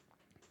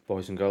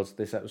Boys and girls,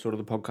 this episode of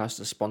the podcast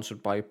is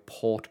sponsored by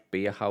Port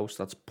Beer House.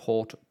 That's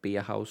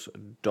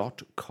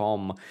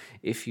portbeerhouse.com.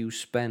 If you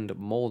spend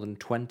more than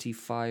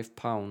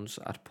 £25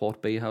 at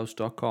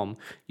portbeerhouse.com,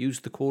 use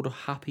the code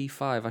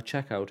HAPPY5 at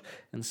checkout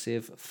and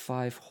save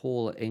 5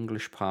 whole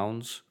English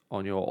pounds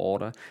on your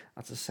order.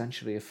 That's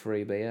essentially a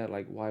free beer.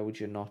 Like, why would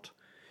you not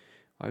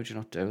do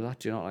that?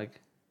 Do you not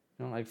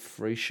like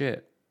free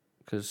shit?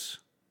 Because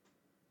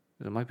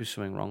there might be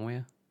something wrong with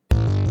you.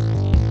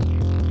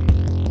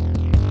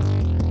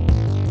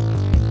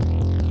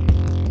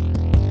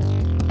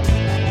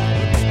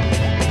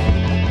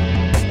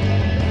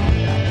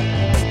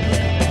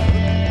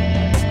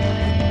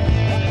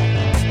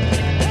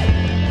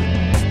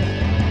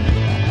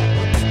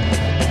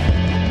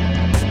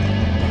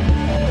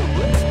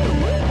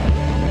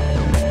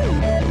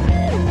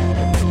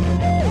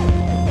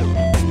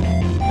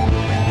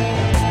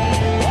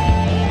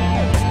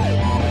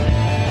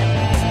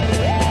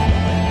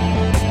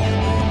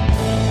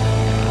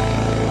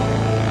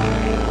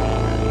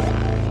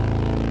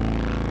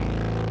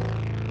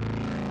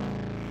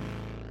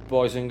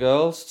 Boys and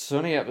girls, it's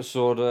only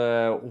episode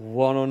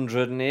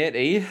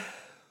 180.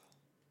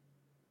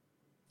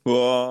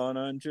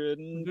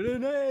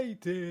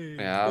 180.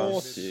 Yeah,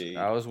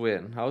 I was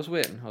waiting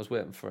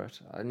for it.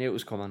 I knew it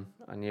was coming.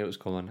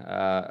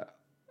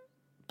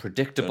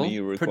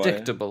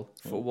 Predictable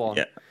for one.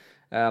 Yeah.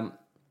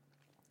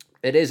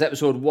 It is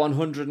episode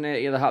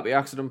 180 of the Happy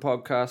Accident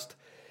Podcast.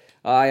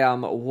 I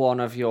am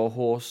one of your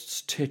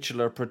hosts,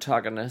 titular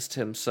protagonist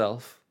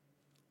himself,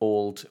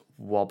 Old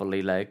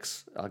Wobbly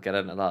Legs. I'll get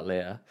into that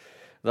later.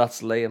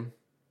 That's Liam.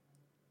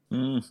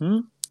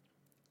 Mm-hmm.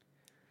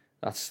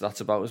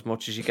 That's about as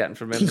much as you're getting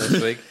from him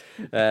this week.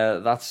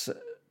 That's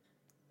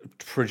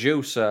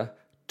producer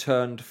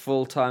turned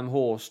full-time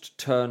host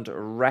turned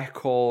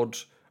record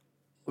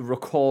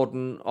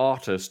recording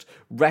artist,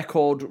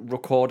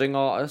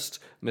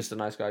 Mr.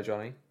 Nice Guy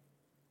Johnny.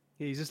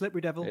 He's a slippery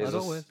devil, as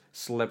always.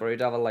 Slippery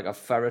devil like a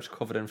ferret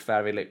covered in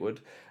fairy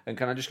liquid. And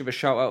can I just give a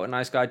shout out to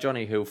Nice Guy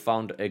Johnny, who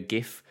found a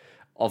GIF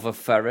of a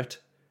ferret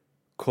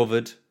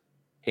covered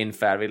in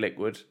fairy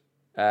liquid.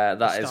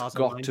 That has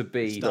got to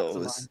be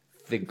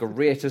the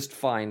greatest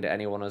find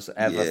anyone has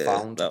ever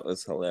found. That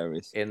was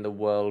hilarious. In the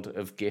world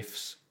of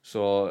GIFs.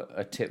 So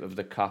a tip of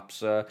the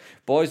caps.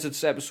 Boys,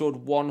 it's episode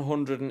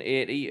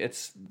 180.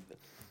 It's,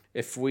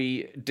 if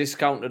we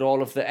discounted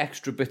all of the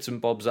extra bits and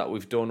bobs that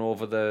we've done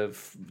over the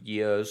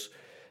years,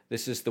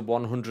 this is the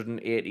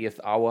 180th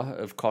hour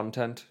of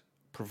content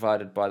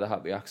provided by the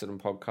Happy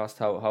Accident Podcast.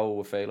 How are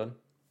we feeling?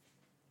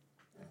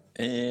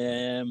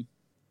 Yeah.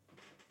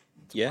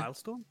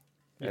 Milestone?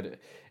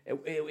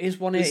 Is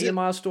 180 a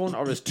milestone,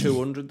 or is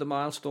 200 the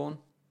milestone?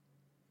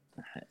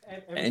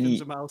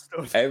 Everything's a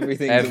milestone.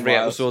 Every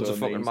episode's a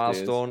fucking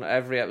milestone.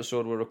 Every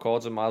episode we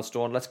record's a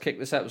milestone. Let's kick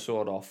this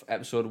episode off.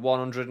 Episode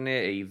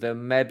 180, the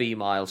maybe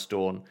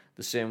milestone.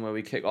 The same way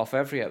we kick off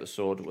every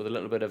episode with a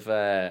little bit of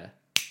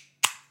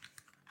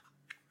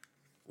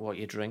what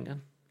you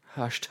drinking?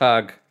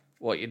 Hashtag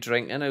what you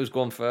drinking? Who's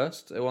going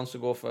first? Who wants to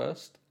go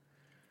first?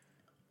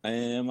 I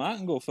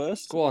can go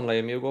first. Go on,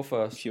 Liam, you go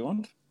first. If you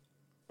want.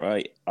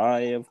 Right,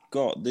 I have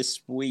got this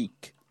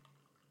week,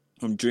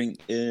 I'm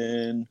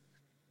drinking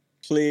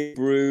Play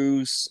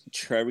Brews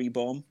Cherry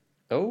Bomb.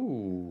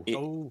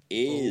 It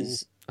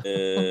is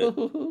a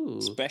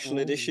special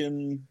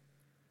edition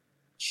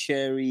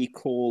cherry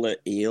cola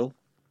ale.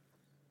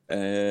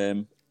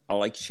 I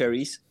like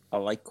cherries, I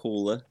like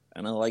cola,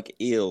 and I like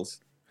ales.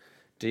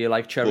 Do you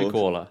like cherry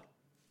cola?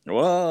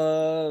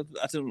 Well,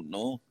 I don't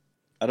know.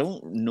 I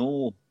don't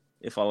know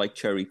if I like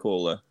cherry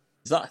cola.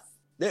 Is that...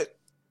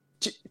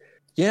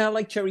 Yeah, I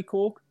like cherry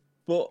coke,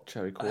 but...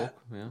 Cherry coke,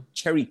 yeah.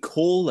 Cherry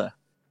cola.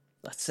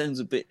 That sounds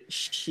a bit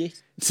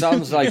shit. It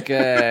sounds like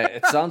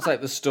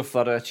the stuff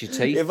that hurts your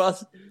teeth.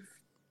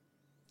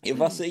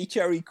 If I see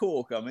cherry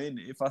coke, I'm in.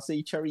 If I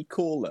see cherry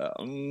cola,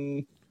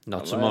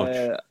 not so much.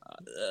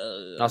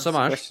 Not so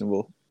much.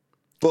 Questionable.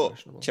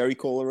 But cherry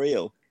cola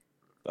ale,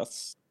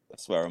 that's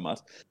where I'm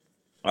at.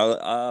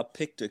 I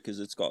picked it because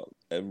it's got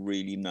a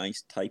really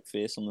nice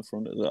typeface on the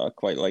front of it. I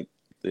quite like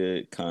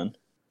the can.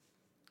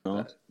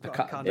 No. The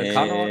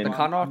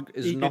can art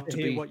is not to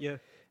be...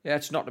 Yeah,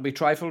 it's not to be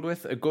trifled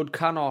with. A good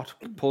can art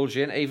pulls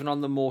you in, even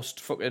on the most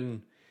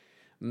fucking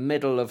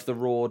middle of the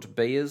road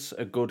beers.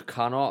 A good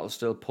can art will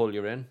still pull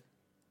you in.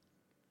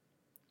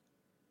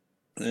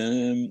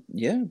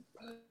 Yeah,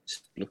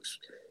 looks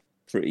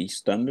pretty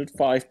standard.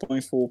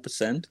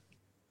 5.4%.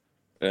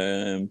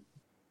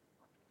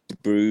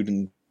 Brewed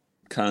and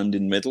canned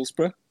in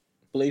Middlesbrough,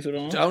 believe it or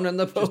not. Down in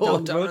the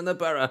borough.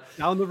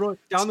 Down the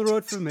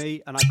road for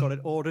me, and I got it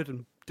ordered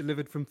and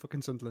delivered from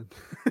fucking Sunderland.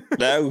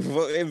 No,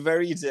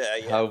 very dare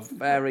you. How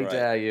very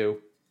dare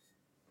you.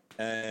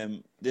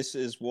 This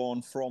is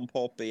one from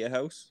Port Beer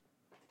House,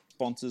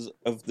 sponsors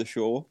of the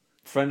show.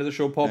 Friend of the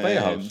show, Port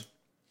Beer House.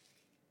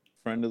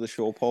 Friend of the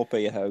show, Port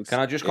Beer House. Can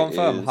I just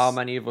confirm how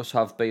many of us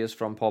have beers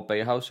from Port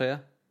Beer House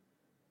here?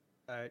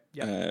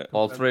 Yeah.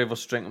 All three of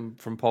us drinking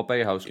from Port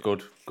Beer House.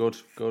 Good.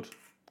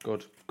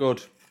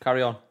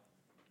 Carry on.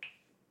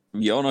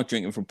 You're not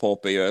drinking from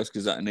Port Beer House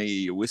because that near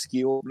your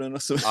whiskey opening or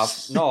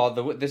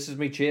something. This is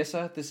me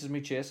chaser. This is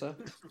me chaser.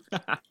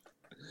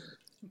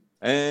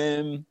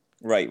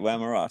 Right, where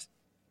am I at?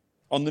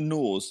 On the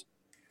nose.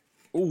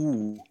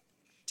 Ooh,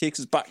 takes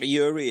us back to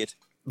year 8.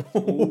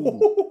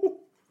 Ooh.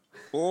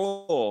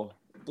 Oh,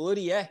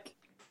 bloody heck!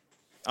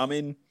 I'm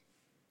in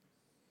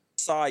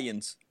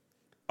science.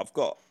 I've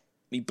got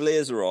my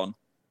blazer on,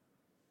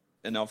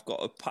 and I've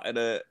got a packet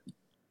of.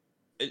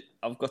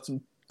 I've got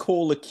some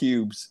cola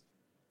cubes.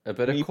 A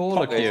bit of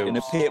cola cubes in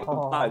a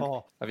paper bag.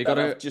 Have you got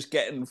I'm just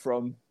getting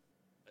from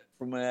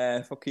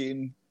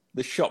fucking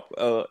the shop.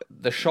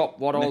 The shop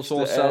what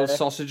also sells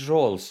sausage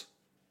rolls.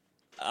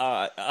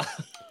 Aye.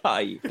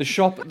 The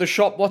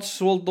shop what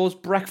sold those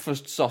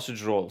breakfast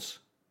sausage rolls.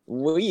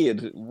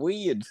 Weird.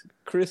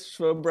 Crisps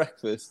for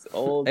breakfast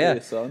all day,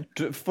 son.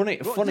 Funny.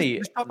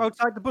 The shop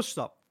outside the bus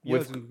stop.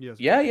 Years.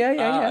 Yeah.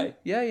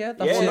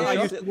 I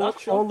used to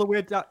walk all the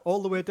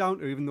way down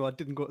to, even though I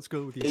didn't go to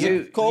school with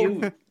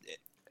you.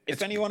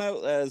 If anyone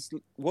out there's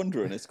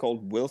wondering, it's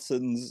called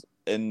Wilson's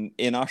in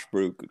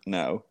Ashbrook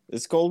now.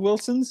 It's called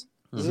Wilson's.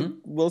 Is it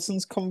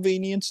Wilson's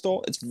convenience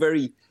store? It's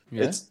very.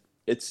 Yeah.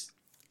 It's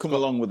come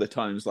along with the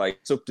times. Like,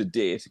 it's up to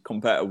date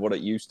compared to what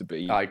it used to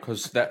be. Aye,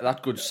 because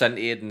that good St.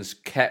 Aidan's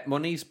kept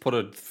money's put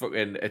a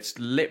fucking. It's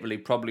literally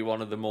probably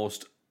one of the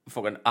most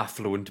fucking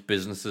affluent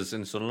businesses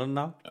in Sunderland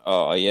now.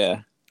 Oh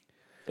yeah,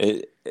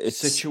 it's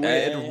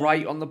situated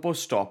right on the bus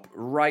stop,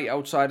 right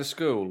outside of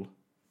school.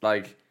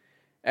 Like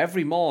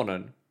every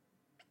morning.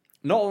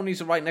 Not only is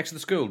it right next to the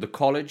school, the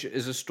college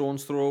is a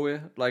stone's throw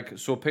away. Like,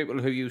 so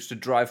people who used to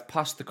drive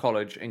past the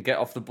college and get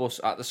off the bus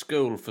at the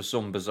school for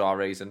some bizarre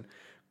reason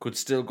could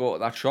still go to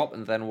that shop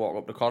and then walk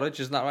up to college.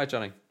 Isn't that right,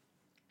 Johnny?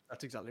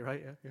 That's exactly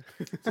right, yeah.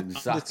 It's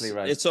exactly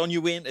right. It's on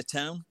your way into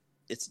town.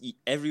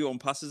 Everyone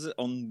passes it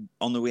on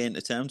the way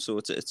into town, so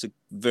it's a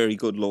very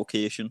good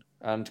location.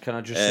 And can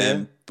I just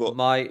say,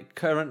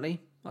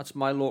 that's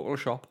my local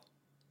shop.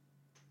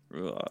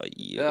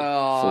 He's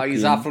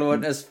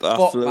affluent as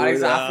fuck, man.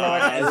 He's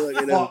affluent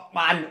as fuck,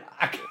 man.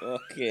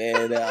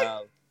 Okay,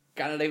 now.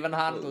 Can't even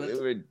handle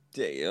it.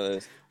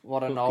 Ridiculous.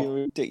 What a knob.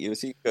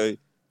 Ridiculous. He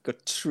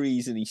got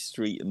trees in his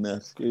street and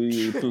that.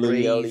 Trees. Do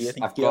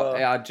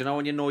you know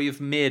when you've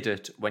made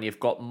it? When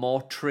you've got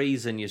more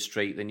trees in your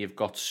street than you've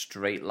got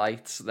street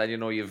lights, then you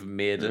know you've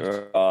made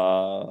it.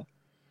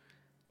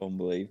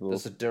 Unbelievable.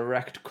 There's a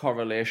direct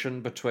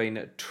correlation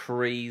between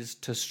trees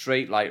to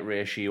street light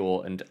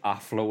ratio and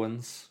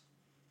affluence.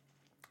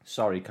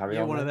 Sorry, carry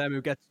on. You're one of them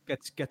who gets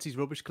his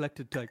rubbish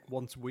collected like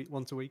once a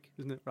week,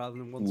 isn't it? Rather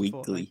than once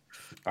weekly.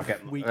 A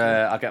fortnight.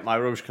 I get my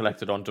rubbish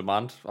collected on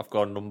demand. I've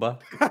got a number.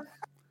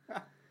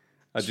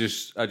 I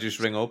just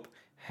ring up.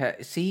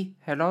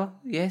 Hello,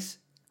 yes.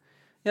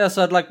 Yes,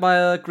 I'd like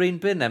my green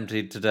bin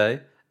emptied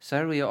today.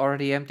 Sir, we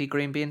already empty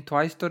green bin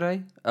twice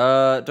today.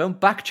 Don't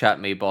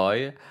backchat me,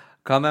 boy.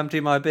 Come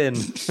empty my bin.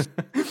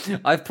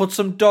 I've put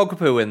some dog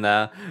poo in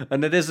there,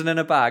 and it isn't in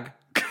a bag.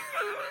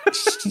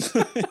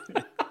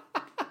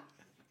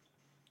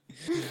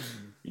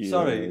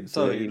 Sorry,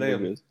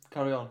 Liam.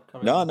 Carry on.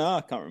 No,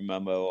 I can't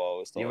remember what I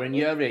was talking about. You're in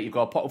year 8, you've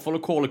got a pot full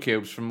of cola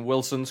cubes from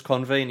Wilson's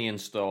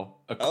convenience store.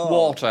 A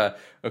quarter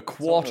of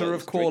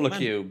cola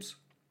cubes.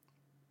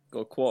 Got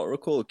a quarter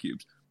of cola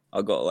cubes.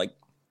 I got like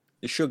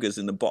the sugars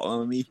in the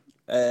bottom of me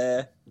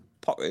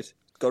pocket.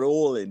 Got it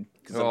all in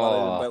because I've had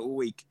it about a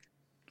week.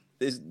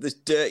 There's this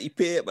dirty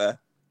paper,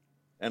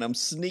 and I'm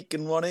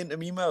sneaking one into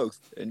my mouth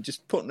and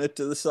just putting it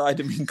to the side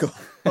of me.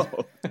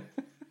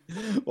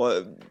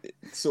 Well,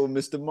 so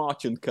Mr.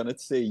 Marchant cannot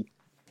see.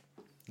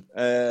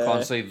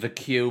 Can't see the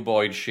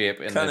cuboid shape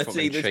in the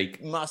fucking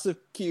cheek. Massive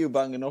cube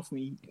hanging off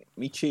me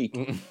cheek.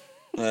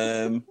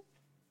 And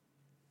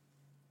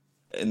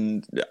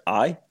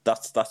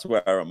that's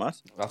where I'm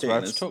at. That's where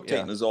it's took,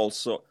 taking us all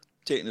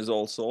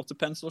sorts of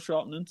pencil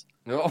sharpenings.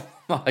 Oh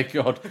my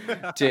god,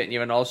 taking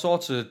you in all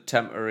sorts of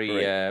temporary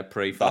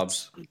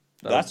prefabs.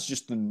 That's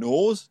just the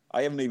nose.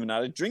 I haven't even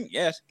had a drink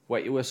yet.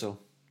 Wet your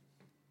whistle.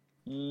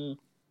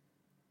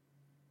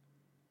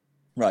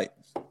 Right.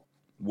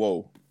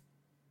 Whoa.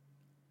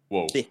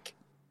 Thick.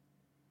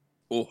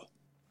 Oh.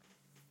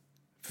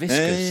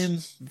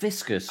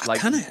 Viscous,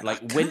 like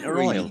winter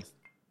oil.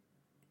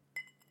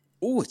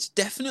 Oh, it's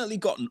definitely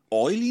got an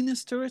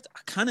oiliness to it.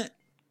 I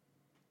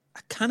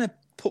kind of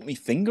put my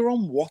finger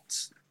on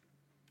what's.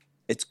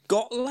 It's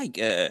got like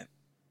it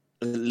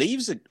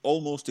leaves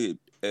almost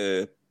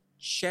a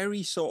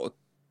cherry sort of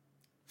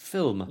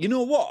film. You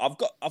know what?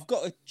 I've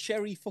got a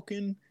cherry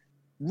fucking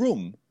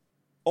rum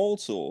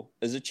also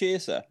as a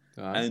chaser,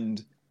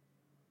 and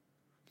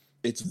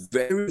it's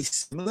very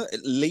similar.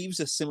 It leaves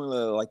a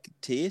similar like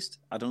taste.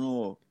 I don't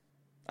know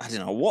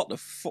what the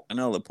fucking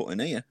hell they're putting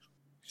here.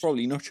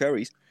 Probably not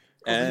cherries.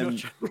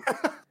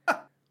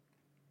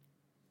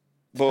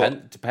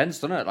 But depends,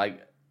 doesn't it?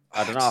 Like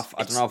I don't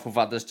know if we've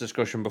had this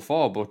discussion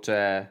before, but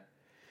I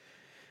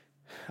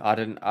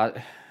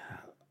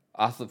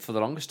thought for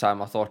the longest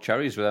time I thought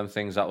cherries were them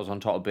things that was on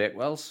top of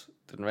Bakewells.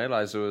 Didn't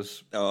realise there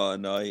was. Oh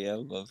no, yeah,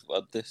 we've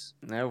had this.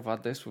 Yeah, we've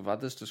had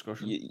this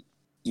discussion.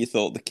 You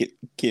thought the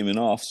Cayman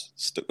offs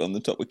stuck on the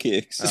top of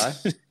cakes.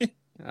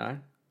 Aye.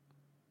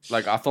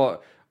 Like I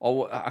thought.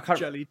 Oh, I can't.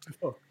 Jelly to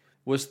fuck.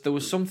 There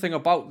was something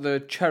about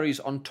the cherries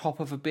on top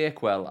of a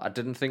Bakewell. I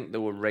didn't think they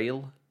were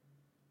real.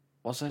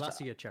 Was it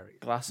glacier cherry?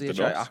 Glacier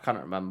cherry. I can't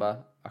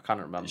remember.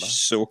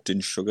 Soaked in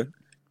sugar.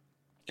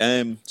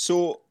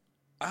 So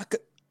I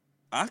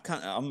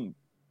can't.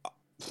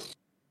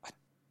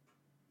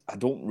 I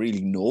don't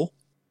really know.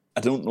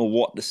 I don't know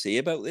what to say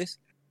about this.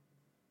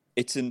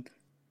 It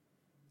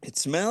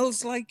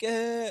smells like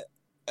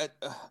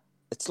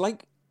it's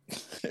like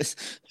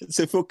it's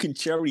a fucking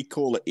cherry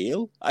cola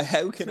ale.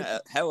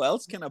 How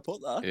else can I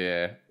put that?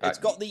 Yeah, it's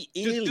got the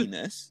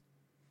aliness.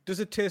 Does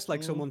it taste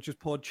like someone just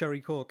poured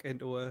cherry coke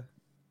into a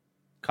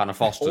can of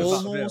Foster's?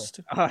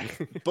 Almost,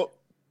 but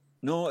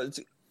no,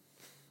 it's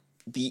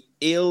the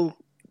ale.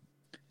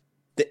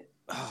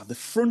 The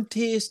front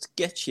taste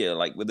gets you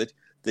like with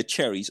the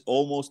cherries.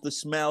 Almost the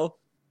smell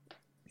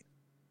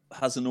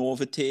has an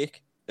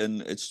overtake,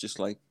 and it's just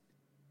like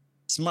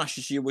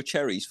smashes you with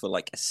cherries for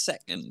like a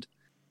second.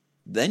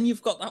 Then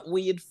you've got that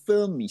weird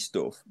filmy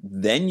stuff.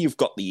 Then you've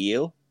got the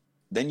ale.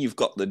 Then you've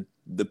got the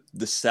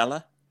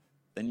cellar.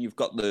 Then you've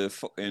got the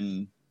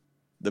fucking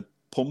the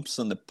pumps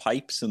and the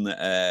pipes and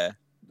the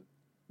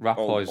rat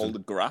poison. All the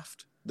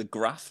graft. That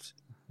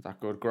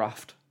good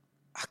graft.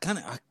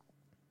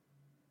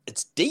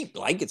 It's deep,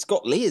 like it's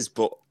got layers,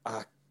 but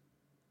I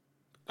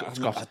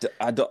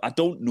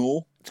don't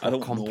know. It's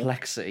got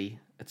complexity.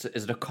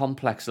 Is it a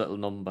complex little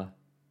number?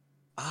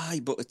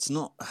 Aye, but it's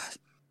not.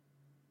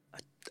 I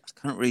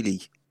can't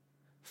really.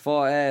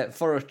 For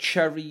a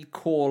cherry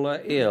cola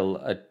ale,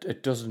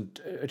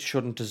 it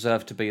shouldn't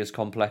deserve to be as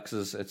complex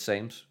as it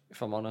seems.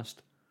 If I'm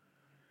honest,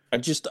 I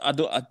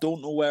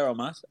don't know where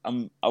I'm at.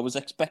 I was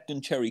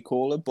expecting cherry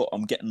cola, but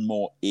I'm getting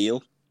more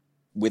ale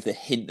with a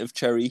hint of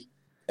cherry.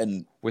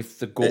 And with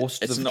the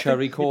ghost of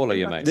cherry cola,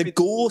 you mean? The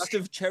ghost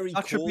of cherry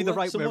cola. That should be the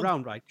right way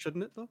around, right?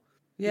 Shouldn't it, though?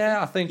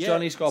 Yeah, I think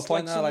Johnny's got a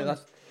point there. Like that,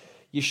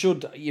 you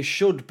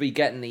should be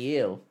getting the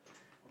ale,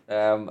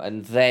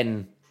 and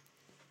then,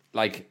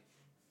 like,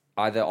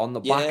 either on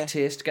the back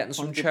taste getting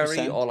some 100%.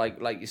 Cherry, or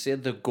like you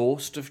said, the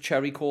ghost of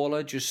cherry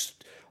cola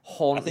just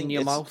haunting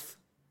your mouth.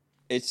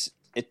 It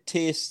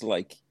tastes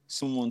like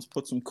someone's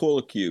put some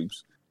cola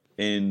cubes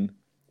in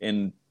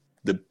a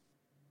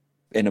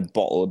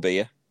bottle of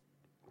beer.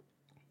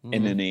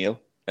 In an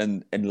ale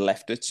and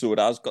left it, so it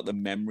has got the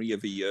memory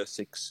of a year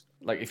 6.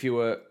 Like if you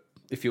were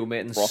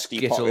making Frosty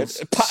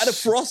Skittles, a packet of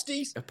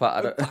Frosties, a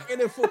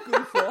packet of fucking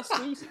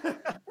Frosties.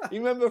 You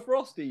remember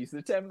Frosties,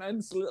 the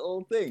 10-pence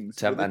little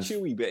things with a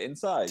chewy bit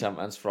inside?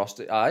 10-pence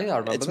Frosty. I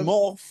remember. It's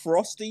more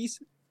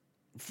Frosties.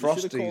 Frosties.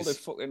 You should have called it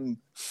fucking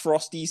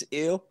Frosties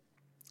ale.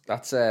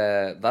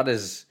 That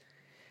is.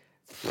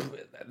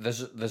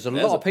 There's a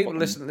lot of people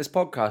listening to this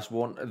podcast.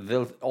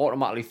 They'll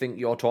automatically think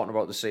you're talking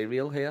about the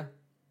cereal here.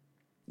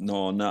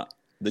 No, not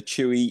the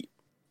chewy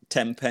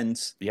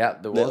 10-pence. Yeah,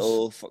 there was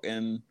little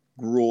fucking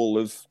roll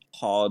of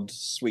hard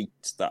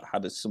sweets that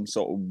had some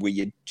sort of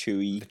weird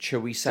chewy. The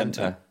chewy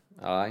centre.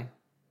 Aye,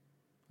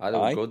 they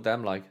were good.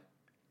 Them like.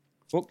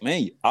 Fuck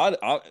me!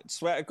 I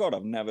swear to God,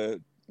 I've never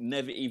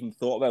even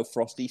thought about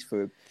Frosties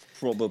for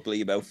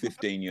probably about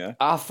 15 years.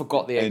 I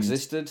forgot they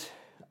existed.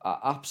 I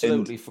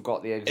absolutely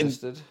forgot they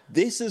existed.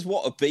 This is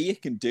what a beer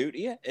can do to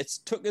you. It's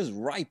took us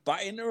right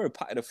back into a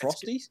packet of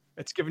Frosties.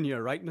 It's given you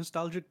a right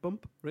nostalgic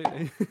bump,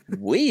 really.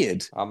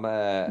 Weird.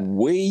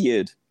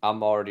 Weird.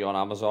 I'm already on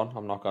Amazon.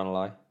 I'm not gonna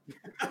lie.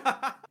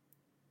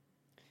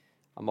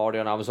 I'm already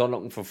on Amazon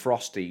looking for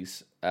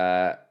Frosties,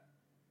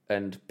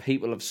 and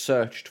people have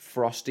searched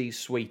Frosties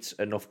sweets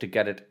enough to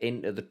get it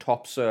into the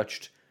top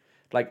searched.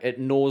 Like it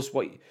knows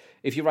what.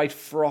 If you write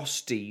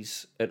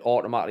Frosties, it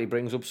automatically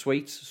brings up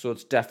sweets, so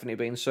it's definitely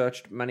been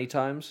searched many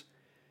times.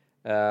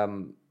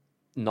 None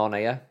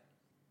here.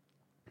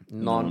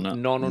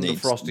 None under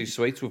Frosty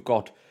sweets. We've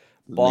got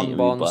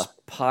bonbons,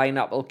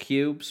 pineapple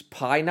cubes.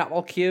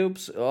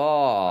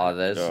 Oh,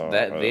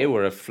 they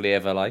were a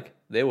flavour, like.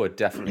 They were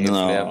definitely a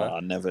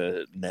flavour.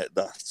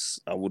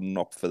 I wouldn't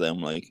opt for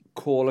them, like.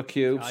 Cola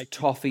cubes,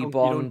 toffee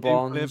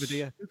bonbons.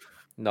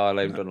 No,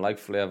 I don't like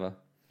flavour.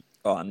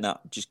 Oh, no,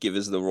 just give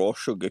us the raw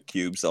sugar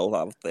cubes. I'll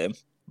have them.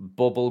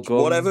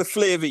 Bubblegum. Whatever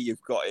flavour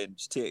you've got in,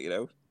 just take it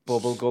out.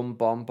 Bubblegum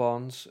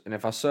bonbons. And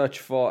if I search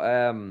for...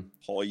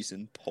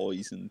 Poison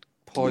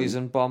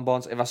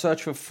bonbons. If I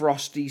search for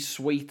Frosty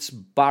Sweets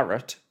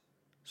Barrett,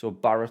 so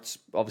Barrett's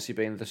obviously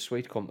being the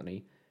sweet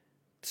company,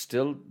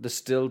 they're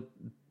still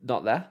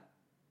not there.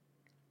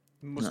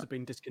 Must have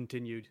been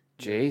discontinued.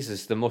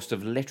 Jesus, they must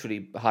have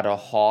literally had a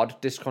hard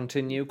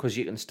discontinue, because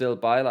you can still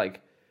buy,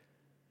 like...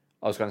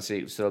 I was going to say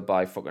you can still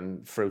buy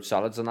fucking fruit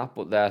salads and that,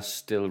 but they're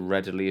still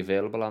readily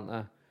available, aren't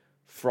they?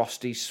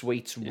 Frosty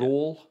Sweets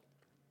Roll.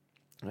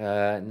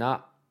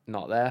 Not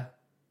there.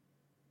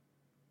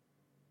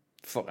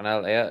 Fucking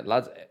hell, yeah,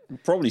 lads.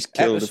 Probably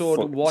killed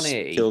episode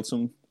 180. Killed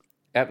some.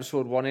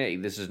 Episode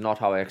 180, this is not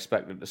how I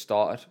expected to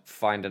start it.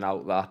 Finding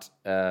out that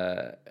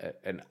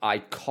an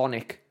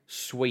iconic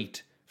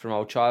sweet from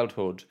our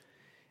childhood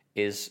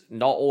is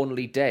not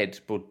only dead,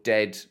 but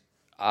dead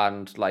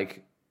and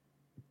like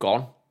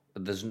gone.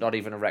 There's not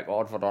even a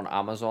record of it on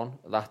Amazon.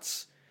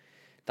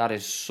 That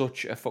is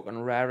such a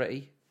fucking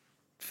rarity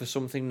for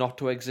something not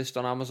to exist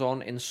on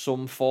Amazon in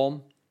some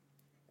form.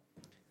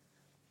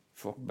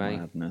 Fuck me.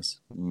 Madness.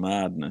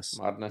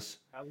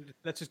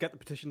 Let's just get the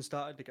petition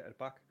started to get it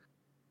back.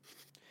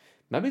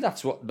 Maybe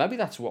that's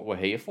what we're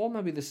here for.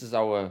 Maybe this is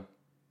our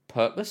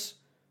purpose.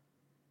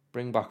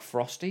 Bring back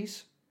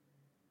Frosties.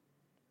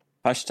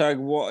 Hashtag,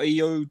 what are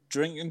you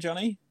drinking,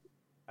 Johnny?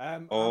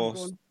 I'm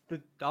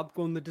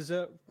going the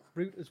dessert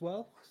route as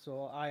well.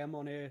 So I am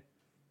on a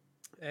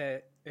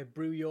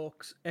Brew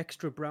York's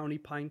extra brownie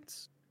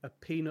pints, a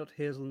peanut,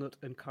 hazelnut,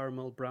 and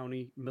caramel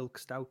brownie milk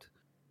stout.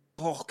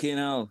 Fucking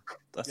hell.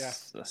 That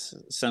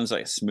sounds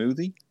like a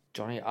smoothie.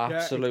 Johnny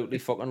absolutely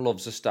fucking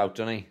loves a stout,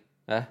 doesn't he?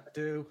 I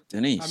do.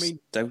 Doesn't he? I mean,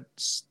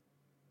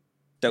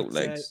 stout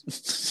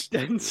legs.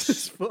 Dense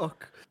as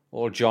fuck.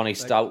 Or Johnny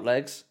stout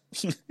legs.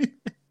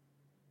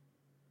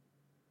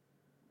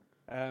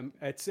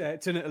 It's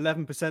in at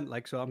 11%,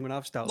 like, so I'm gonna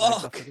have stout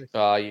legs after this.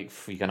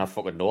 You can have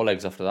fucking no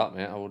legs after that,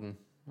 mate. I wouldn't.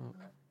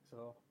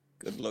 So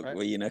good luck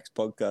with your next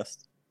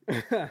podcast.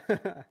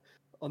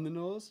 On the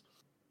nose,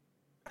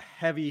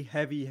 heavy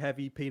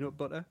peanut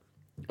butter.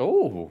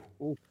 Oh,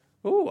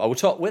 are we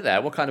talking with there?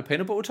 What kind of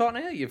peanut butter we're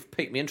talking here? You've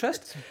piqued me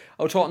interest.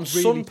 Are we talking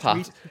really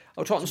Sunpat? Are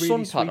we talking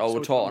really Sunpat, or are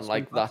we talking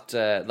like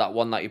that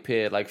one that you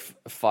pay like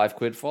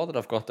 £5 for that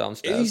I've got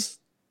downstairs?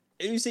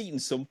 Who's eating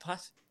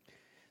Sunpat?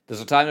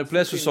 There's a time and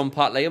place for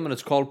Sunpat, Liam, and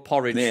it's called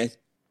porridge.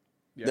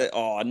 Yeah.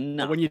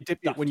 No. When you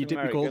dip your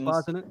gold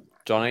bars in it,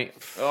 Johnny.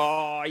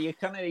 Oh, you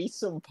can't eat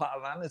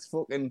Sunpat, man. It's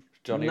fucking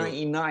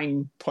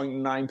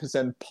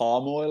 99.9%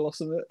 palm oil or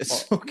something.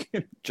 It's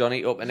fucking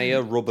Johnny up in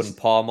here rubbing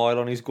palm oil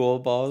on his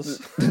gold bars.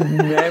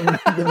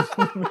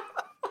 The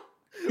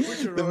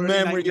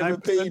memory of a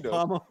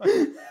peanut.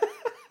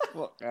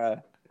 Fuck.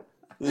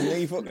 There's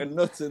no fucking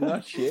nuts in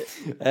that shit.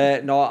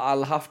 No,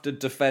 I'll have to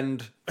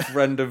defend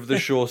friend of the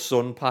show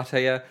Sunpat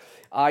here.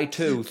 I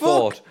too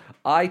thought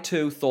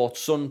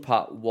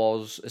Sunpat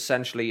was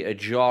essentially a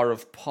jar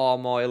of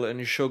palm oil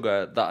and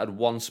sugar that had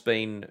once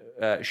been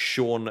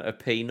shown a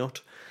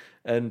peanut,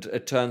 and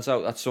it turns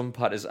out that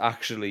Sunpat is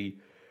actually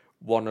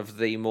one of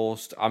the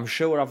most... I'm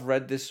sure I've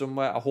read this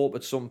somewhere. I hope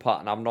it's Sunpat,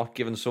 and I'm not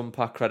giving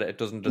Sunpat credit it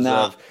doesn't deserve.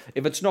 Nah.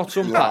 If it's not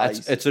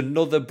Sunpat, it's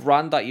another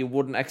brand that you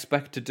wouldn't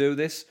expect to do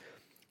this.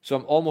 So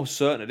I'm almost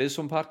certain it is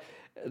Sunpat.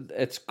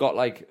 It's got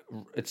like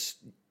it's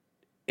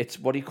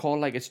what do you call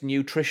like its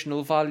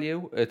nutritional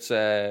value? It's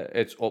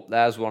up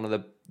there as one of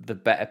the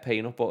better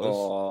peanut butters.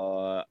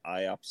 Oh,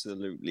 I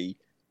absolutely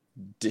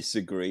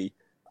disagree.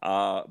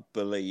 I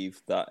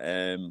believe that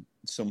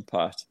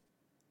Sunpat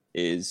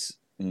is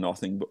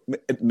nothing but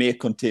it may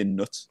contain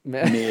nuts.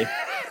 May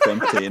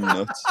contain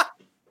nuts.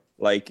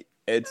 Like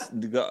it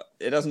hasn't got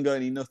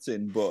any nuts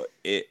in, but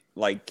it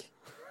like.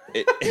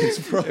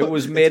 It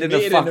was made in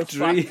a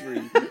factory.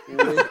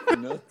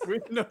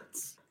 With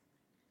nuts.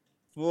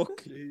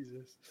 Fuck.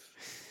 Jesus.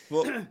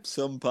 Fuck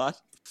Sunpat.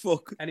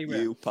 Fuck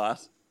you, Pat.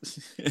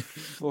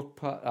 Fuck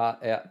Pat.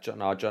 Yeah,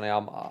 no, Johnny,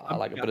 I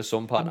like a bit of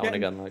Sunpat now and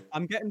again. Like.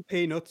 I'm getting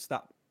peanut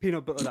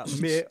butter that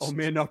may or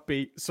may not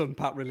be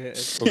Sunpat related.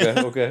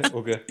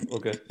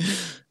 Okay.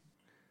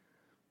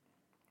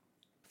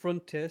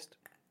 Front taste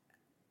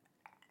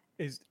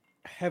is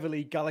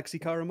heavily Galaxy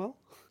caramel.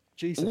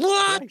 Jesus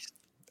Christ.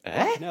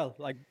 No,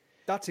 like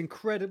that's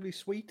incredibly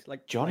sweet.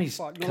 Like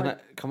Johnny's,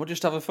 can we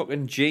just have a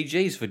fucking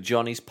GG's for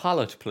Johnny's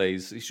palate,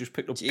 please? He's just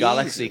picked up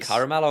Galaxy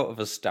caramel out of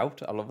a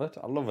stout. I love it.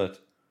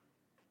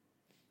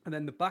 And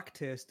then the back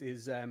taste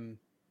is what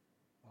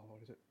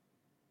is it?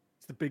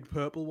 It's the big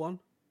purple one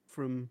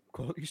from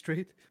Quality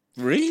Street.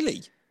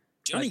 Really,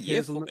 Johnny? Like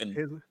hazelnut.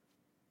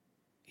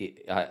 You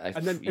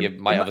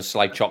might have a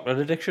slight chocolate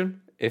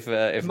addiction, if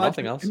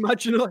nothing else.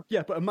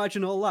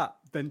 Imagine all that,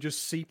 then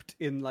just seeped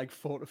in like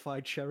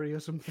fortified sherry or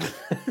something.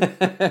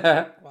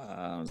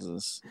 Wow,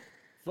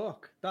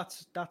 fuck,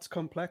 that's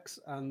complex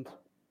and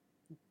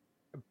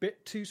a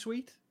bit too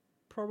sweet,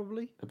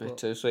 probably. A bit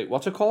too sweet.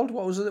 What's it called?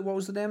 What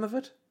was the name of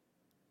it?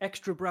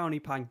 Extra brownie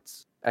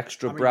pints.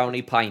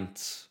 Brownie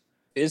pints.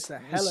 It's a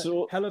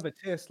hell of a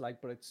taste,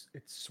 like, but it's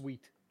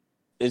sweet.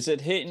 Is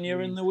it hitting you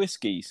in the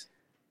whiskies?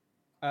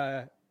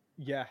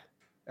 Yeah,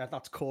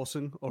 that's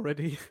coursing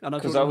already.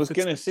 Because I was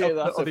going to say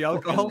that's the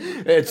alcohol.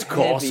 It's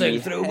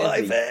coursing through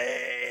my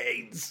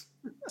veins.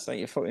 It's like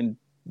you fucking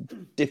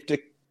dipped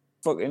a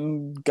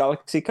fucking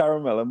Galaxy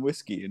caramel and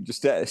whiskey and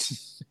just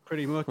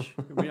pretty much.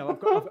 I mean,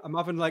 I'm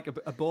having like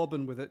a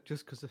bourbon with it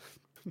just because to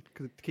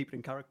keep it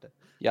in character.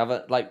 You have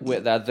it like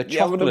with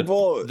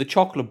the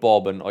chocolate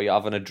bourbon, or you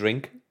having a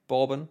drink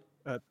bourbon?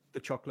 The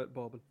chocolate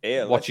bourbon.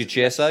 Yeah, what's your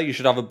chaser? You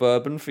should have a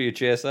bourbon for your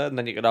chaser, and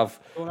then you could have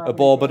a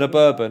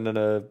bourbon, and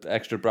a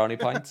extra brownie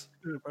pint.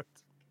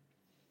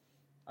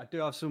 I do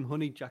have some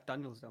honey Jack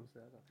Daniels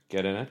downstairs.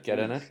 Get in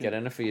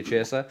it for your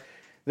chaser.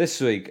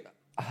 This week,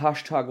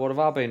 hashtag what have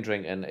I been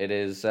drinking? It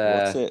is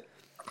what's it?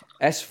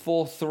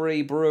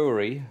 S43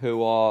 Brewery,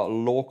 who are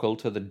local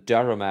to the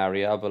Durham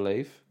area, I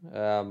believe.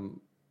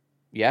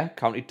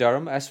 County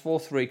Durham.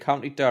 S43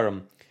 County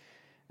Durham.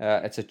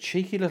 It's a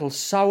cheeky little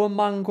sour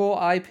mango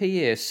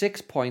IPA,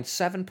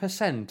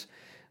 6.7%.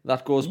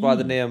 That goes by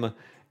the name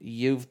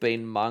You've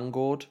Been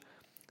Mangoed.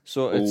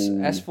 So it's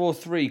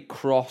S43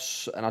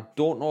 Cross, and I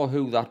don't know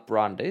who that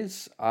brand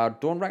is. I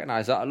don't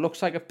recognise that. It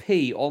looks like a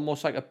P,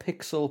 almost like a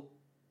pixelated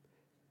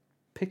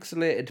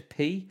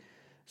P.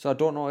 So I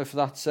don't know if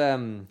that's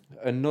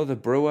another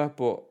brewer,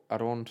 but I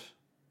don't...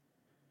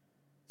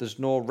 There's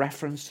no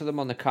reference to them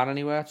on the can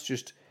anywhere. It's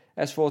just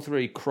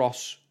S43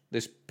 Cross,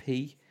 this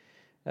P.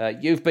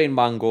 You've Been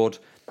Mangoed.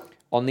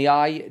 On the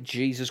eye,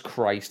 Jesus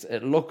Christ,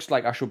 it looks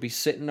like I should be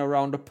sitting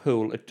around a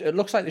pool. It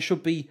looks like there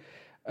should be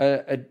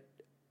an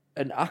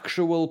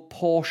actual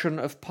portion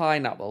of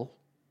pineapple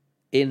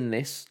in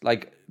this,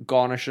 like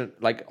garnish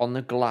it, like on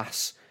the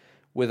glass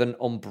with an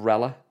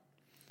umbrella.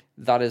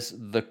 That is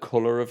the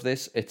colour of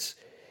this. It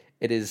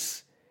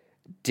is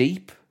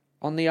deep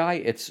on the eye.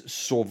 It's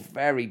so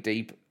very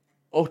deep,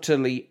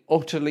 utterly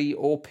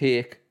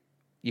opaque.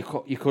 You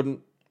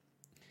couldn't.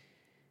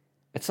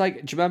 It's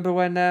like, do you remember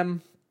when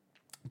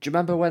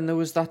there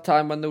was that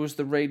time when there was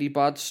the really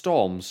bad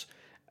storms,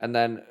 and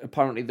then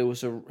apparently there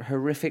was a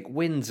horrific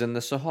winds in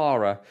the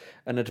Sahara,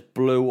 and it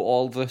blew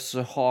all the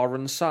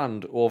Saharan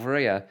sand over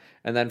here,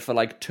 and then for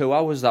like 2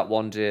 hours that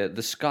one day,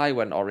 the sky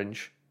went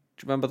orange.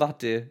 Do you remember that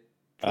day?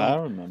 I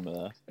remember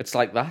that. It's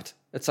like that.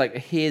 It's like a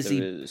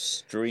hazy,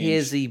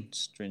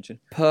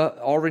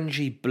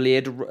 orangey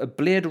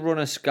Blade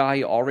Runner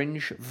sky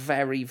orange,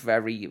 very,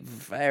 very,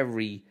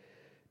 very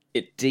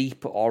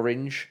deep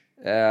orange.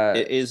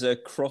 It is a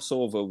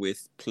crossover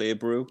with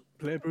Playbrew.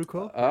 Playbrew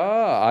Co.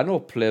 Ah, I know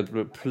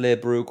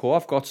Playbrew Co.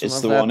 I've got some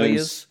of their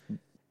beers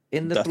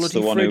in the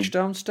bloody fridge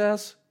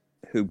downstairs.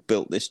 Who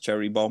built this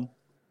cherry bomb?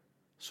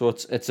 So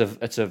it's a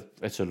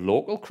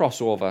local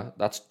crossover.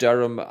 That's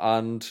Durham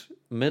and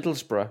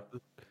Middlesbrough.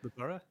 The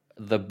borough.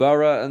 The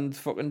borough and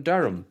fucking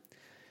Durham.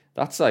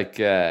 That's like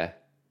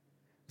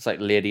it's like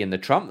Lady and the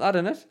Tramp, that,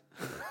 isn't it?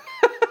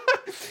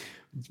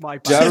 It's my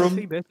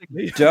biography,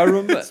 basically.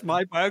 Durham. It's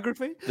my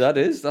biography.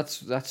 That's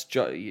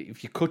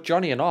if you cut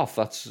Johnny in half,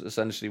 that's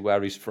essentially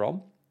where he's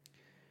from.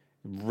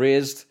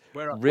 Raised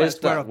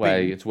that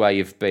way. It's where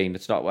you've been.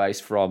 It's not where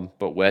he's from,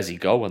 but where's he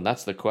going?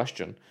 That's the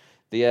question.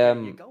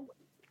 I'm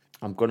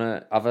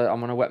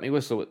gonna wet my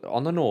whistle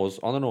on the nose.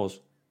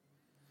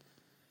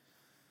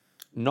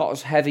 Not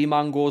as heavy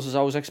mangoes as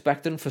I was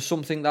expecting for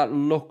something that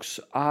looks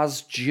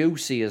as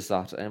juicy as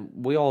that. And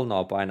we all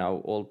know by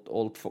now,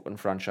 old fucking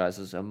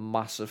franchises are a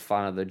massive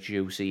fan of the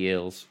juicy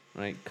ales.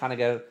 Right? Kind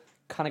of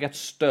get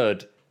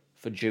stirred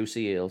for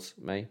juicy ales.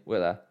 Me, we're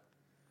there.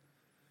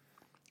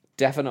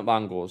 Definite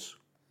mangoes.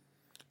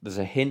 There's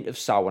a hint of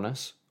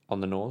sourness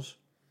on the nose.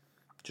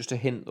 Just a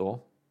hint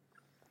though.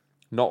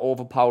 Not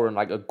overpowering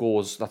like a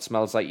gauze that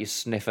smells like you're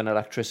sniffing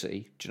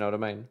electricity. Do you know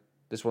what I mean?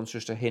 This one's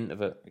just a hint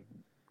of it.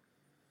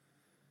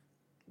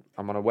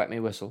 I'm going to wet my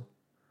whistle.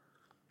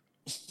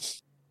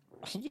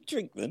 Have a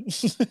drink then.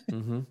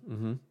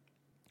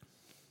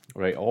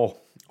 Right. Oh,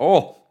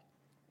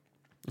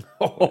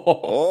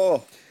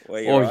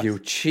 you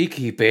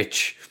cheeky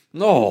bitch.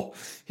 No.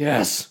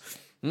 Yes.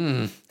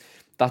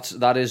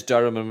 That is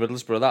Durham and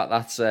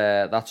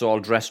Middlesbrough. That's all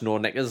dress no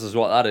knickers is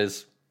what that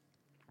is.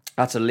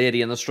 That's a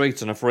lady in the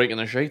streets and a freak in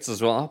the sheets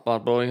is what that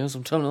bad boy is.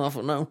 I'm telling you that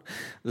for now.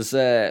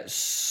 There's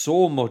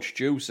so much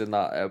juice in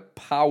that.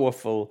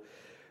 Powerful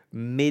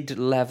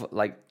mid-level,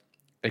 like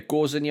it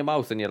goes in your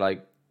mouth and you're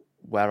like,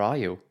 where are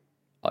you?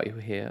 Are you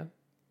here?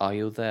 Are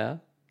you there?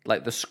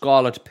 Like the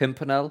Scarlet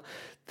Pimpernel,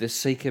 they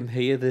seek him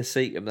here, they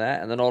seek him there,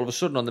 and then all of a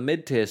sudden on the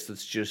mid-taste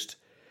it's just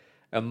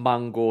a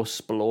mango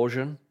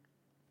explosion.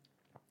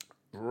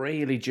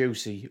 Really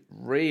juicy.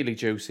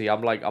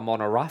 I'm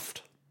on a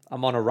raft.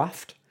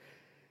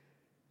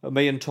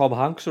 Me and Tom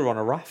Hanks are on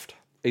a raft.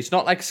 He's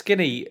not like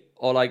Skinny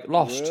or like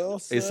Lost.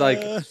 Wilson. It's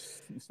like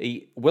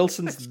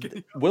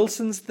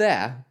Wilson's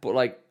there, but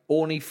like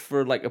only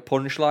for like a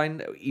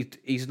punchline.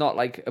 He's not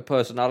like a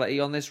personality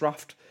on this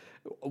raft.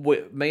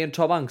 Me and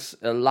Tom Hanks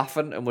are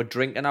laughing and we're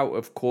drinking out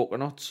of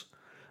coconuts.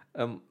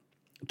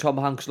 Tom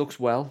Hanks looks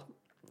well.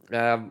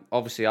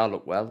 Obviously I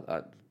look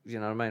well. You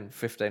know what I mean?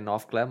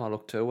 15.5 Clem, I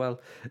look too well.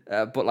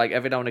 But like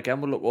every now and again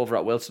we'll look over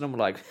at Wilson and we're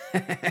like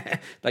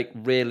like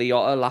really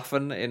otter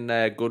laughing in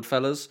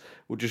Goodfellas.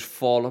 We'll just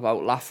fall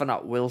about laughing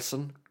at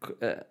Wilson.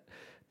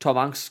 Tom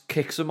Hanks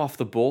kicks him off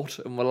the boat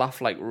and we'll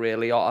laugh like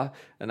really otter,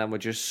 and then we're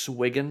just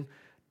swigging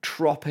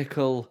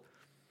tropical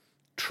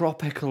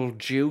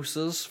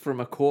juices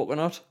from a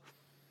coconut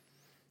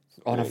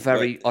on a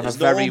very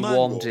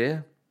warm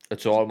day.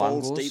 It's all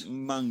mangoes. Deep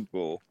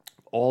mango.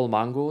 All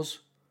mangoes.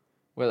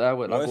 What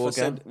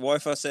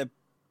if I said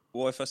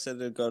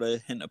they've got a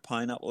hint of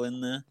pineapple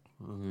in there?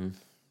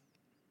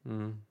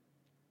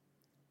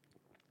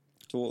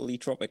 Totally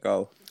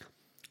tropical.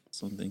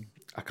 Something.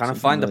 I can't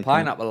find the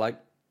pineapple. Find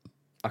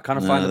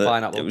the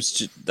pineapple.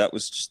 That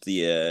was just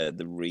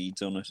the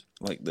reeds on it,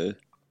 like the.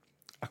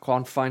 I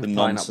can't find the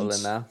pineapple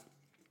in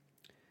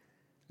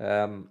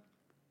there.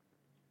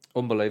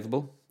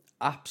 Unbelievable,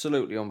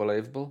 absolutely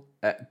unbelievable.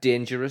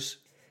 Dangerous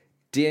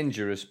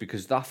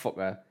because that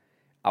fucker.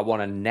 I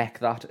want to neck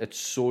that. It's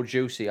so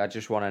juicy. I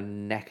just want to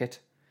neck it.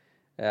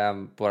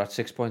 But at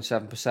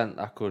 6.7%,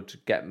 that could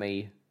get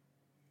me.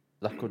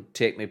 That could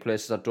take me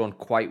places I don't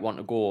quite want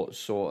to go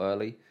so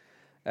early.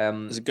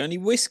 Has it got any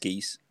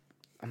whiskies?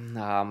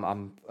 Nah,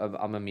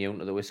 I'm immune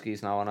to the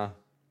whiskies now, aren't I?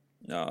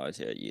 No,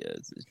 yeah.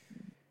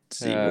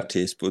 See what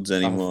taste buds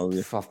anymore.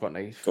 I've got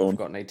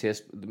no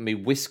taste. Me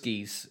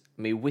whiskey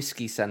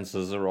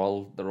sensors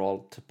they're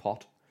all to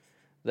pot.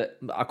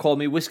 I call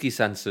me whiskey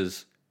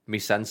sensors. Me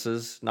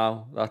sensors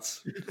now.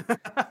 That's.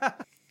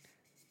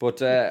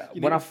 But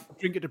when I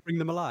drink it to bring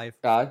them alive.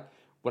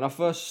 When I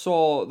first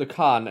saw the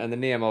can and the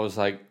name, I was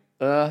like,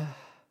 I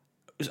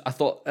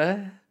thought,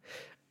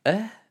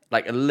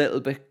 like a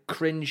little bit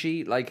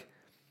cringy. Like,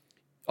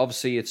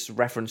 obviously, it's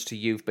reference to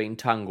You've Been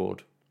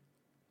Tangled.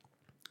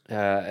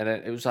 And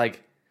it was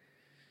like,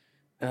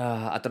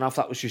 I don't know if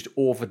that was just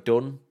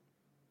overdone.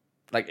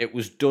 Like, it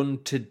was done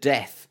to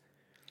death.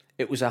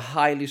 It was a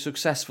highly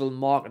successful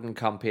marketing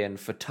campaign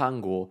for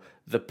Tango,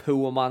 the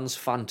poor man's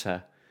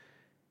Fanta.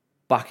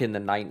 Back in the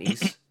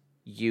 90s,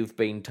 You've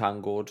Been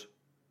Tangled.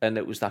 And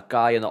it was that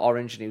guy in the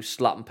orange and he was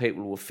slapping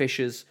people with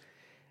fishes.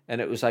 And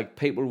it was like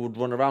people would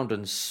run around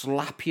and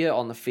slap you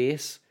on the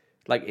face.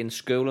 Like in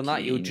school and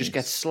that, you would just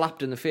get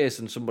slapped in the face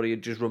and somebody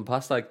would just run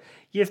past like,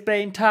 "You've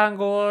been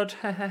tangled."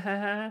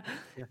 Yeah.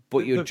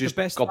 But you just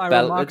the best got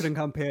belted. Marketing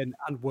campaign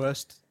and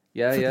worst.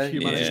 Yeah. You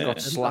just got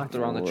slapped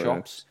around the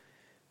chops.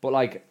 But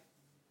like,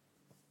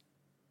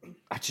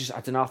 I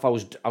don't know if I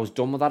was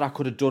done with that. I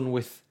could have done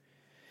with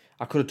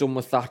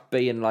that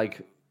being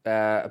like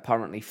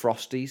apparently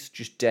Frosties,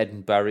 just dead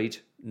and buried,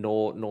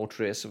 no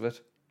trace of it.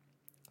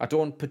 I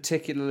don't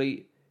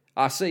particularly.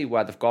 I see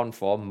where they've gone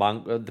for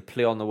mango, the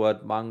play on the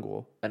word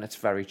mango, and it's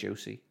very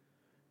juicy.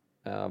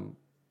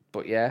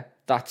 But yeah,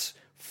 that's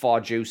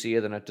far juicier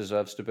than it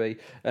deserves to be.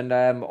 And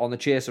on the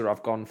chaser,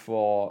 I've gone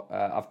for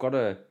I've got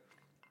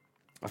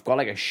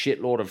like a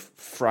shitload of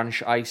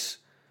French ice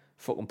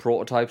fucking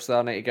prototypes that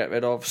I need to get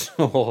rid of.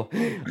 So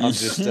I'm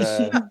just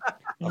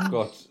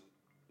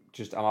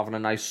I'm having a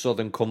nice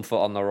Southern Comfort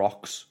on the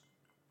rocks.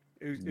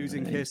 Who's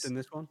encased in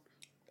this one?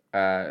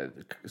 I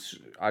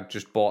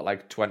just bought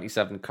like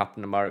 27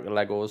 Captain America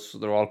Legos.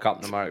 They're all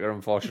Captain America,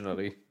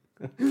 unfortunately.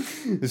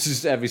 This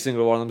is every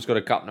single one of them's got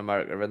a Captain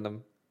America in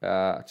them.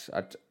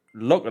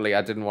 Luckily,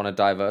 I didn't want to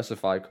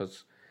diversify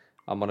because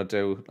I'm gonna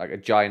do like a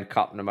giant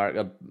Captain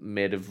America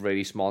made of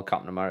really small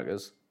Captain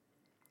Americas.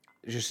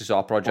 It's just this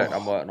art project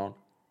I'm working on. Do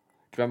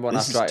you remember when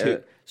I tried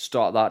to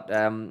start that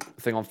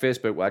thing on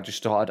Facebook where I just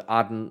started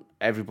adding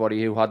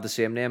everybody who had the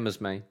same name as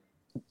me?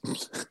 Do you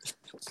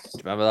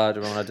remember that?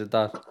 Do you remember when I did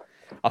that?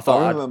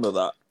 I remember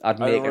that. I'd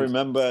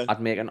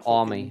make an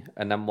army,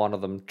 and then one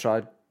of them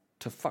tried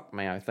to fuck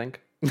me, I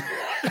think.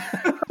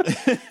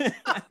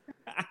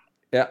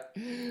 Yeah.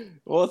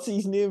 What's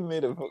his name?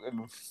 Made a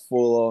fucking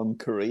full-on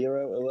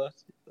career out of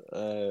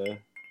that.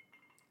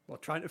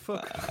 What, trying to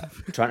fuck?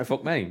 Trying to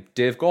fuck me?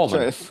 Dave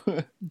Gorman.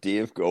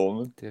 Dave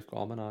Gorman. Dave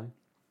Gorman, aye.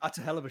 That's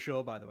a hell of a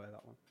show, by the way,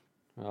 that one.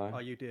 Aye.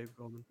 Are you Dave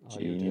Gorman?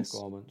 Are you Dave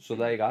Gorman? So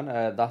there you go.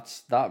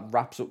 That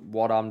wraps up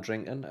what I'm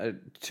drinking.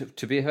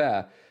 To be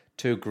fair,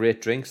 2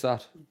 great drinks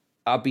that.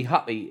 I'd be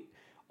happy.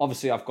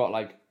 Obviously, I've got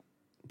like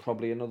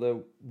probably another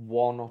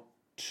 1 or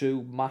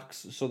 2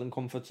 max Southern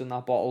Comforts in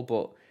that bottle,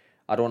 but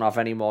I don't have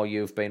any more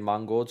You've Been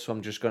Mangoed, so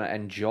I'm just going to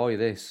enjoy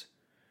this.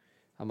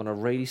 I'm going to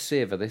really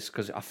savour this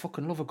because I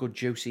fucking love a good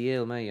juicy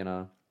ale, me, you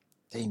know.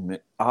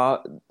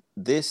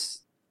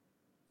 This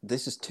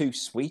is too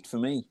sweet for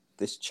me.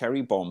 This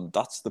cherry bomb,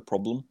 that's the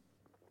problem.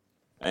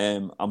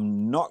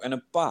 I'm not going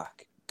to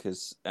back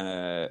because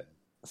it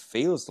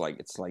feels like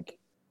it's like...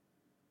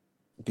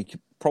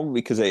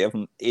 Probably because I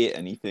haven't ate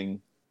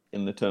anything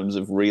in the terms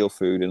of real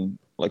food in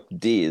like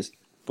days.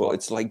 But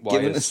it's like why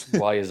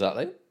is that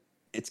then?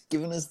 It's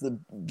giving us the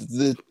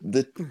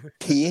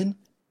pain.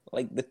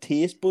 Like the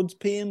taste buds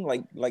pain,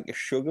 like a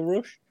sugar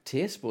rush.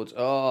 Taste buds?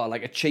 Oh,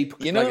 like a cheap,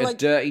 a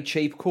dirty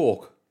cheap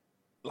Coke.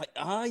 Like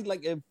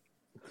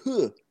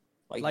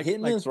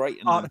hitting us right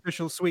in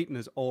artificial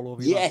sweeteners all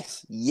over.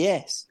 Yes,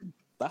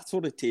 that's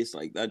what it tastes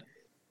like. That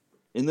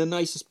in the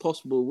nicest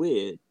possible way.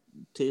 It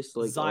tastes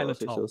like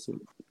artificial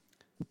sweeteners.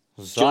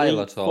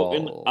 Xylitol.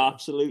 Fucking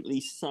absolutely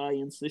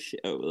science the shit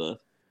out of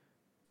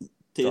that.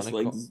 Tastes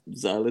like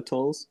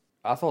xylitols.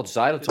 I thought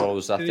xylitol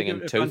was that thing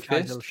in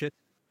toothpaste.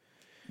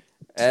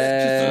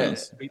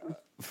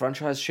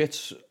 Franchise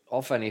shits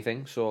off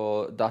anything,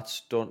 so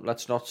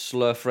let's not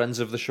slur friends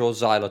of the show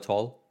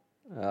xylitol.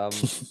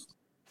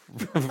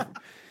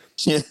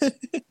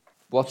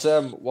 What's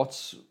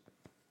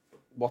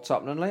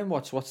happening, Liam?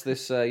 What's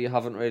this? You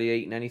haven't really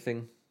eaten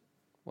anything.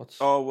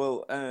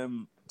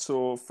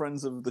 So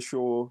friends of the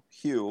show,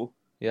 Hugh.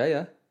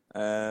 Yeah.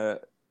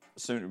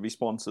 Soon to be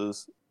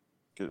sponsors,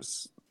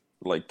 because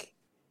like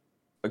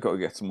I got to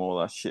get some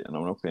more of that shit, and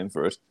I'm not paying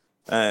for it.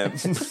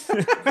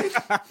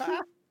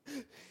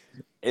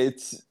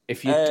 It's I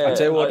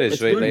tell you what it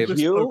is, right,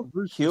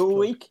 Liam? Hugh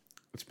week.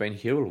 It's been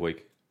Hule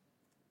week.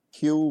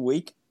 Hule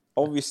week.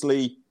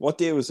 obviously, what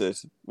day was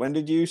it? When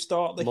did you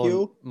start the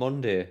Huel?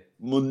 Monday.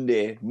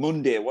 Monday.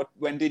 When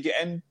did you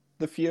end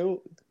the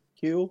Huel?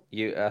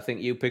 I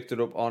think you picked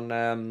it up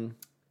on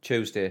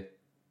Tuesday.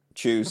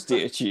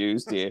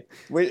 Tuesday.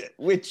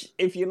 Which,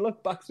 if you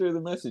look back through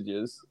the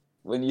messages,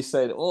 when you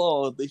said,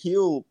 "Oh, the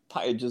Huel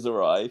package has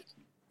arrived,"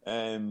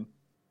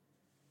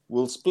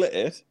 we'll split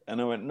it, and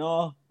I went,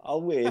 "No,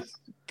 I'll wait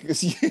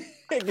because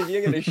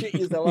you're going to shit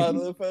yourself out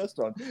of the first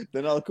one.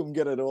 Then I'll come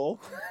get it all."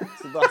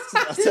 So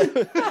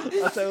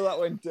that's how that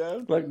went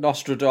down. Like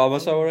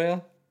Nostradamus over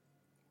here.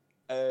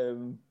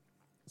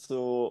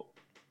 So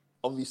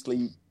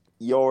obviously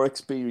your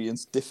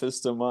experience differs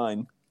to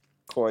mine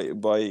quite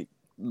by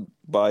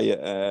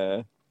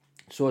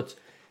so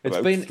it's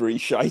been 3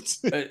 shites.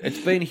 It's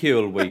been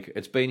Huel week.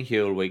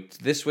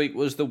 This week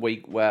was the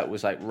week where it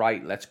was like,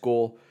 right, let's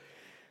go.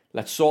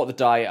 Let's sort the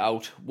diet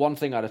out, one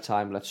thing at a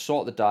time. Let's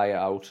sort the diet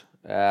out.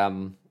 Try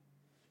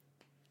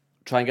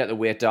and get the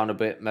weight down a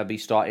bit. Maybe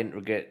start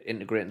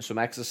integrating some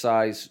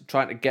exercise.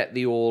 Trying to get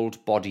the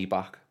old body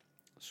back.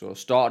 So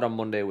started on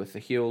Monday with the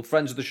Huel.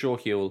 Friends of the show,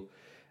 Huel.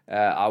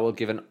 I will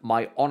give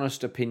my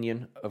honest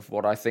opinion of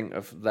what I think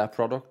of their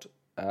product.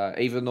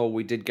 Even though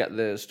we did get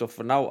the stuff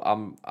for now,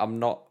 I'm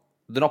not.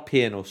 They're not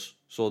paying us.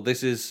 So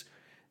this is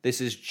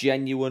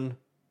genuine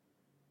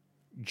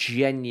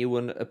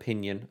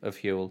opinion of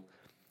Huel.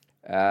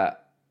 I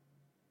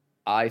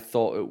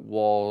thought it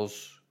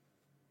was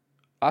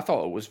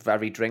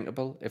very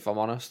drinkable, if I'm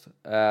honest.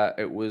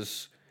 It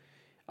was.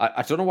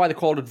 I don't know why they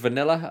called it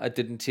vanilla. It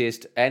didn't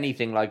taste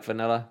anything like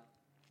vanilla,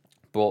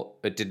 but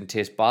it didn't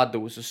taste bad. There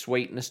was a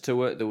sweetness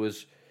to it. There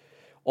was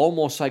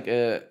almost like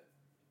a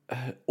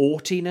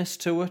oatiness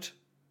to it.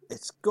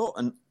 It's got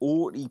an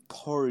oaty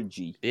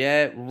porridgey.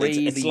 Yeah,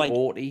 really it's like,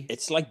 oaty.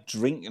 It's like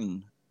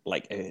drinking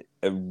like a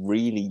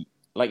really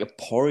like a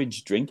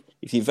porridge drink.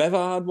 If you've ever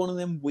had one of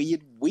them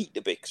weird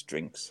Weetabix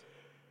drinks,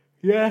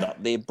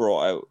 that they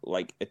brought out,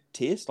 like it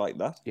tastes like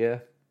that. Yeah.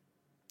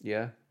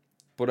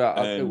 But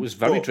it was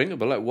very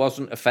drinkable. It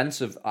wasn't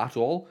offensive at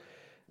all.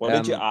 What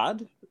did you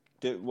add?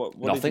 What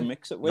nothing. Did you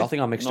mix it with?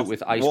 Nothing. I mixed it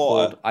with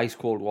ice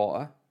cold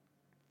water.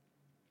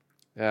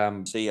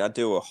 See, I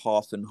do a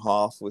half and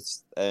half with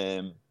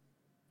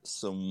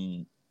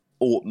some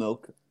oat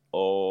milk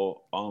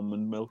or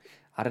almond milk.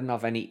 I didn't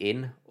have any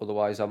in,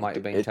 otherwise I might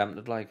have been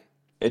tempted. Like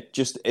it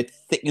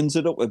thickens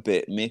it up a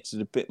bit, makes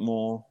it a bit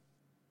more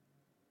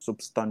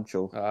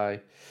substantial.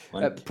 Aye.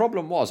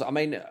 Problem was, I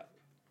mean,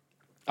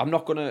 I'm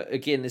not gonna.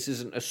 Again, this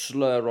isn't a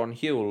slur on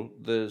Huel.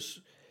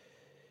 There's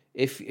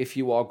if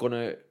you are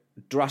gonna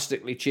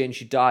drastically change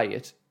your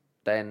diet,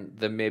 then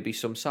there may be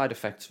some side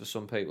effects for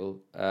some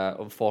people.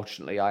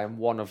 Unfortunately, I am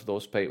one of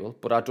those people,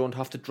 but I don't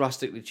have to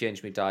drastically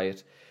change my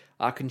diet.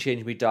 I can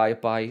change my diet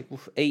by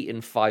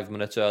eating 5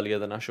 minutes earlier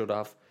than I should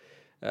have.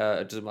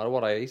 It doesn't matter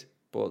what I eat,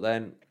 but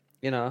then,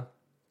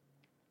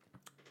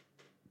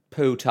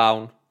 Poo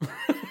Town.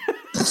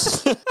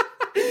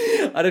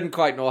 I didn't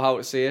quite know how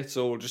to say it,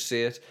 so we'll just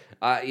say it.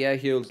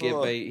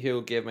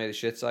 Huel gave me the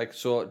shits. Like,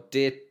 so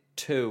day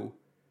 2,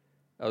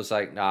 I was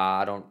like,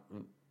 nah,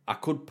 I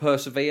could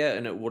persevere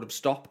and it would have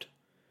stopped,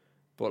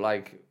 but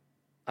like,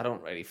 I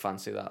don't really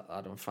fancy that.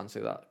 I don't fancy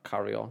that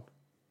carry on.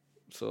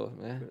 So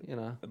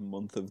a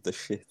month of the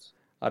shit.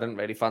 I didn't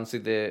really fancy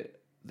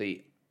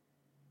the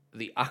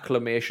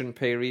acclimation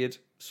period.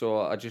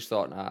 So I just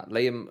thought, nah,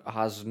 Liam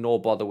has no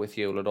bother with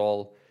Huel at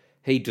all.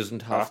 He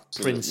doesn't have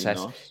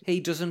He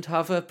doesn't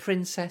have a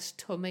princess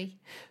tummy.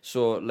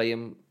 So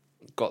Liam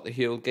got the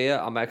Huel gear.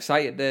 I'm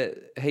excited to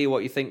hear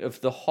what you think of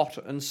the hot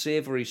and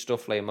savoury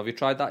stuff, Liam. Have you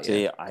tried that yet?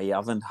 See, I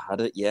haven't had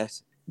it yet.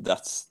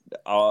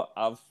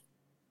 I've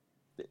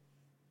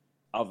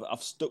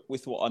stuck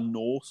with what I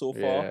know so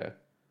far. Yeah.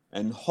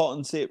 And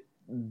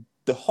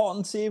the hot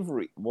and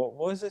savoury.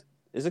 What is it?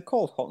 Is it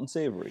called hot and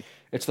savoury?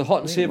 It's the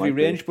hot and savoury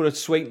range, but it's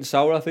sweet and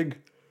sour, I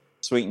think.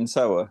 Sweet and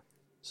sour.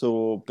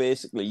 So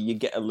basically, you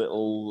get a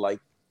little like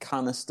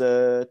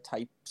canister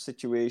type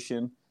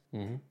situation.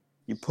 Mm-hmm.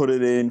 You put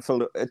it in,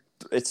 fill it.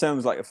 It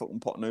sounds like a fucking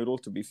pot noodle,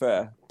 to be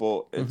fair,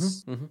 but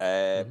it's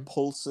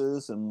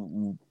pulses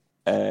and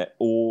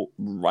or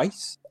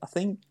rice, I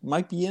think,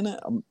 might be in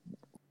it.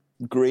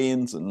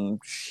 Grains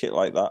and shit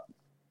like that.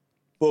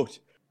 But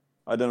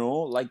I don't know.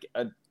 Like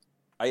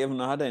I haven't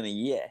had any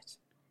yet,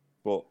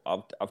 but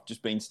I've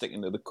just been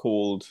sticking to the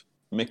cold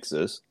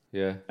mixers.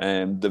 Yeah.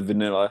 The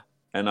vanilla.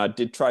 And I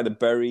did try the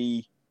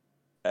berry...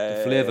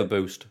 the flavour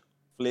boost.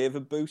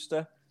 Flavour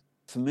booster.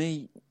 For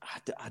me,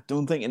 I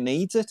don't think it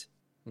needs it.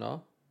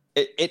 No?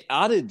 It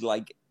added,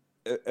 like,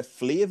 a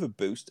flavour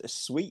boost, a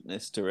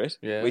sweetness to it,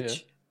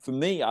 which, for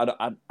me,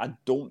 I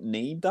don't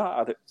need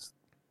that.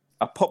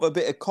 I pop a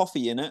bit of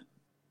coffee in it,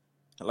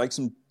 like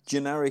some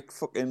generic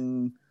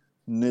fucking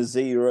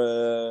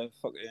Nazira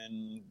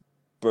fucking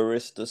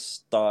barista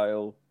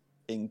style,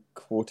 in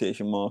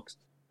quotation marks,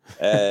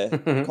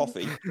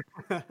 coffee.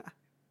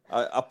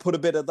 I put a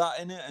bit of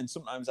that in it, and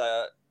sometimes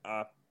I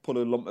put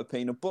a lump of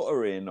peanut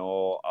butter in,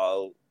 or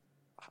I'll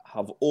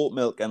have oat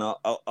milk, and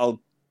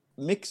I'll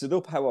mix it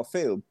up how I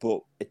feel.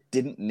 But it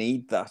didn't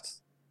need that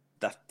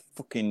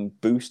fucking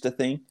booster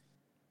thing.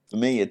 For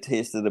me, it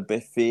tasted a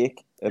bit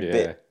fake, a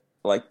bit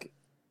like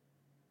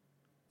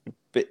a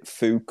bit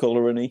food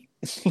coloring-y.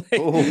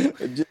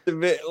 Just a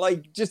bit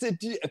like just a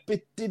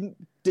bit didn't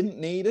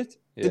need it.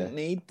 Didn't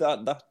need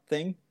that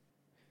thing.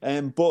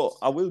 But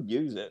I will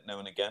use it now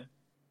and again.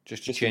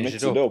 Just to change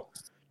it up.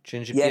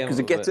 Change it. Yeah, because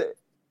it gets it.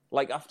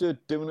 Like after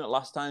doing it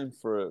last time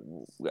for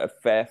a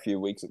fair few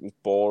weeks, it was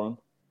boring.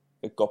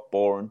 It got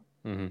boring.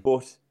 Mm-hmm.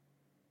 But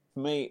for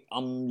me,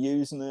 I'm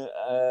using it.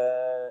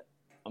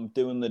 I'm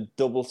doing the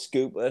double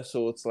scooper,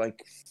 so it's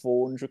like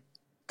 400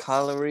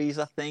 calories,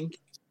 I think.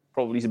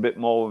 Probably a bit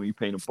more with your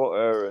peanut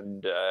butter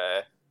and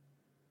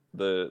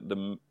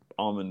the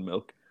almond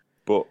milk.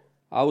 But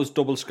I was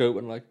double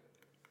scooping, like.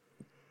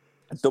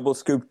 I double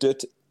scooped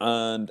it,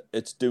 and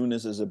it's doing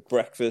this as a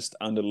breakfast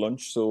and a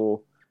lunch,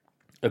 so...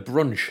 A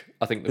brunch,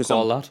 I think they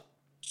call that.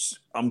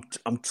 I'm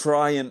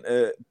trying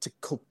to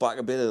cut back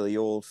a bit of the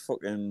old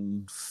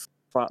fucking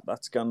fat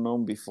that's gone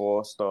on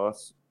before I start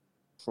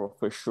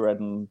proper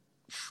shredding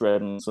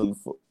some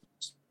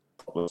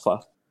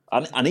fat.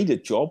 I need a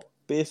job,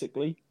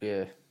 basically.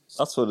 Yeah.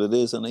 That's what it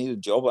is. I need a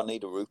job. I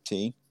need a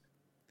routine.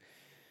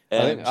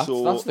 I think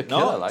that's the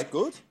killer. Like, it's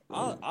good.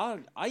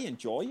 I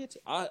enjoy it.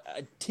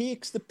 It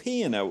takes the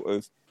pain out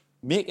of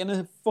making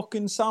a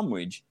fucking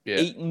sandwich,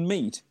 eating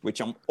meat, which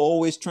I'm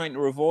always trying to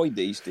avoid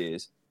these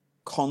days,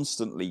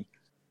 constantly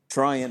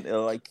trying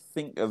to like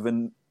think of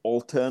an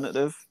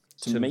alternative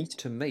to meat.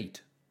 To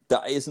meat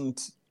that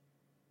isn't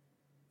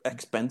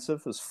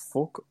expensive as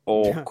fuck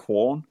or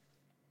corn.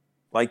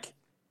 Like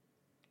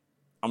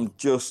I'm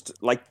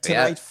just like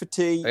tonight for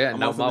tea. Yeah,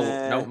 no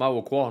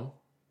more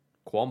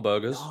corn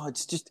burgers. No,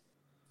 it's just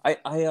I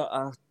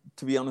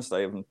to be honest, I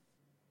haven't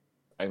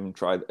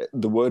tried it.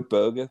 The word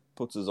burger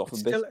puts us off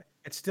a bit.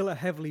 It's still a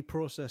heavily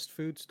processed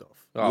food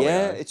stuff. Oh,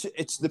 yeah,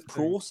 it's the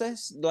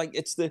process. Like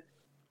it's the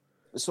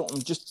sort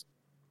of just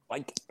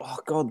like, oh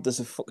god, there's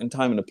a fucking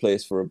time and a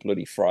place for a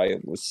bloody fry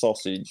with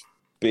sausage,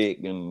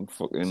 bacon,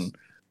 fucking.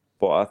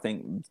 But I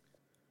think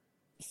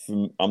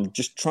I'm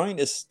just trying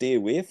to stay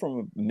away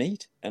from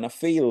meat, and I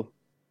feel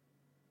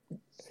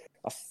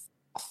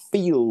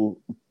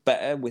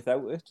better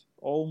without it.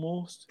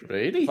 Almost.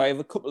 Really? If I have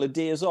a couple of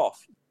days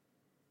off,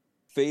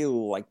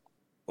 feel like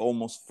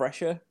almost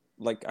fresher.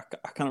 Like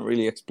I can't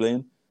really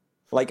explain.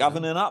 Like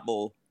having an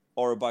apple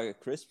or a bag of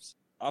crisps.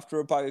 After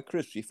a bag of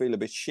crisps, you feel a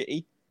bit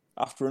shitty.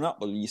 After an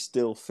apple, you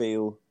still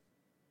feel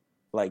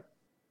like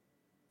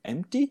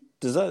empty.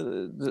 Does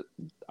that?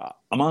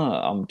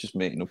 I'm just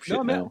making up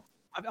shit now.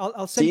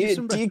 I'll send you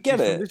some. Do you get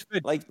it?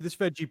 This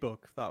veggie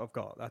book that I've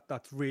got.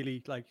 That's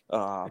really like.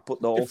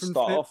 But they all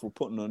start off with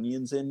putting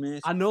onions in,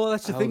 mate. I know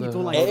that's the thing. You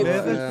don't like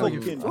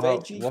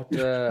veggie.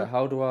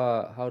 How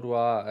do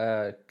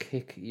I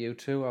kick you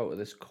two out of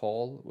this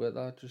call with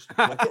that? Just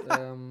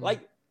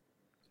like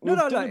we've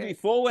done it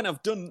before when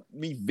I've done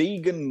me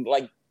vegan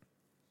like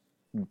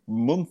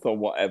month or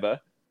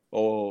whatever,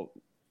 or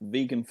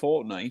vegan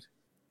fortnight.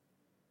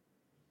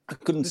 I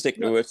couldn't stick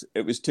to it.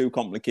 It was too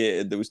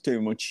complicated. There was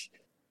too much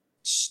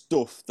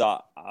stuff that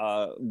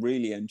I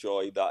really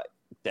enjoy that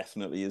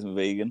definitely isn't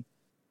vegan.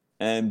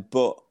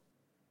 But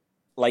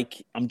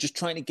like I'm just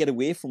trying to get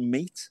away from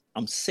meat.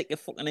 I'm sick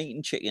of fucking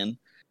eating chicken.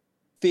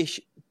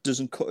 Fish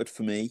doesn't cut it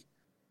for me.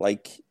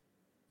 Like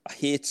I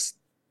hate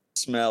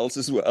smells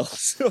as well.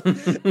 So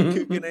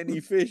cooking any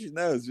fish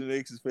now just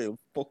makes us feel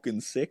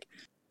fucking sick.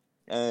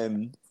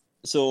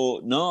 So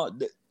no,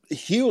 the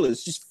Huel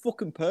is just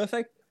fucking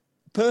perfect.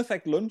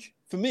 Perfect lunch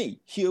for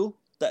me. Huel,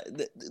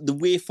 the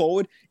way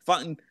forward. If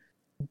I can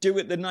do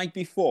it the night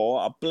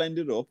before, I'll blend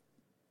it up,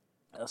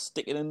 I'll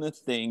stick it in the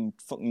thing,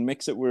 fucking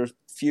mix it with a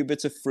few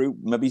bits of fruit,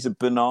 maybe it's a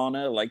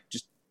banana, like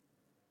just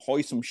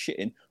hoist some shit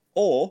in,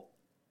 or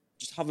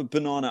just have a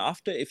banana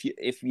after if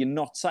you're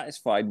not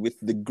satisfied with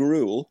the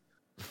gruel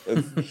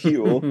of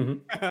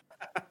Huel.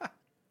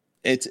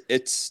 it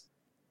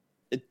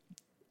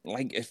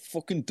like it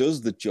fucking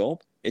does the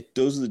job. It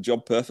does the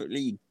job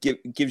perfectly.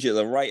 It gives you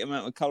the right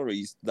amount of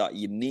calories that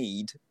you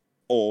need,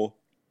 or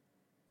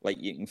like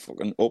you can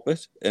fucking up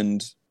it,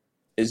 and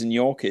as in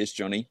your case,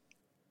 Johnny,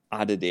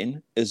 add it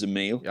in as a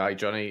meal. Yeah,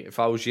 Johnny, if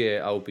I was you,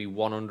 I would be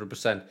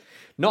 100%.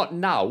 Not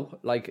now,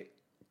 like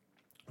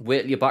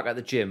wait till you're back at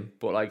the gym,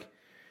 but like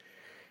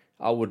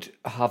I would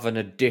have an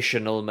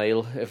additional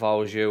meal if I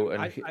was you.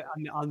 And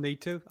I'll need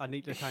to. I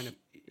need to kind of,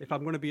 if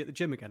I'm going to be at the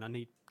gym again, I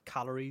need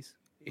calories.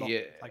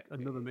 Like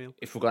another meal.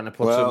 If we're gonna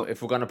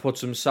put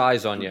some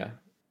size on you,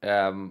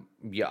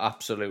 you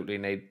absolutely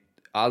need.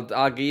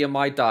 I'll give you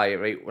my diet,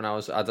 right? When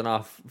I don't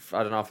know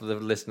if the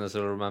listeners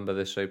will remember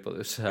this, right? But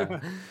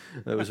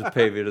there was a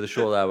period of the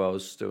show there where I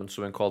was doing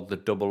something called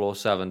the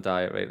 007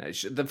 diet,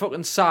 right? The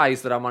fucking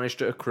size that I managed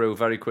to accrue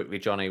very quickly,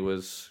 Johnny,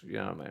 was, you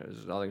know, it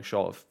was nothing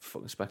short of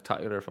fucking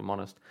spectacular, if I'm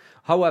honest.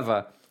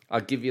 However,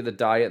 I'll give you the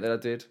diet that I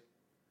did,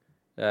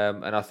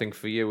 and I think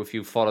for you, if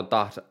you followed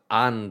that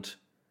and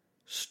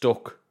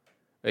stuck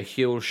a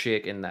Huel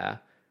shake in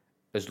there,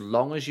 as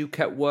long as you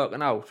kept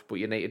working out, but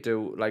you need to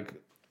do like.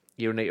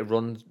 You need to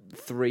run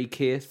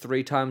 3K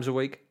 3 times a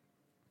week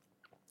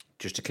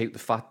just to keep the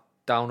fat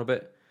down a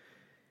bit.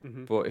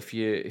 But if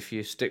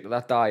you stick to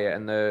that diet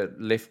and the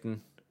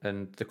lifting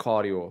and the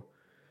cardio,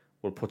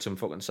 will put some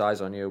fucking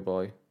size on you,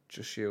 boy.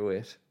 Just you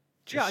wait.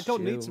 I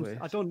don't need some.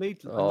 I don't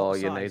need. Oh,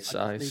 you need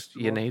size.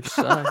 You need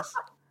size.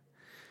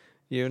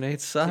 You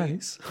need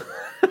size.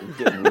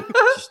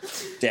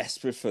 Just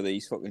desperate for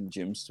these fucking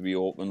gyms to be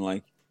open,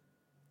 like.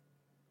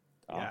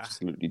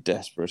 Absolutely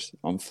desperate.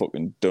 I'm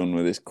fucking done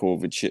with this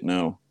COVID shit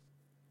now.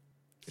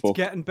 It's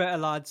getting better,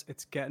 lads.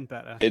 It's getting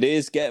better. It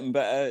is getting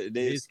better. It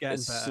is getting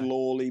better.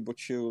 Slowly but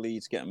surely,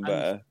 it's getting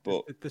better.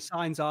 But the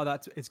signs are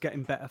that it's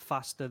getting better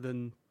faster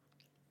than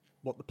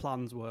what the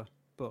plans were.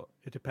 But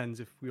it depends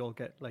if we all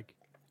get like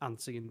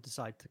antsy and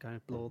decide to kind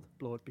of blow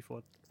it before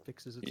it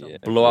fixes itself. Yeah,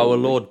 blow our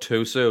load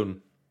too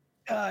soon.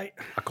 I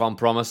can't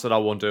promise that I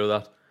won't do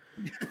that.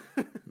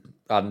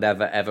 I'd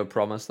never ever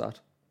promise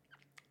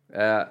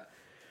that.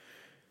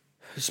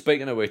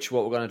 Speaking of which,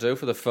 what we're going to do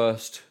for the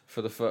first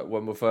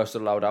when we're first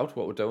allowed out,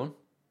 what we're doing?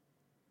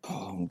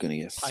 Oh, I'm going to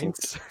get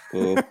pints.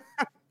 Fucked.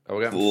 Are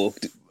we getting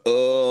fucked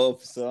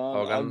up,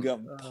 son? I'm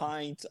going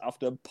pint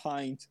after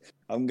pint.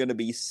 I'm going to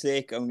be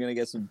sick. I'm going to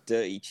get some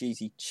dirty,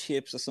 cheesy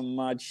chips or some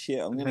mad shit.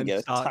 I'm going to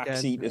get a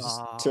taxi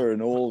to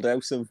an old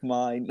house of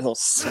mine or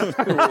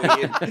something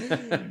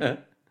weird.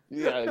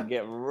 Yeah,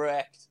 get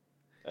wrecked.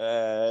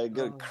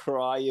 Gonna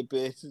cry a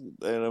bit, and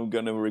I'm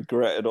gonna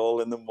regret it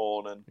all in the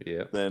morning.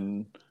 Yeah.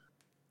 Then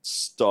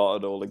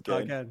start it all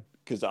again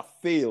because I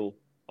feel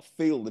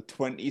the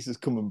 20s is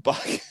coming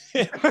back.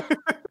 We're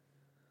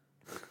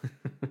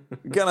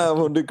gonna have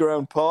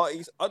underground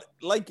parties. I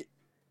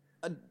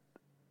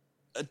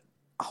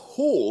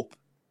hope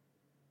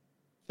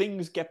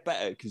things get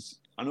better because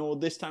I know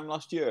this time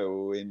last year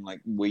we were in like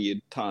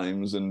weird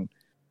times, and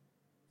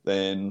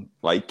then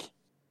like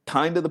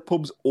kind of the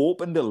pubs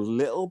opened a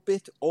little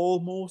bit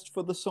almost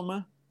for the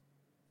summer,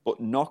 but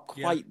not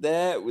quite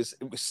there. It was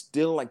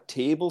still like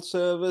table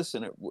service,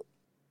 and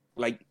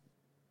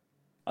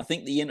I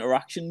think the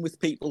interaction with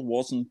people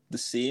wasn't the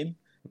same,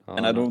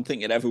 and I don't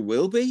think it ever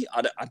will be.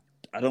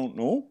 I don't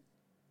know.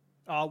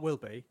 Oh, it will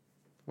be.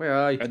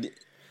 Well,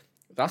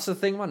 that's the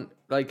thing, man.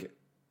 Like,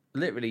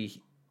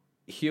 literally,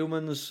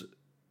 humans,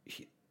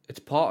 it's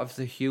part of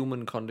the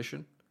human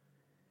condition.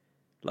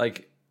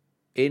 Like,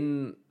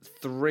 in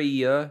 3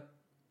 years,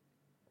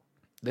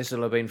 this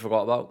will have been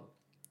forgot about.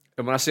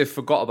 And when I say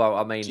forgot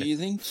about, I mean... Do you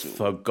think so?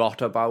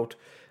 Forgot about.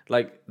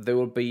 Like, there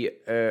will be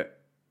a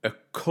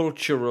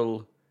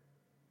cultural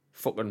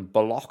fucking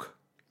block.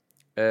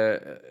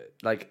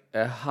 Like,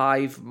 a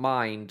hive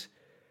mind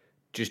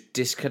just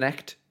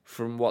disconnect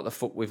from what the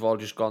fuck we've all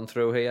just gone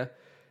through here.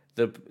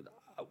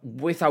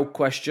 Without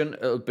question,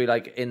 it'll be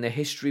like in the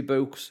history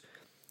books,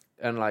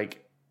 and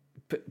like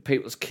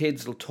people's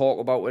kids will talk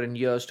about it in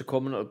years to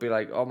come, and it'll be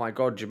like, oh my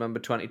god, do you remember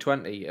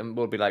 2020? And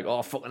we'll be like,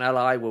 oh fucking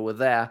hell, we were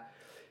there.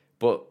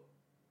 But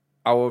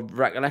our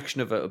recollection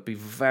of it will be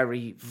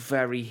very,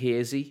 very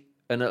hazy,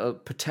 and it'll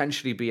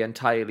potentially be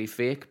entirely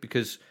fake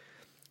because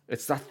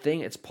it's that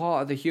thing. It's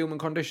part of the human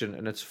condition,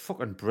 and it's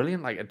fucking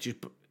brilliant.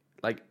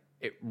 Like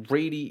it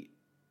really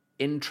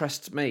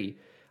interests me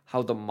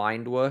how the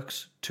mind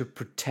works to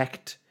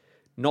protect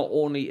not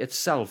only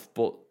itself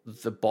but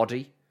the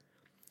body.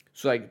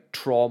 So like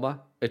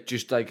trauma, it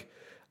just like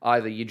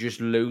either you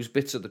just lose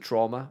bits of the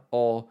trauma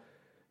or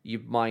your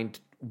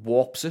mind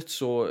warps it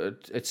so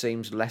it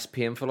seems less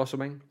painful or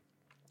something.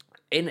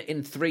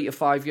 In 3 to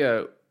 5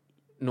 years,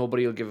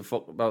 nobody will give a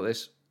fuck about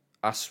this.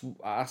 I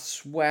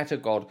swear to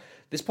God,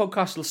 this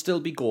podcast will still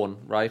be going,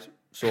 right?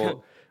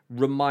 So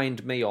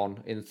remind me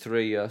in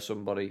 3 years,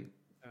 somebody.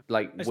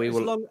 Like,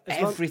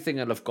 everything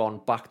will have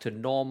gone back to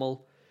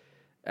normal,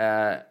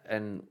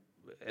 and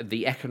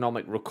the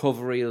economic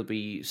recovery will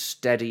be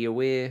steady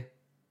away,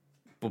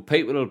 but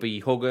people will be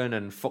hugging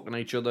and fucking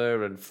each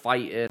other and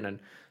fighting and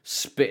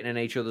spitting in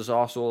each other's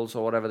arseholes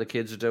or whatever the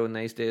kids are doing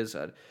these days.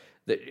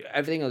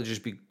 Everything will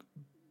just be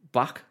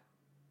back.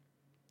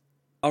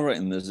 I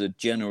reckon there's a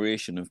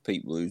generation of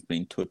people who's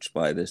been touched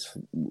by this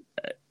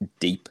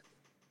deep,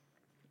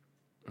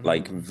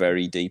 like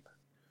very deep,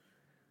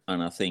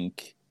 and I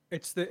think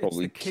it's the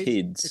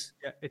kids.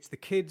 It's the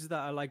kids that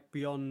are like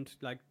beyond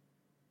like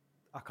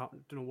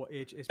don't know what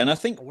age it is. And I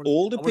think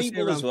older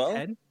people as well.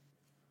 10,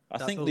 I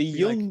think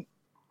the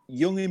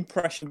young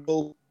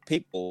impressionable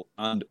people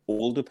and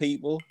older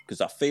people,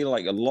 because I feel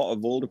like a lot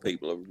of older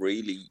people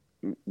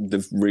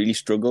they've really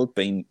struggled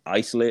being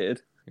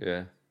isolated.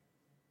 Yeah.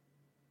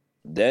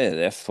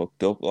 They're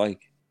fucked up.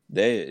 Like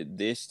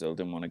they still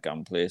didn't want to go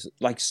and places.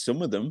 Like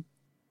some of them,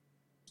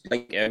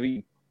 like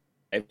everything,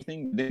 they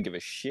didn't give a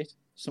shit.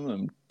 Some of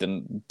them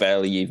didn't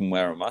barely even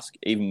wear a mask,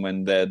 even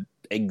when they're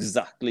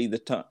exactly the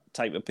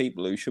type of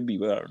people who should be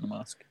wearing a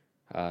mask.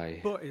 Aye.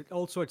 But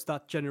it's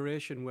that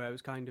generation where it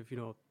was kind of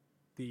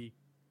the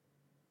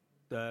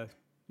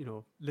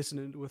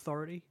listening to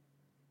authority.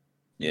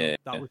 Yeah,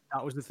 that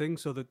was the thing.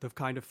 So that they've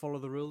kind of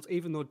followed the rules,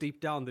 even though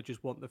deep down they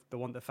just want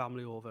their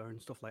family over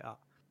and stuff like that.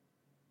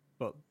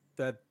 But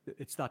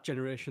it's that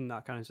generation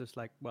that kind of just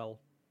like, well,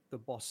 the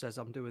boss says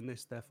I'm doing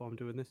this, therefore I'm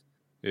doing this.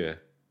 Yeah.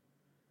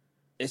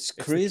 It's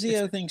crazy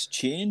how things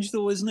change,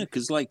 though, isn't it?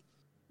 Because like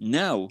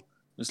Now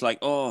it's like,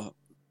 oh,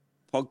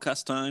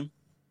 podcast time.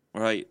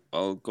 Right,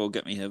 I'll go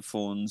get me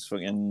headphones,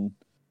 fucking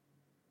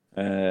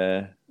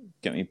get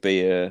me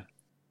beer,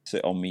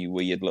 sit on me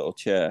weird little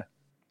chair.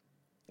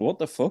 What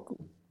the fuck?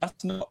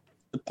 That's not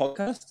the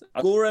podcast.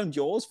 I go around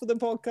yours for the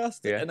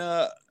podcast, and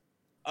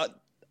I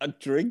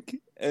drink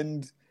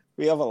and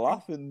we have a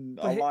laugh, and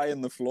I lie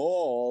on the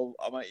floor,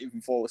 or I might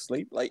even fall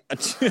asleep. Like a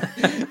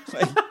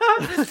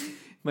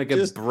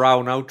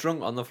brown out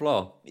drunk on the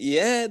floor.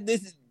 Yeah,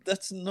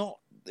 that's not.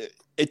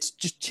 It's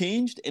just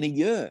changed in a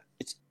year.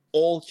 It's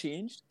all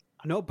changed.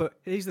 I know, but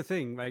here's the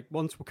thing: like,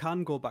 once we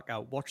can go back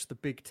out, watch the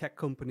big tech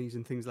companies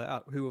and things like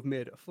that, who have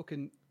made a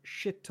fucking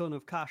shit ton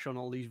of cash on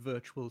all these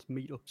virtual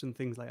meetups and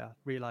things like that.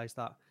 Realize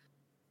that,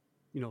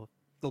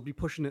 they'll be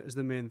pushing it as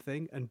the main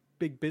thing, and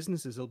big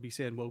businesses will be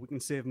saying, "Well, we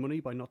can save money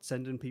by not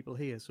sending people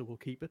here, so we'll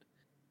keep it."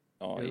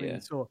 Oh yeah. I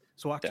mean? So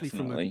actually,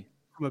 from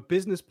a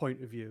business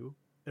point of view,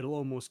 it'll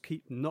almost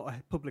keep, not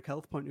a public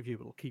health point of view,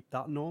 but it'll keep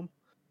that norm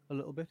a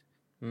little bit.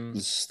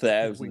 There's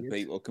thousands of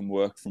people can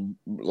work from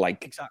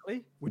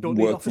exactly. We don't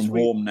work from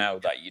home now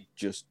that you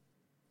just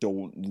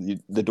don't.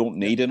 They don't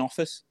need an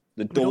office.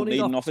 They don't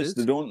need an office.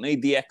 They don't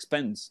need the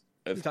expense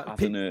of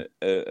having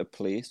a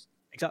place.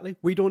 Exactly.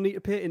 We don't need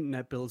to pay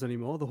internet bills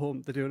anymore. They're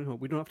doing it at home.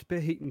 We don't have to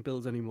pay heating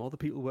bills anymore. The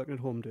people working at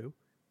home do.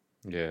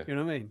 Yeah. You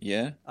know what I mean?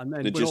 Yeah. And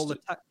then when all the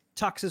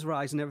taxes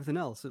rise and everything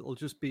else, it'll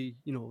just be,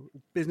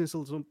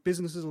 businesses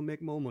will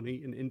make more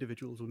money and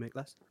individuals will make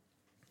less.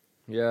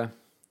 Yeah.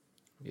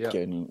 Yeah.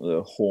 Getting into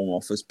the home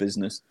office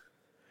business.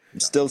 I'm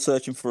still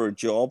searching for a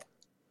job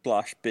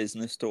 /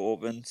 business to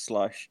open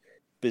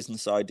 /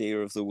 business idea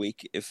of the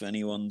week. If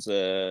anyone's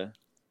got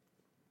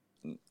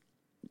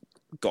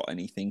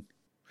anything,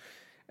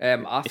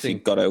 I think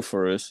you've got out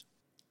for us.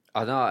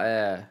 I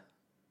know.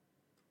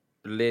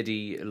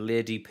 Lady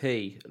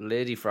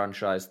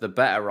franchise, the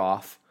Better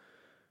Off.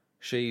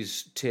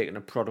 She's taken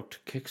a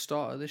product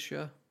Kickstarter this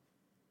year.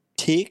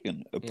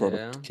 Taken a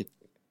product. Yeah.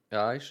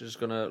 Yeah, she's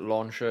gonna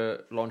launch a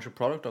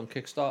product on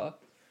Kickstarter.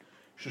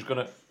 She's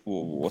gonna.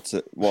 What's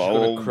it?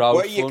 Well,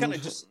 she's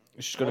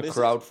gonna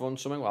crowdfund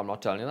something. Well, I'm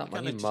not telling you that,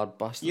 man. You mad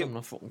bastard! I'm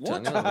not fucking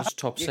telling you that. That's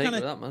top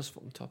secret. That man's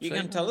fucking top secret.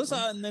 You can tell us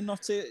that and then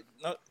not say.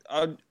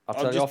 I've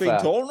just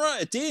been told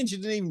right a day and you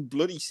didn't even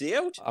bloody say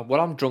out. Well,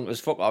 I'm drunk as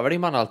fuck already,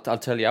 man. I'll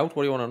tell you out.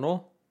 What do you want to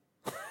know?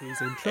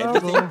 He's in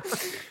trouble.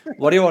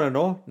 What do you want to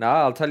know?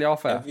 Nah, I'll tell you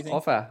off air.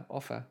 Off air.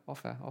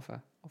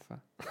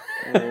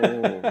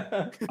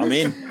 Oh, I'm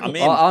in.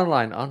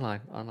 Online.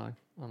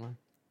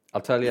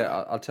 I'll tell you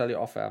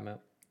off air, mate.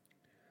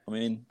 I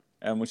mean,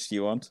 how much do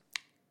you want?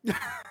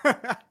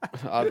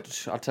 I'll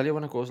tell you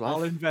when it goes live.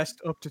 I'll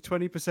invest up to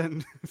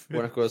 20%.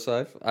 When it goes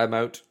live, I'm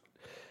out.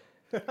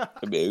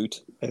 I'm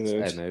out.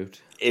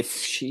 If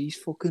she's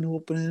fucking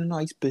opening a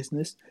nice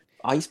business,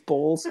 ice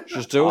balls.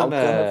 She's doing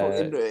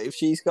if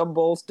she's got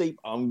balls deep,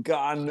 I'm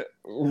gone.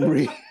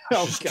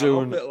 She's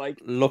doing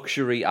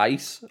luxury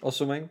ice or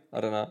something.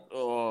 I don't know.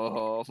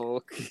 Oh,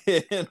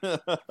 fucking.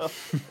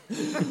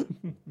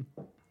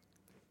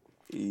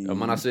 And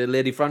when I say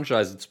lady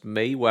franchise, it's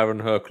me wearing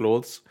her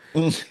clothes.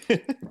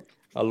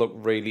 I look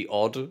really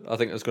odd. I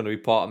think it's going to be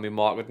part of my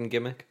marketing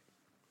gimmick.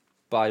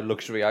 Buy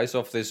luxury ice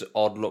off this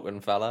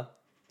odd-looking fella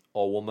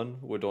or woman.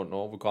 We don't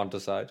know. We can't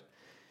decide.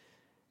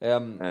 We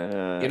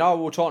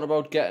were talking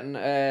about getting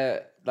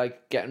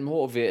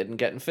motivated and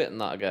getting fit and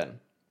that again.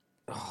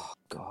 Oh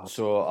God!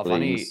 So I've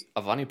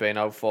only been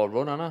out for a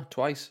run, haven't I?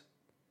 Twice.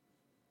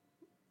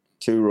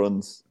 2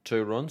 runs.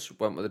 2 runs.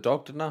 Went with the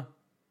dog, didn't I?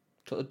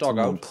 Took the dog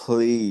out.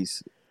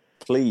 Please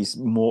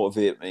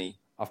motivate me.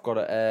 I've got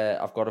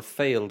a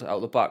field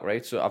out the back,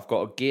 right? So I've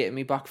got a gate in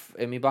my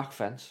back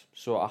fence.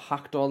 So I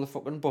hacked all the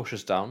fucking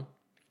bushes down.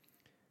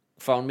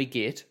 Found me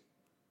gate.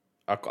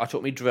 I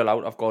took my drill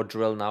out. I've got a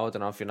drill now. I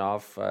don't know if you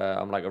know.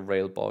 I'm like a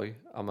rail boy.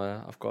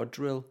 I've got a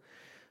drill.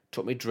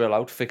 Took my drill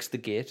out. Fixed the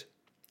gate.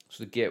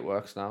 So the gate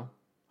works now.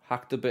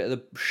 Hacked a bit of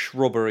the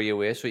shrubbery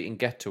away so you can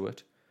get to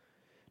it.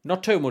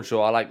 Not too much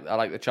though. I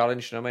like the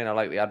challenge. You know what I mean? I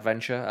like the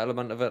adventure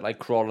element of it, like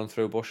crawling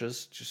through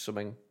bushes. Just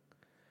something.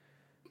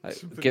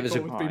 Give us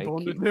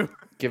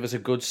a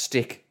good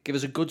stick. Give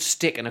us a good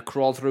stick and a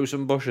crawl through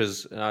some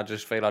bushes, and I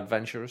just feel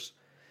adventurous.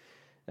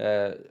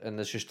 And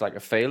there's just like a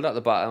field at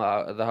the back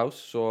of the house,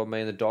 so me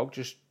and the dog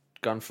just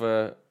gone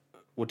for.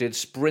 We did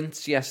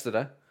sprints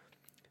yesterday.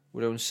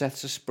 We're doing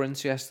sets of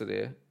sprints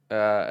yesterday,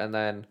 and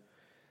then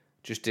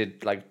just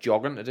did like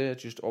jogging today,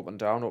 just up and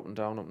down, up and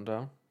down, up and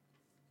down.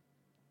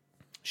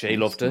 She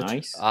loved it.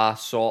 Nice. I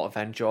sort of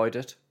enjoyed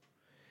it.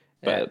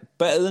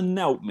 Better than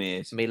now,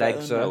 mate. Me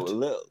legs hurt. A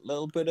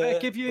little bit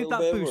of. Give you that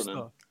boost,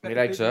 though. Me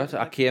legs hurt.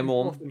 I came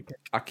home.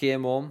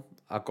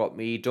 I got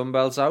me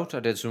dumbbells out.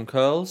 I did some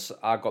curls.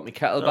 I got me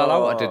kettlebell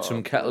out. I did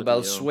some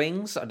kettlebell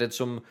swings. I did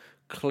some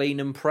clean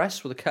and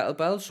press with a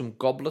kettlebell. Some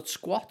goblet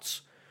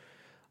squats.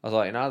 I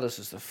thought, this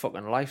is the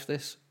fucking life.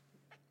 This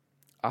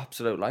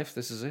absolute life.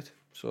 This is it.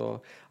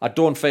 So I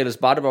don't feel as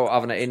bad about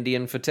having an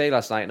Indian for tea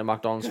last night in a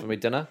McDonald's for my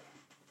dinner.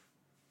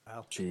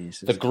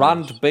 Jesus the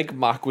Grand Big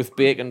Mac with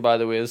bacon, by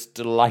the way, is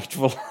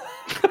delightful.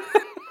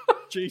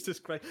 Jesus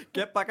Christ.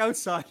 Get back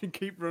outside and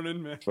keep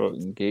running, mate.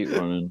 Fucking keep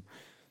running.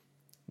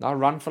 I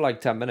ran for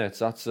like 10 minutes.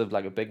 That's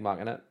like a Big Mac,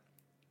 innit?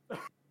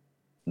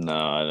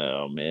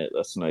 No, mate.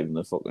 That's not even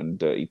the fucking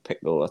dirty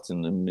pickle that's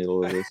in the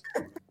middle of it.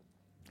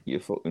 You're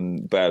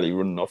fucking barely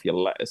running off your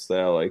lettuce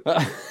there, like.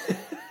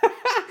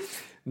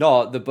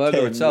 No, the burger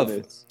 10 itself.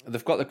 minutes.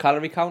 They've got the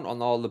calorie count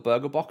on all the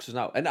burger boxes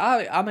now. And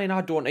I mean,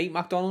 I don't eat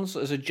McDonald's.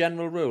 As a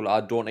general rule,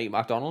 I don't eat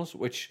McDonald's,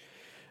 which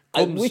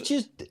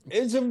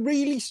is a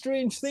really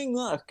strange thing,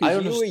 that,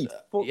 because you eat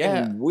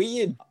fucking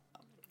weird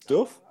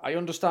stuff. I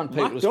understand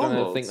people are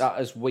going to think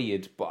that is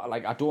weird, but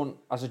like I don't,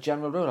 as a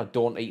general rule, I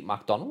don't eat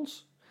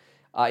McDonald's.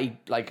 I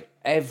eat like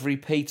every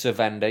pizza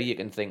vendor you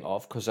can think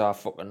of because I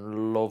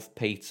fucking love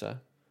pizza.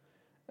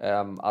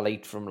 I'll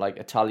eat from like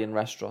Italian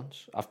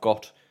restaurants. I've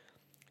got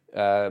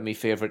my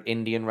favourite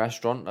Indian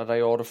restaurant that I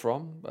order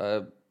from.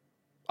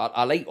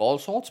 I'll eat all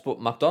sorts,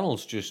 but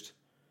McDonald's just...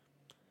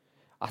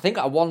 I think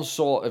I once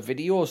saw a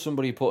video of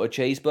somebody put a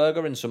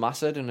cheeseburger in some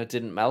acid and it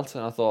didn't melt,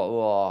 and I thought,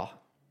 oh,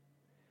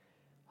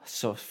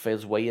 so it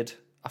feels weird.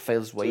 It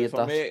feels weird.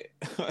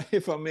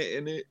 If I'm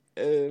making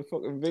a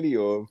fucking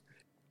video of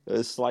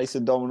a slice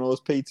of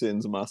Domino's pizza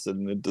in some acid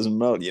and it doesn't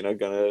melt, you're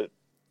gonna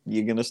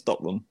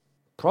stop them.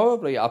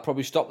 Probably, I'll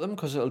probably stop them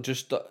because it'll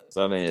just...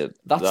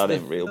 That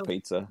ain't real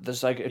pizza.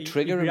 There's like a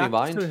trigger in my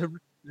mind.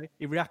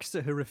 He reacts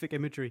to horrific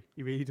imagery.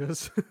 He really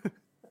does.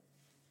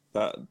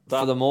 For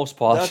the most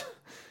part.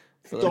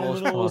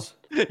 Domino's.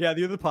 Yeah,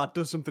 the other part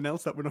does something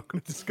else that we're not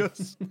going to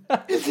discuss.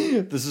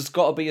 There's just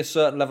got to be a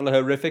certain level of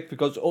horrific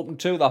because up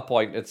until that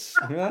point, it's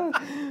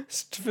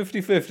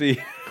 50-50.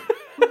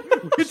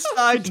 Which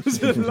side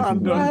does it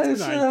land on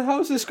tonight?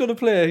 How's this going to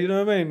play? You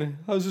know what I mean?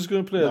 How's this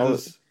going to play?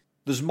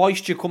 There's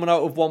moisture coming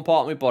out of one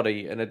part of my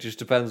body, and it just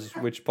depends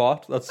which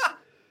part. That's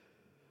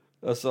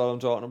all I'm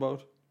talking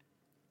about.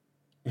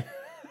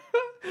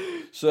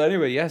 So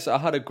anyway, yes, I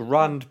had a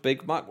grand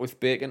Big Mac with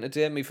bacon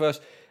today. Me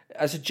first,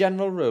 as a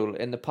general rule,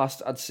 in the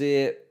past, I'd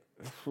say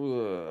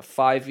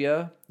 5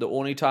 year. The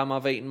only time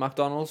I've eaten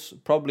McDonald's,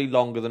 probably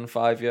longer than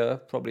 5 year.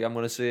 Probably I'm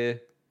going to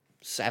say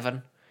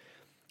 7.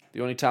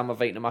 The only time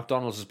I've eaten a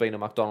McDonald's has been a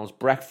McDonald's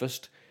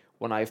breakfast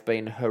when I've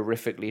been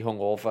horrifically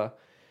hungover.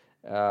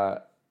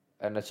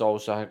 And it's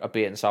always a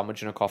bacon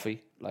sandwich and a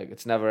coffee. Like,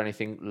 it's never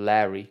anything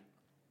Larry.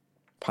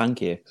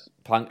 Pancakes.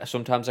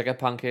 Sometimes I get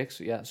pancakes.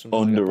 Yeah,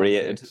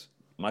 underrated. Pancakes.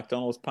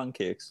 McDonald's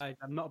pancakes.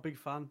 I'm not a big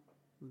fan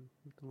of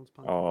McDonald's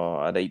pancakes. Oh,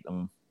 I'd eat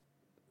them.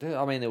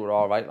 I mean, they were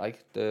all right.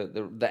 Like they're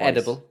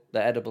edible.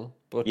 They're edible.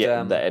 But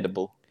yeah, they're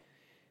edible.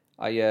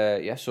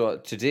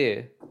 So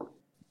today,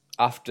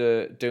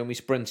 after doing my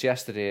sprints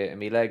yesterday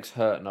and my legs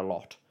hurting a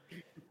lot,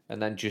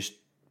 and then just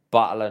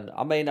battling.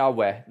 I mean,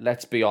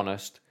 let's be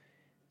honest.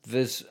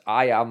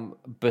 I am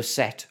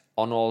beset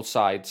on all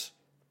sides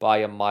by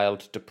a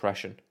mild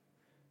depression.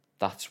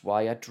 That's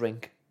why I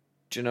drink.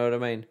 Do you know what I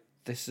mean?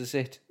 This is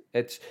it.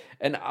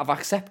 And I've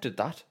accepted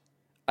that.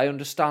 I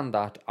understand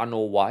that. I know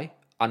why.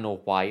 I know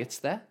why it's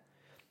there.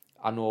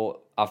 I know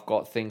I've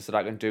got things that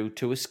I can do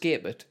to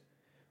escape it.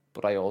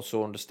 But I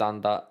also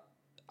understand that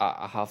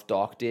I have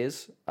dark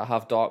days. I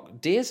have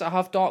dark days. I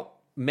have dark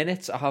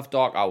minutes. I have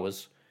dark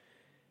hours.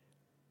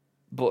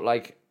 But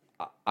like,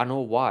 I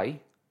know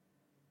why.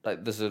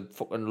 Like, there's a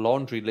fucking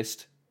laundry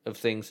list of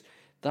things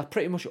that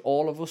pretty much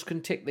all of us can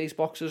tick these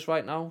boxes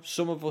right now.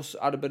 Some of us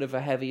had a bit of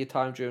a heavier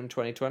time during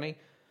 2020,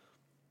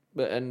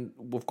 and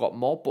we've got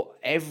more, but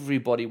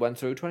everybody went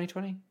through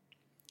 2020.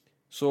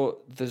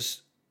 So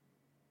there's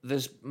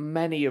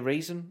many a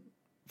reason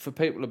for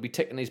people to be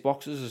ticking these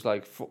boxes. It's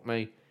like, fuck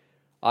me,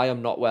 I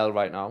am not well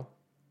right now,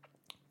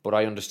 but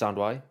I understand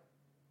why,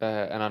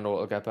 and I know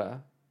it'll get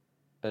better.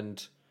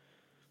 And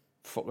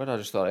fuck it, I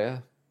just thought, yeah,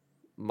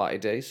 mighty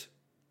days.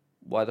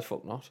 Why the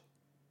fuck not?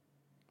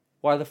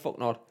 Why the fuck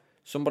not?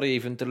 Somebody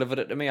even delivered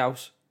it to my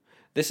house.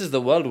 This is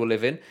the world we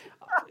live in.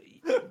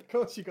 Of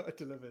course you got it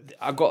delivered.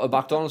 I got a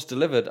McDonald's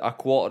delivered at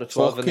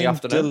 11:45 in the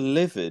afternoon.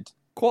 Delivered?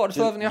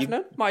 11:45 in the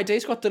afternoon? My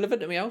days got delivered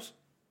to my house.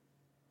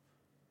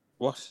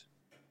 What?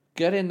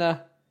 Get in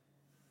there.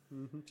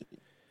 Mm-hmm.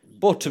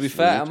 But to be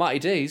fair, Matty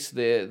D's,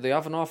 they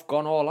haven't half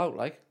gone all out,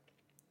 like.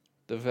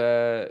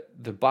 The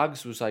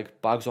bags was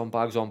like bags on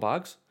bags on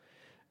bags.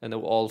 And they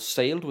were all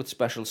sealed with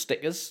special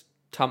stickers.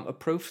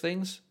 Tamper-proof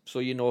things, so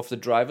you know if the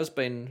driver's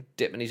been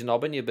dipping his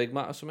knob in your Big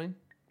Mac or something.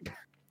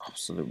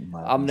 Absolutely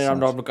mad. I'm not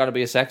going to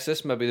be a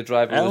sexist. Maybe the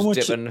driver was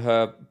dipping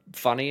her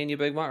fanny in your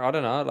Big Mac. I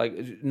don't know.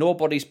 Like,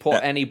 nobody's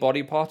put any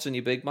body parts in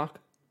your Big Mac.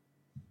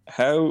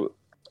 How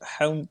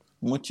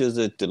much is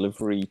a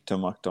delivery to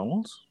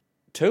McDonald's?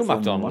 From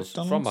McDonald's?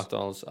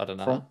 I don't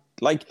know.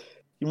 You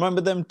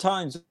remember them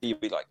times you'd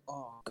be like,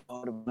 oh,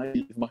 God,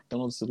 if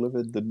McDonald's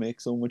delivered, they'd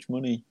make so much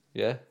money.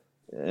 Yeah.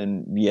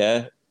 And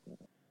yeah,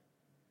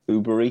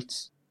 Uber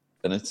Eats,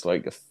 and it's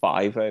like a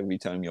 $5 every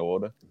time you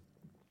order.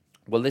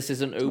 Well, this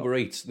isn't Uber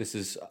Eats. This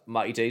is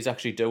Matty D's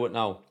actually do it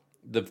now.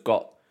 They've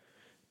got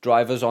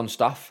drivers on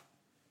staff.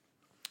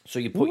 So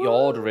you put your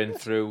order in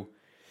through,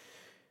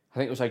 I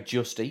think it was like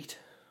Just Eat.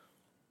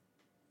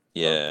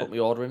 Yeah. I put my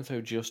order in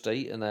through Just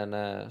Eat, and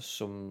then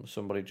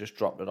somebody just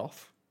dropped it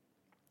off.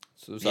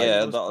 So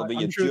that'll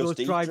be a Just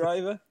Eat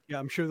driver. Yeah,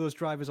 I'm sure those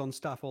drivers on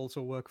staff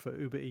also work for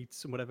Uber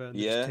Eats and whatever, and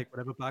they just take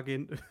whatever bag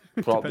in.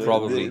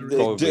 Probably.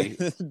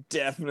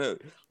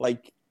 Definitely.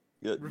 Like,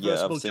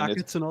 reversible I've seen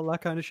jackets and all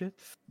that kind of shit.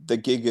 The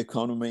gig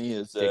economy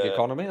is... Gig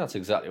economy, that's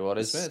exactly what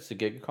it is, mate. It's the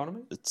gig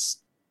economy. It's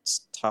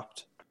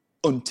tapped.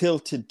 Until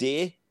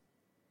today.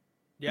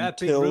 Yeah,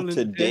 until big ruling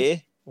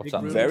today. What's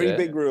happened? Very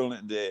big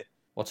ruling today.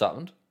 What's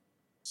happened?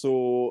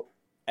 So,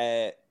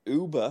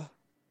 Uber...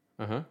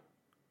 Uh-huh.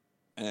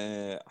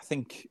 I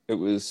think it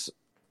was...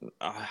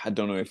 I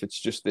don't know if it's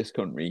just this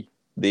country.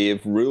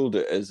 They've ruled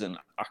it as an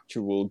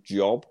actual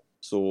job.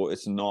 So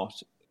it's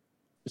not...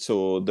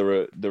 So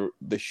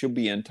they should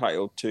be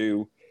entitled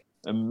to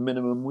a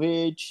minimum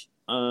wage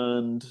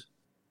and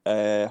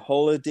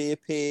holiday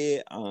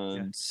pay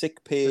and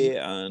sick pay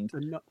and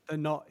they're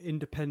not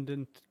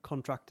independent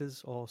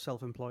contractors or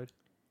self-employed.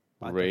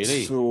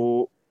 Really?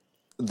 So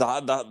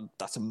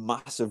that's a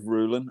massive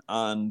ruling,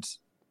 and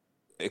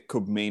it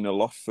could mean a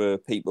lot for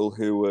people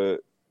who are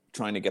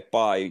trying to get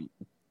by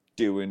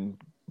doing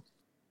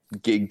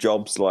gig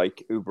jobs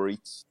like Uber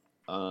Eats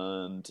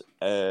and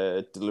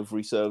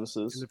delivery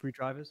services. Delivery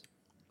drivers.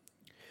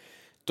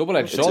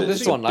 Double-edged sword,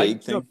 this one,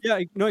 like...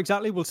 No,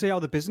 exactly. We'll see how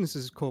the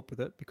businesses cope with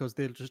it, because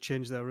they'll just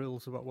change their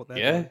rules about what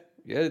they're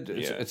doing.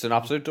 It's an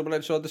absolute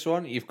double-edged sword, this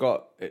one. You've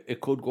got... It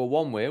could go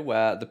one way,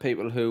 where the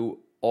people who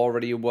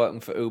already are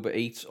working for Uber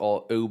Eats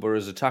or Uber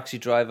as a taxi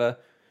driver,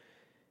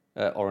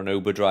 or an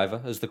Uber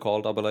driver, as they're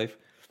called, I believe,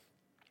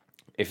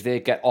 if they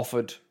get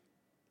offered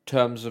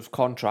terms of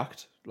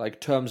contract,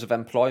 like terms of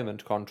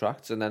employment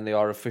contracts, and then they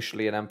are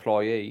officially an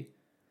employee,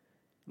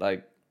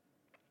 like...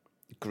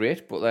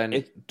 Great, but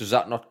then does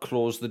that not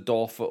close the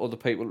door for other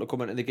people to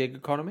come into the gig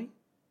economy?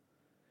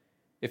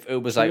 If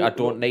Uber's like, I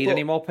don't need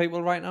any more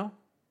people right now?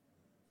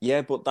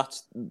 Yeah, but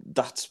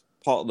that's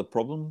part of the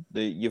problem.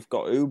 You've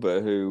got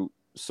Uber, who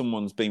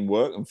someone's been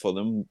working for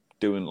them,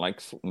 doing like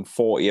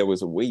 40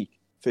 hours a week,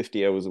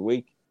 50 hours a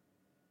week,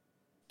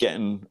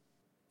 getting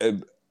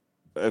an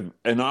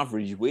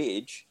average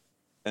wage,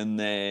 and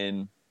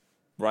then,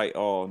 right,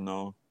 oh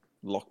no,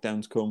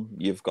 lockdowns come,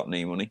 you've got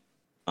no money.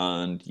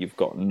 And you've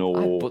got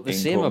no but the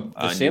income,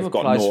 the same you've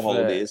applies got no for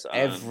holidays.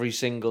 Every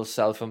single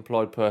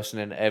self-employed person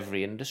in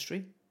every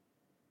industry.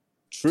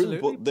 True,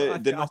 but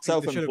they're not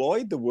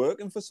self-employed. They're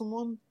working for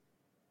someone.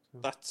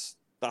 That's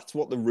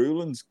what the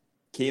rulings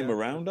came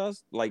around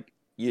as. Like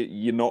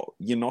you're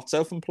not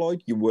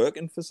self-employed. You're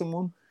working for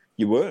someone.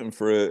 You're working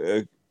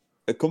for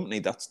a company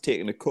that's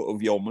taking a cut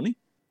of your money,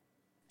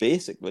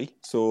 basically.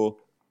 So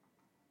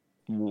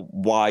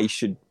why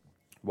shouldn't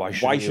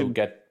you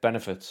get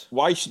benefits?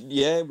 Why shouldn't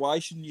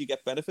you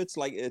get benefits?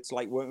 Like it's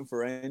like working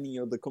for any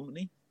other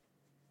company.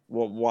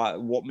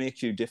 What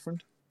makes you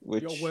different?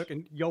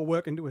 You're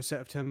working to a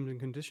set of terms and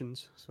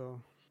conditions.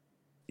 So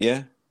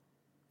yeah.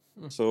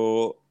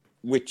 So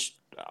which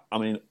I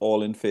mean,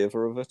 all in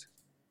favor of it.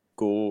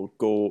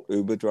 Go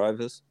Uber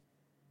drivers.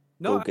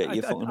 No, go get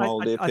your fucking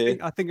holiday pay.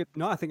 I think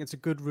it's a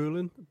good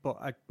ruling, but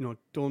I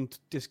don't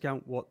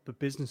discount what the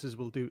businesses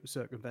will do to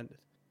circumvent it.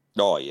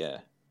 Oh yeah.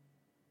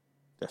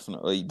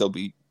 Definitely, there'll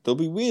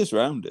be ways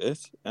around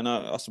it, and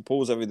I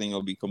suppose everything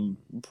will become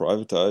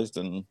privatized,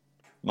 and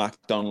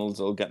McDonald's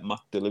will get Mac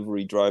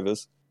delivery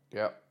drivers,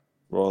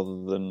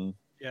 rather than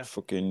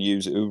fucking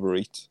use Uber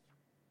Eats.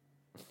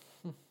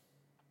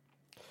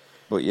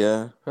 But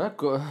yeah,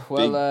 well,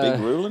 big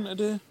ruling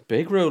today.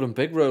 Big ruling.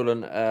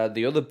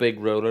 The other big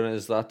ruling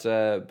is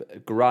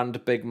that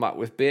Grand Big Mac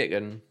with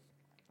bacon,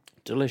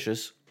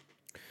 delicious.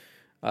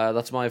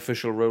 That's my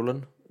official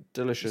ruling.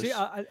 Delicious. See,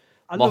 I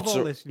love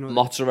all this,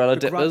 mozzarella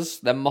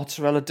dippers. Them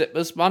mozzarella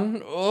dippers,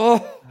 man.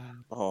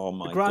 Oh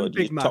my god,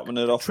 you're topping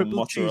it off with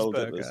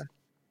mozzarella dippers.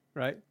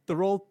 Right?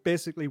 They're all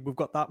basically, we've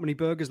got that many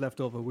burgers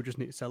left over, we just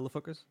need to sell the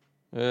fuckers.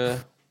 Yeah.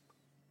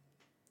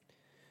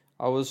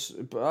 I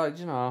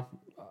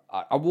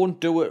won't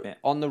do it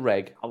on the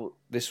reg.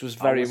 This was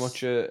very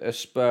much a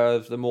spur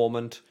of the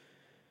moment.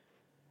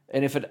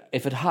 And if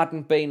it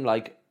hadn't been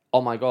like,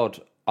 oh my god,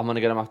 I'm going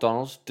to get a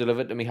McDonald's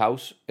delivered to my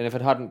house, and if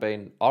it hadn't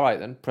been, all right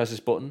then, press this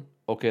button,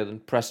 okay then,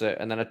 press it,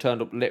 and then it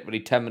turned up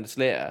literally 10 minutes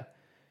later,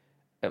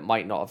 it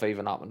might not have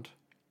even happened.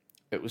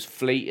 It was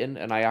fleeting,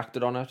 and I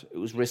acted on it. It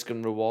was risk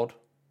and reward.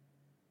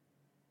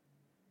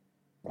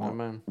 Oh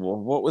man.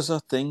 What was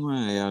that thing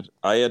where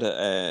I had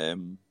a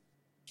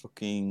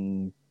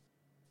fucking,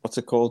 what's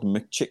it called?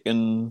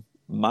 McChicken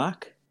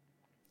Mac?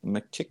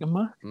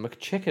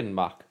 McChicken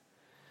Mac.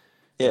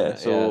 Yeah,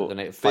 so they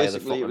need to fire the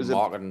fucking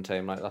marketing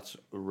team. Like, that's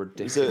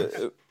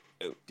ridiculous.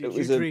 Did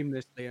you dream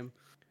this, Liam?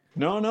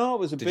 No, it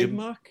was a Big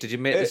Mac. Did you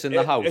make this in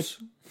the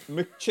house?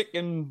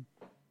 McChicken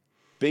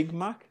Big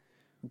Mac,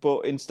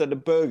 but instead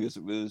of burgers,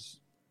 it was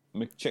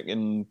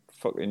McChicken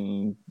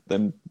fucking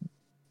them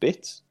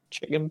bits.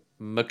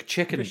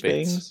 McChicken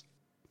bits.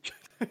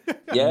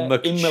 Yeah,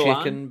 McChicken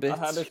in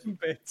Milan.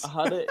 bits. I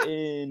had it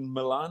in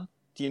Milan.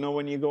 Do you know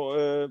when you go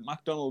to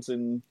McDonald's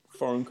in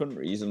foreign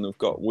countries and they've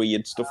got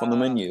weird stuff on the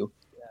menu?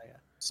 Yeah.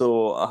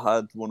 So I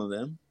had one of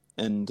them,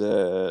 and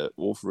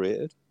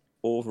overrated.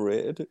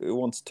 overrated. Who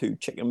wants 2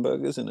 chicken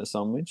burgers in a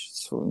sandwich?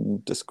 It's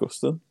fucking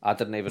disgusting. I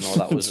didn't even know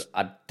that was.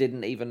 I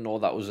didn't even know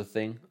that was a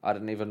thing. I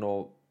didn't even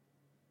know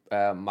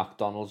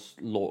McDonald's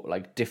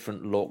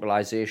different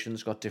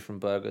localizations got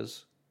different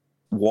burgers.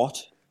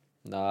 What?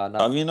 Nah,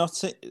 have you not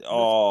seen?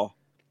 Oh,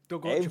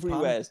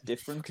 everywhere is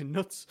different. Fucking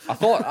nuts. I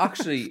thought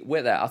actually,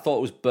 wait there. I thought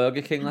it was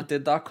Burger King that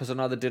did that because I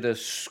know they did a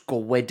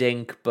squid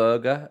ink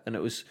burger, and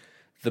it was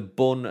the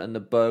bun and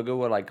the burger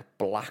were like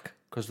black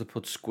because they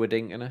put squid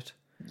ink in it.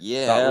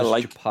 Yeah, that was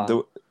like Japan.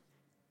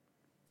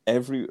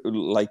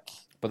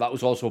 But that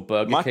was also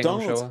Burger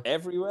McDonald's King. I'm sure.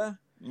 everywhere.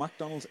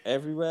 McDonald's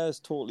everywhere is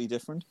totally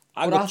different.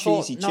 I got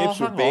cheesy chips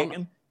with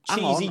bacon,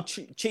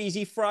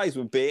 cheesy fries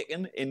with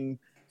bacon in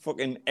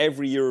fucking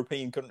every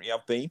European country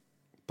I've been.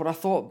 But I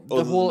thought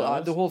the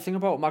whole thing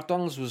about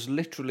McDonald's was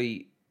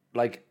literally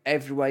like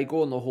everywhere you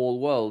go in the whole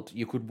world,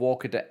 you could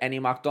walk into any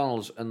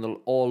McDonald's and they'll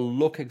all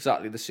look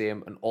exactly the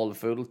same and all the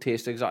food will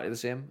taste exactly the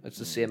same. It's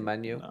the same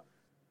menu. No,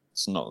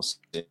 it's not the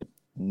same.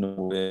 No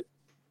way.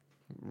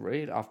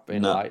 Right, I've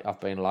been lied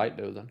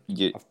to then.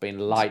 I've been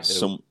lied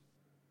to.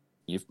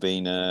 You've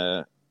been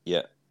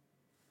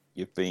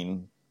you've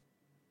been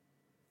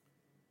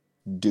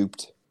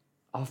duped.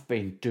 I've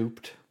been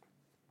duped.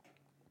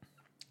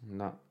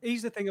 No.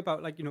 Here's the thing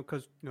about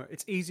because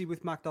it's easy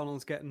with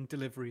McDonald's getting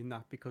delivery and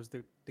that because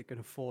they can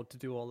afford to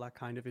do all that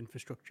kind of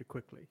infrastructure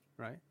quickly,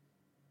 right?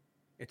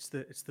 It's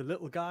the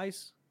little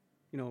guys,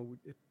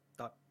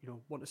 that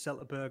want to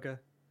sell a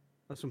burger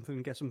or something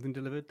and get something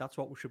delivered. That's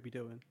what we should be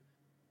doing,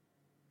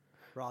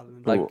 rather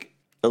than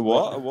a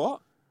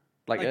what?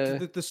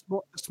 The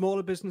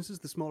smaller businesses,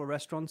 the smaller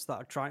restaurants that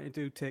are trying to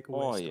do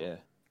takeaway stuff. Yeah.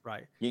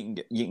 Right. You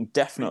can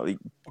definitely,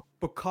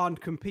 but can't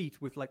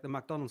compete with the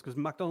McDonald's because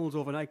McDonald's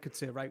overnight could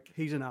say, right,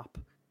 here's an app,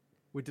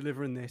 we're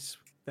delivering this,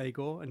 there you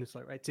go, and it's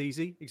like, right, it's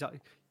easy, exactly.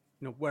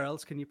 Where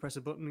else can you press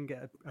a button and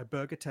get a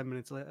burger 10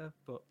 minutes later?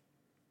 But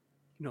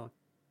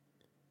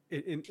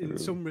in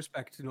some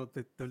respects,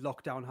 the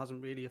lockdown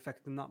hasn't really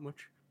affected them that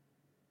much.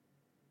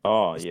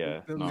 Oh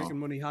yeah, they're making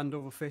money hand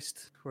over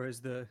fist,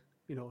 whereas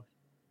your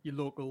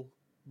local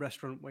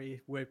restaurant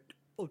where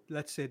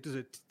let's say does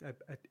an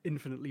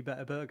infinitely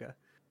better burger.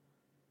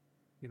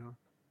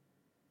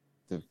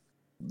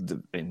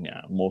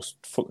 Most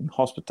fucking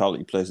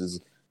hospitality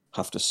places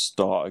have to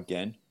start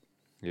again.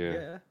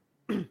 Yeah.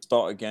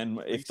 Start again.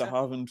 If they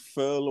haven't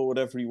furloughed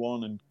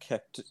everyone and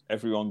kept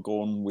everyone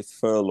going with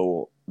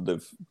furlough,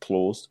 they've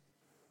closed.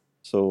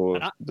 So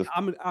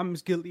I'm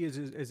as guilty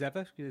as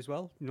ever as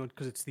well.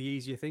 Because it's the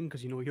easier thing.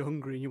 Because you're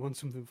hungry and you want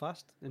something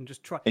fast and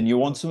just try. And you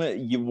want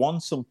something. You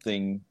want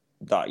something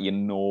that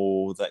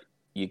that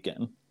you're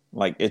getting.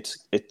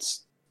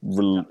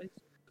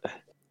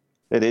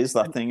 It is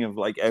that thing of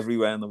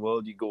everywhere in the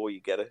world you go,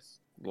 you get it.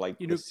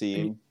 The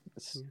same.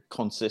 It's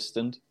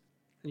consistent.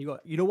 And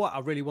you know what? I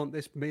really want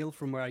this meal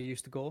from where I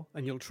used to go,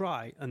 and you'll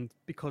try, and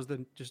because they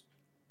just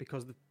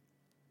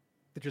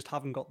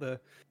haven't got the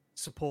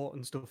support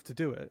and stuff to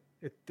do it,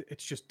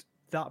 it's just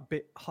that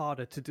bit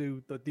harder to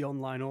do the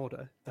online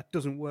order. That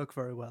doesn't work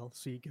very well,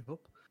 so you give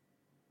up.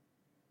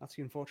 That's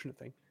the unfortunate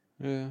thing.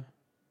 Yeah.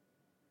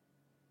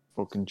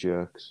 Fucking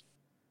jerks.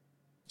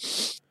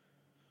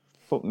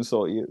 Fucking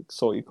sort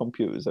your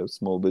computers out,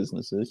 small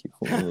businesses, you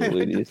fucking little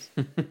idiots.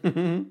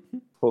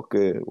 Fuck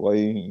it, why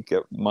you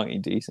get mighty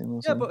decent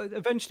or something? Yeah, but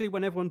eventually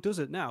when everyone does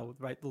it now,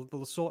 right,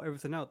 they'll sort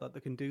everything out that they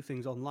can do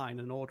things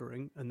online and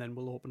ordering, and then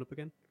we'll open up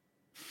again.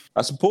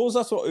 I suppose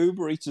that's what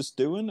Uber Eats is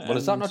doing. Well,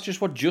 is that not just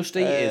what Just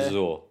Eat is,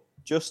 though?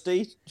 Just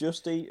Eat,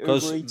 because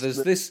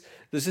there's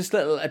this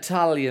little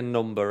Italian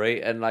number,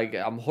 right? And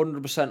I'm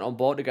 100% on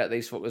board to get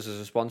these fuckers as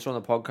a sponsor on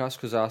the podcast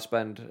because I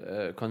spend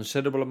a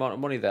considerable amount of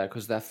money there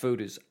because their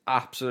food is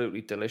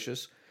absolutely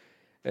delicious.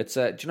 It's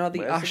do you know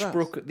the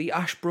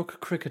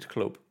Ashbrook Cricket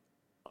Club?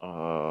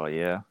 Oh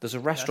yeah. There's a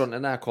restaurant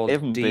in there called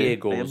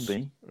Diego's.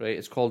 Right,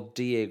 it's called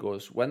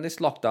Diego's. When this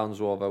lockdown's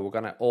over, we're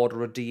gonna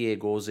order a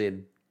Diego's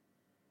in.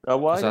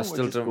 Why? I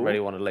still don't really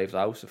want to leave the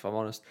house, if I'm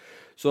honest.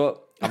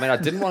 So, I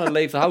didn't want to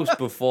leave the house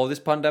before this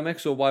pandemic,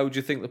 so why would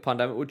you think the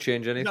pandemic would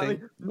change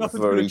anything?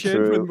 Nothing's going to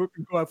change when we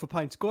can go out for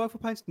pints. Go out for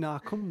pints? Nah,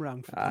 come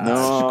round for pints.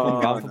 Come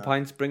round for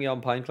pints. Bring your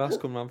own pint glass.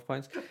 Come round for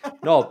pints.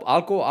 No,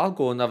 I'll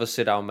go and have a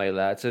sit-down meal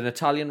there. It's an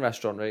Italian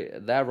restaurant, right?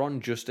 They're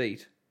on Just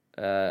Eat.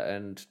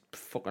 And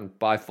fucking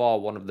by far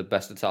one of the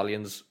best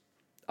Italians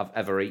I've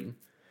ever eaten.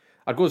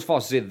 I'd go as far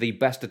as to say the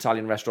best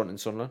Italian restaurant in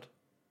Sunderland.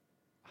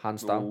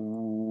 Hands down.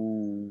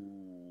 Ooh.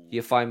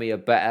 You find me a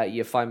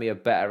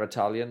better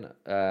Italian.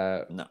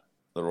 No,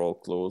 they're all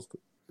closed.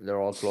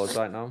 They're all closed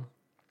right now.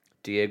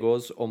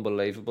 Diego's,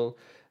 unbelievable.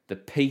 The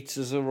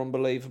pizzas are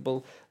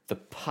unbelievable. The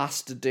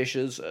pasta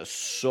dishes are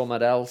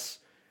something else.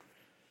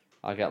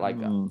 I get a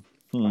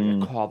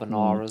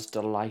carbonara's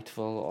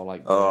delightful, or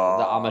the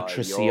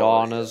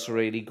amatriciana's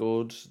really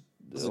good.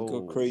 There's a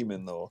good cream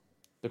in though.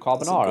 The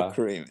carbonara?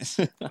 Cream.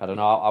 I don't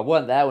know. I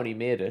weren't there when he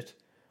made it.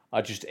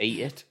 I just ate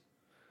it.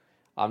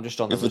 I'm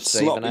just on the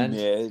receiving end.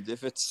 Yeah,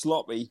 if it's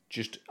sloppy.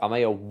 I'm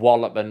here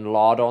walloping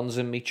lardons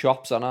in me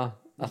chops, Anna.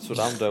 That's what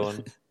I'm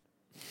doing.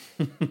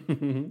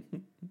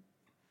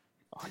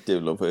 I do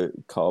love a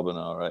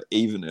carbonara,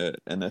 even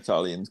an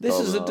Italian. This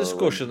is a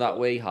discussion that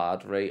we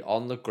had right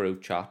on the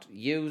group chat.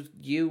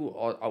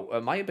 Or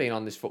it might have been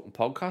on this fucking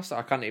podcast.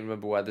 I can't even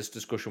remember where this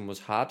discussion was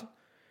had.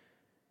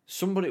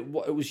 It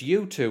was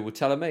you two were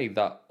telling me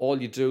that all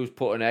you do is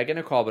put an egg in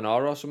a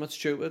carbonara or something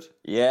stupid.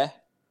 Yeah,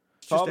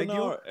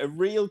 carbonara, a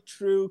real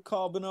true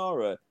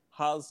carbonara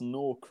has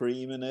no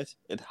cream in it.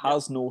 It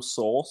has no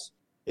sauce.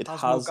 It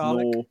has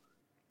no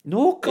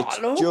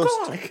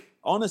garlic.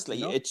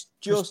 Honestly, it's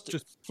just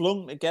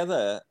flung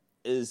together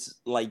as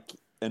like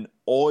an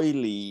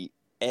oily,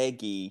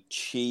 eggy,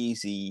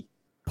 cheesy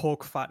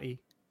pork fatty.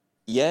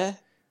 Yeah.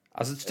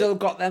 Has it still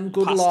got them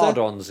good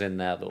lardons in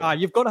there, though?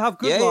 You've got to have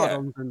good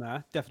lardons in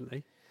there,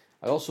 definitely.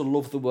 I also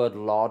love the word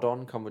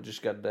lardon. Can we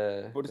just get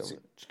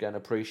an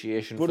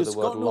appreciation for the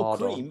word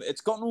lardon? But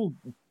it's got no cream.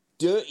 It's got no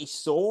dirty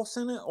sauce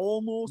in it,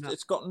 almost. No.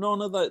 It's got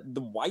none of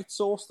the white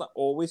sauce that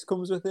always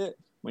comes with it.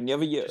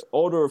 Whenever you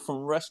order from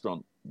a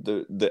restaurant,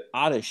 they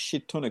add a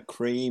shit ton of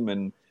cream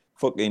and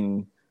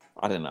fucking,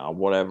 I don't know,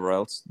 whatever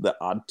else they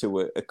add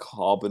to a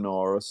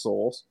carbonara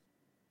sauce.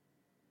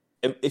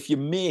 If you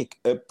make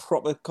a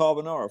proper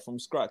carbonara from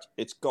scratch,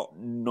 it's got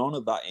none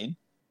of that in.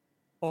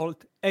 Or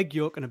egg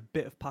yolk and a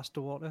bit of pasta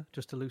water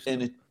just to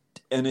loosen it.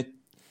 And it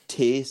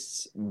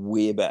tastes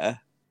way better.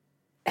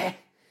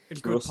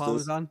 Good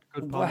parmesan.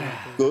 Good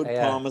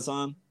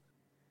parmesan.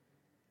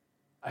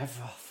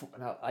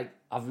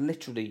 I've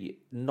literally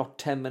not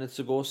 10 minutes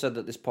ago said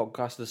that this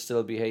podcast will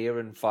still be here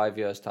in 5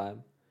 years'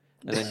 time,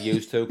 and then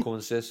you two come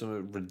and say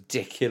something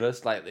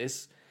ridiculous like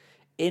this.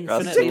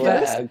 Infinitely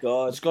better.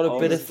 God. It's got a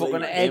bit of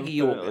fucking egg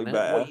yolk in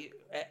it.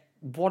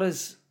 What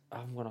is?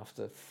 I'm gonna have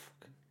to.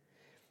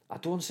 I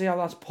don't see how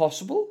that's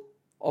possible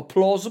or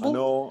plausible.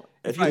 No,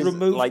 if you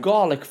remove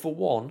garlic for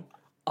one,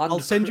 I'll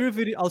send you a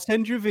video. I'll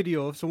send you a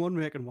video of someone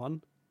making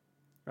one.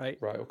 Right.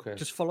 Right. Okay.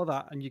 Just follow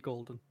that, and you're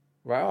golden.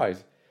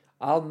 Right.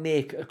 I'll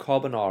make a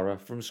carbonara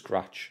from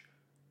scratch.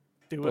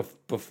 Do it.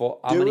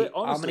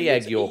 How many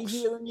egg yolks?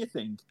 Easier than you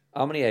think.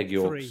 How many egg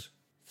yolks?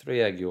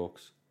 3 egg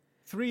yolks.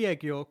 3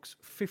 egg yolks,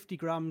 50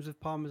 grams of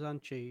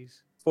Parmesan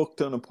cheese. Fuck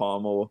ton of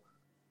Parmo.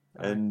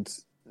 And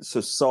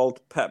so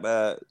salt,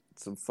 pepper,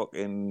 some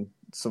of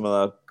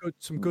that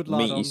some good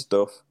meaty lardons.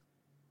 stuff.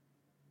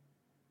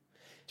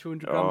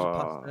 200 grams of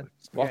pasta.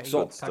 What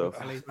sort of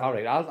stuff? All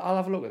right, I'll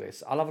have a look at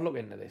this. I'll have a look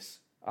into this.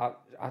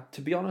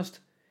 To be honest,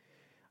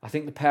 I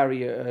think the pair of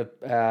you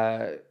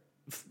are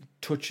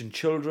touching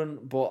children,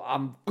 but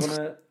I'm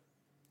gonna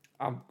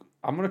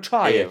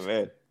try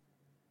it.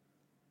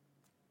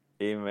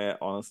 Mate,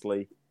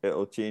 honestly,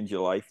 it'll change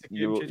your life.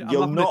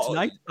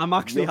 I'm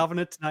actually having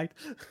it tonight.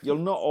 You'll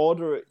not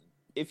order it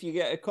if you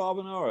get a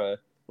carbonara.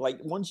 Like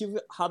once you've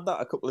had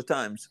that a couple of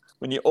times,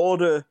 when you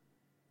order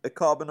a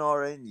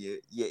carbonara and you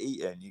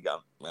eat it and you go,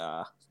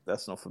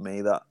 that's not for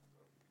me.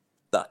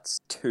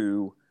 That's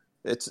too.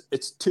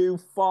 It's too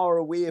far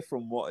away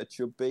from what it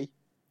should be.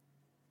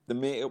 They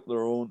make up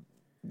their own.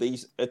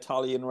 These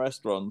Italian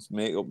restaurants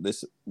make up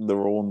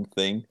their own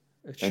thing.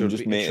 It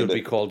should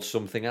be called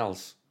something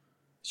else.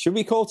 Should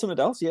be called something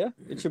else, yeah.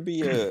 It should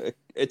be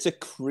it's a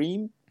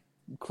creamy,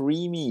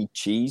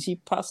 cheesy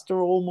pasta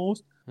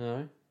almost.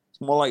 Right. It's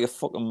more like a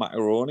fucking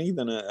macaroni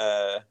than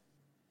a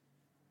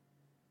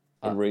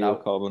real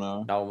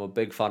carbonara. Now I'm a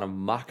big fan of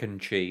mac and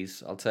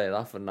cheese. I'll tell you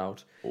that for now.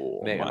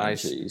 Make a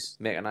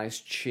nice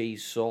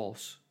cheese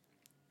sauce.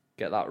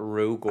 Get that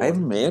roux going. I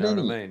haven't made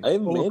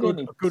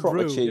any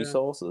proper cheese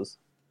sauces.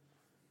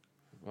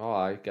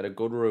 Alright, get a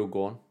good roux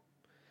going.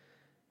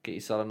 Get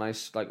yourself a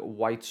nice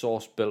white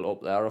sauce built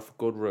up there of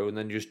good roux, and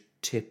then just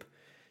tip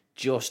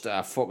just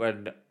a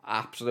fucking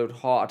absolute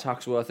heart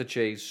attack's worth of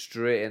cheese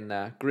straight in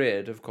there.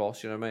 Grated, of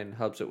course, you know what I mean?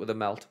 Helps it with the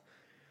melt.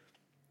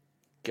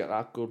 Get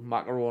that good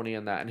macaroni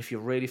in there, and if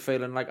you're really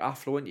feeling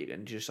affluent, you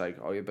can just a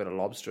bit of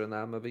lobster in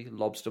there, maybe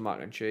lobster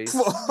mac and cheese.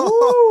 You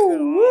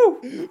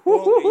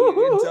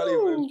can tell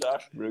you about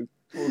Dash, Bruce.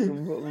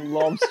 Fucking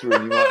lobster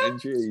in your mac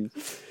and cheese.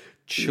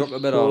 Chuck a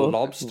bit of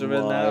lobster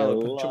in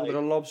there. Chuck a bit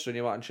of lobster in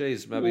your mac and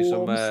cheese. Maybe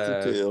some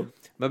chorizo.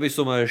 Maybe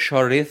some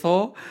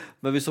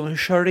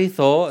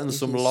chorizo and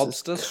some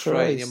lobster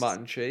straight in your mac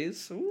and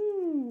cheese.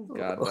 Ooh,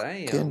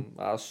 goddamn!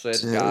 I said,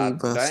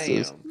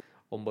 goddamn!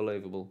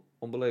 Unbelievable.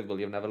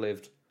 You've never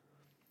lived.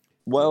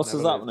 What else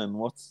is happening?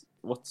 What's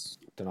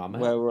Don't know,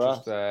 man. Where we're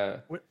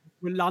at?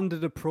 We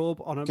landed a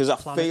probe on a because I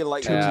feel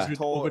like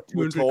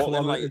we're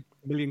talking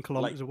million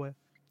kilometers away.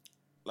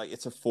 Like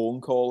it's a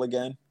phone call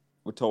again.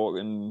 We're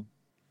talking.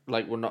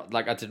 We're not.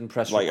 I didn't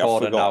press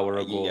record an hour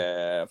ago.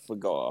 Yeah, I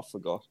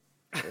forgot.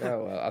 Yeah,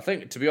 well, I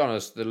think, to be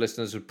honest, the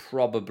listeners are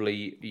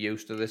probably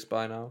used to this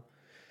by now.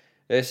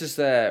 This is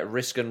the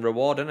risk and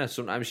reward, isn't it?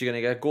 Sometimes you're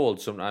going to get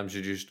gold. Sometimes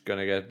you're just going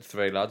to get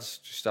 3 lads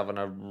just having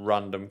a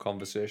random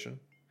conversation.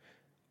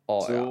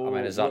 Or,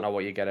 is that not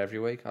what you get every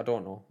week? I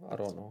don't know.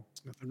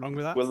 Nothing wrong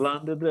with that. We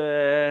landed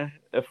a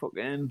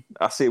fucking...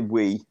 I say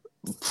we.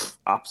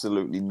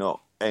 Absolutely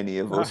not any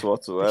of us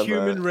whatsoever. The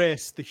human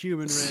race.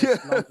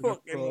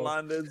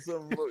 landed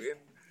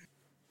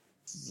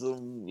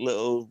some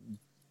little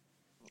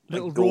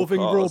little roving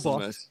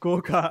robot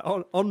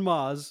go-kart on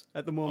Mars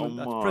at the moment.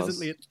 That's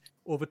presently at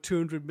over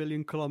 200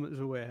 million kilometers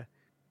away.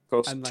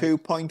 Cost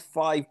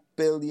 2.5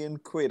 billion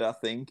quid, I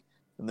think.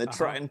 And the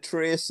track and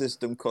trace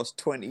system cost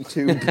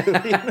 22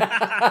 billion.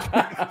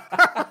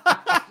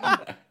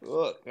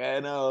 Look,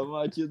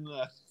 imagine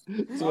that.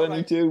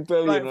 22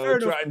 billion on a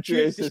track and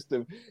trace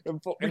system.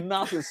 And fucking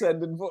NASA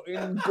sending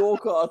fucking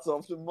go-karts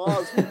off to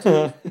Mars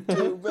for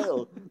 2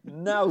 bill.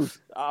 No,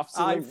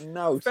 absolute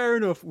no. Fair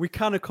enough. We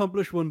can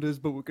accomplish wonders,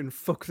 but we can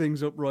fuck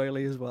things up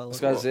royally as well. I was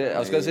going to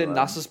say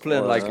NASA's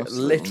playing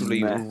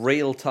literally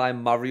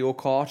real-time Mario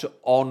Kart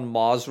on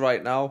Mars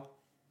right now.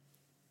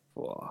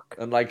 Fuck.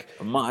 And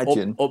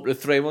imagine up to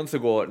 3 months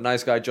ago,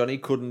 nice guy Johnny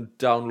couldn't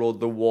download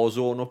the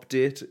Warzone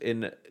update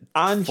in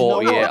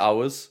 48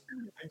 hours.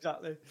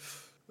 Exactly.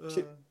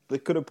 They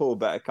could have put a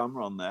better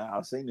camera on there.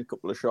 I've seen a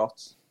couple of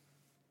shots.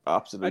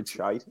 Absolute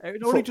shite.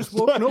 It only just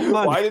woken up,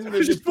 man. Why didn't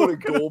they just put a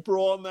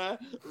GoPro on there?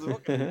 It's a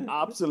fucking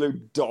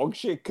absolute dog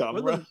shit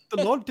camera.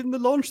 Well, didn't they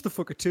launch the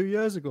fucker 2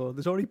 years ago?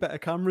 There's already better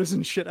cameras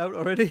and shit out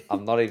already.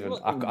 I'm not even.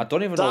 I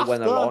don't even know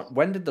when they launched.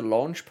 When did they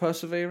launch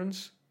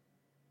Perseverance?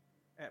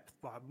 It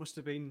must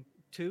have been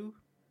 2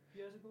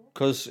 years ago.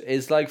 Because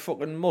it's like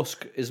fucking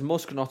Musk. Is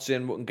Musk not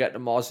saying we can get to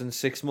Mars in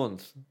 6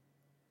 months?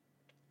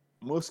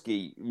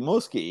 Muskie,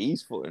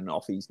 he's footing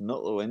off. He's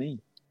not though, isn't he?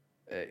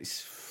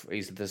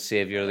 He's the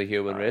savior of the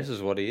human race,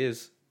 is what he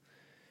is.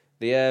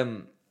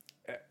 I'm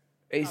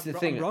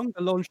wrong.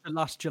 They launched it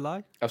last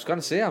July. I was going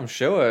to say, I'm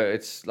sure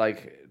it's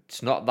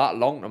not that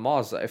long to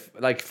Mars. If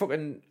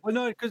fucking. Well,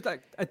 no, because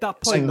at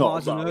that point,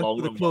 Mars and Earth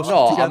were the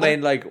closest together. I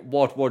mean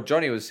what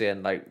Johnny was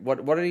saying.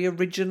 What did he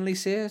originally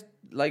say?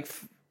 A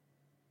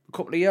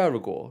couple of years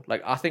ago.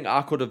 I think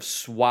I could have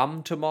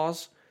swam to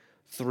Mars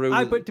through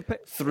the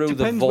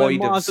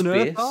void of space.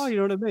 Earth are, you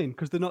know what I mean?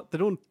 Because they're not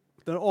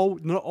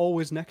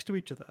always next to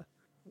each other.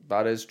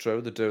 That is true.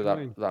 They do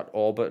that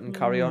orbit and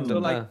carry on.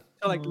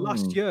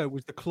 Last year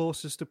was the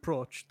closest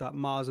approach that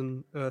Mars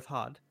and Earth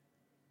had.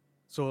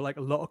 So a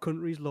lot of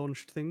countries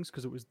launched things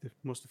because it was the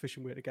most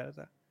efficient way to get it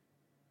there.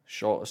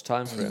 Shortest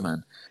time frame.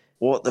 Man,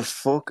 what the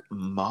fuck,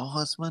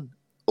 Mars, man?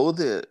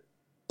 Other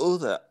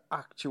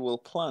actual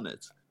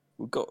planets.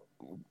 We've got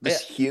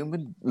this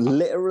human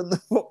littering the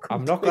fuck.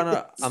 I'm not gonna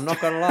lie. I'm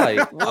not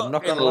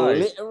gonna lie.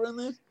 Littering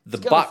it. The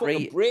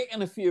battery break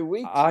in a few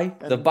weeks.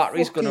 The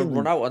battery's gonna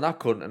run out on that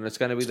cunt, and it's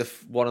gonna be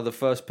one of the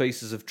first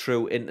pieces of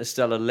true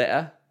interstellar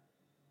litter.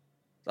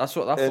 That's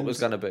what that fucker's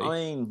gonna be. I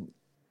mean,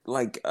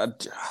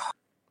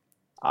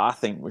 I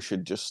think we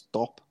should just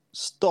stop.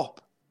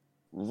 Stop.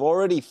 We've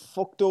already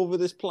fucked over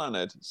this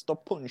planet.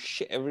 Stop putting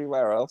shit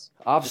everywhere else.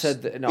 I've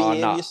said that. No.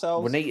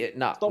 We need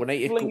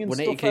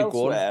to keep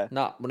going.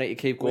 We need to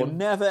keep going. We're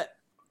never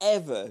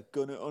ever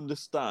gonna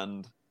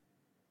understand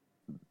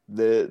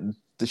the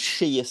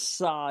sheer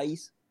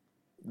size,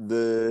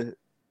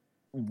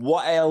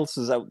 what else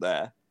is out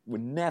there. We're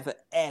never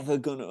ever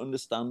gonna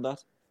understand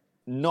that.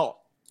 Not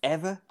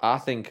ever. I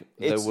think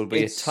there will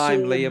be a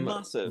time,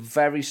 Liam,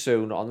 very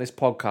soon on this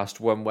podcast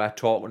when we're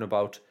talking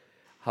about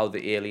how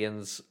the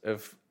aliens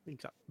have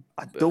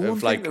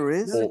there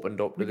is. Opened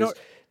up to this.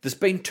 There's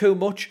been too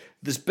much.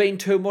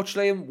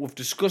 Liam. We've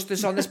discussed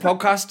this on this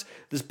podcast.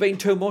 There's been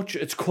too much.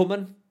 It's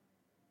coming.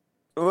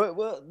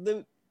 Well,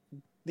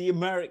 the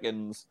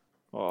Americans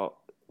are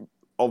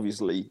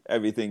obviously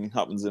everything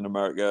happens in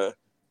America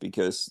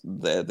because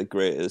they're the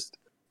greatest.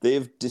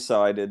 They've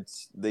decided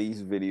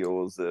these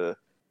videos are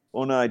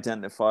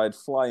unidentified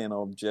flying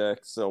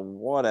objects or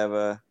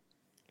whatever.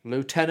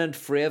 Lieutenant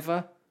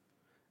Fravor.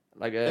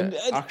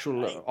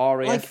 Actual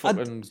RAF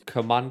fucking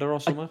commander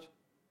or something.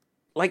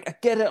 I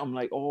get it. I'm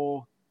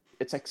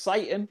it's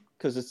exciting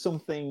because it's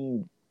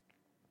something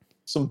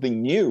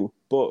new.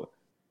 But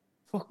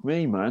fuck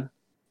me, man.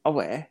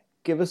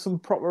 Give us some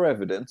proper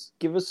evidence.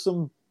 Give us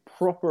some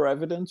proper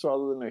evidence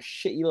rather than a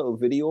shitty little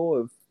video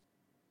of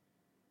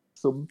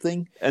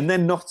something and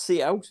then not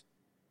see out.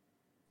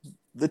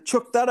 They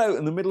chucked that out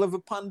in the middle of a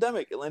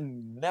pandemic and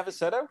then never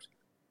said out.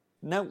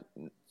 No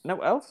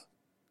else.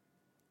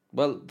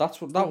 Well, that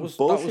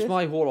was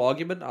my whole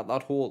argument at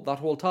that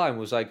whole time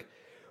was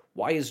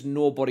why is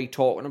nobody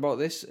talking about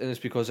this? And it's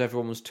because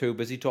everyone was too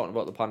busy talking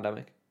about the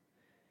pandemic.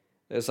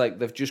 It's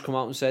they've just come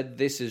out and said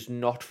this is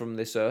not from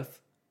this Earth.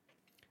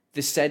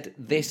 They said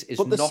this is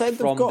not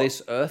from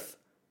this Earth.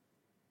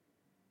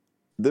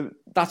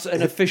 That's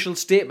an official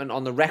statement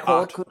on the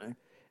record.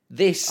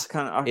 This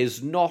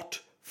is not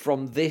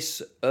from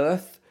this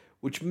Earth,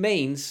 which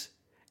means,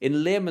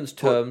 in layman's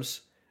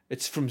terms,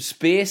 it's from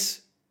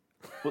space.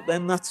 But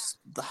then that's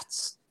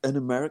an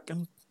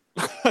American.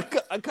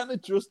 I kind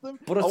of trust them.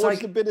 But I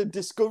watched a bit of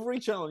Discovery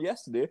Channel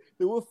yesterday.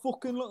 They were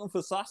fucking looking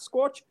for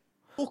Sasquatch.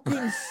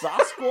 Fucking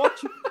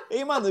Sasquatch.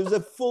 Hey man, there was a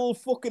full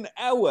fucking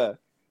hour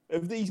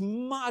of these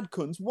mad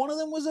cunts. One of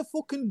them was a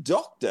fucking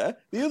doctor.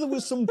 The other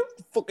was some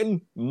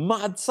fucking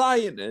mad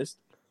scientist.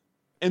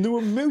 And they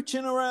were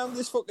mooching around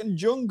this fucking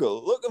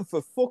jungle looking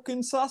for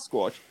fucking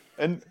Sasquatch.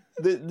 And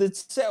they'd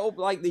set up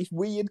these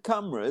weird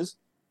cameras.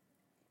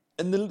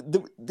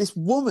 And this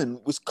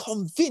woman was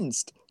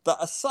convinced that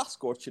a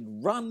Sasquatch had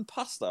ran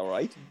past her,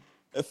 right?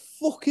 A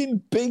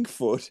fucking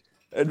Bigfoot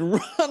had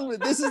ran with...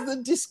 This is the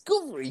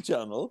Discovery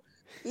Channel.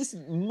 This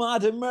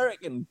mad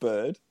American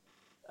bird.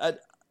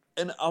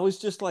 And I was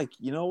just like,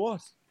 you know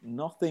what?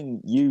 Nothing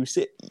you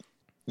say...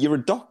 You're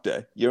a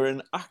doctor.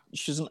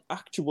 She's an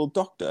actual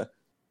doctor.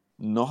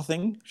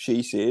 Nothing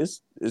she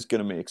says is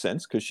going to make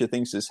sense because she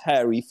thinks this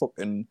hairy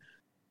fucking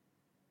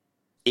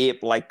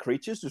ape-like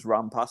creatures just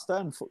ran past her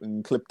and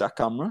fucking clipped that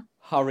camera.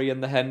 Harry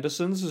and the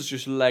Hendersons has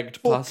just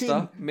legged past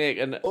her,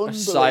 making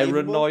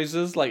siren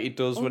noises like he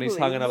does when he's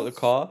hanging out the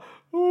car.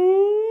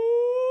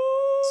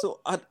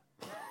 So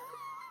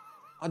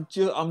I'm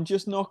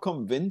just not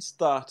convinced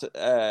that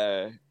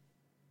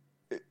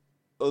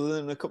other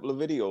than a couple of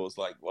videos,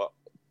 like, what?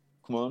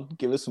 Come on,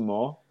 give us some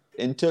more.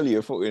 Until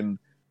you fucking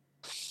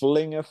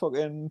fling a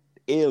fucking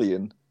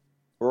alien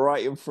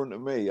right in front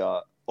of me,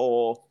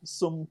 or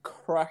some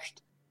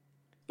crashed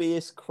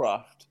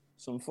spacecraft,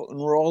 some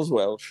fucking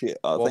Roswell shit.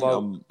 I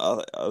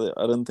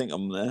don't think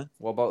I'm there.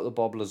 What about the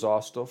Bob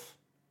Lazar stuff?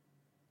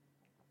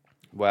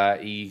 Where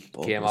he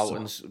came out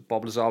and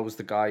Bob Lazar was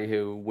the guy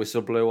who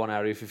whistle blew on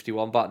Area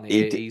 51 back in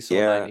the 80s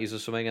or 90s or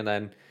something, and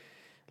then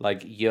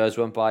like years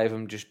went by of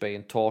him just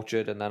being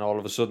tortured, and then all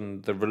of a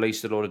sudden they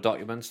released a load of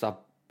documents that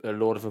a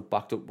lot of it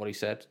backed up what he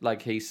said.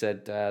 Like he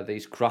said,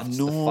 these crafts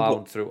they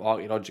found through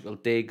archaeological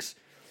digs.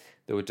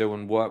 They were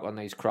doing work on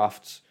these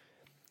crafts.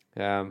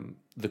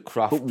 The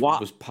craft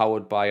was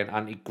powered by an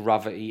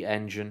anti-gravity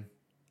engine,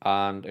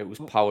 and it was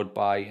powered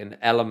by an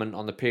element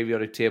on the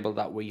periodic table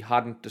that we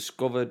hadn't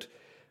discovered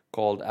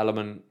called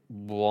element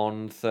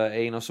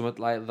 113 or something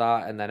like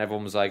that. And then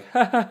everyone was like,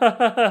 ha, ha, ha,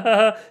 ha,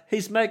 ha,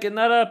 he's making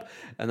that up.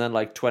 And then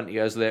like 20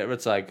 years later,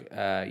 it's like,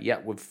 yeah,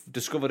 we've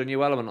discovered a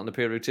new element on the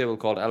periodic table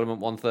called element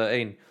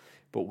 113,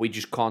 but we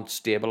just can't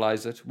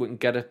stabilize it. We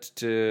can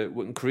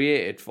we can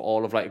create it for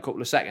all of like a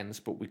couple of seconds,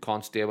 but we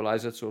can't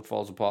stabilize it, so it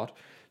falls apart.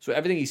 So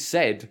everything he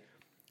said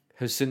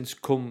has since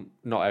come,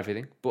 not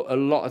everything, but a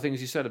lot of things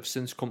he said have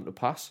since come to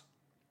pass.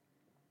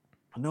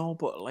 No,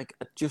 but like,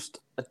 I've just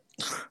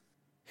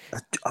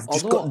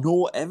got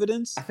no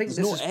evidence. I think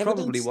this is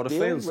probably what it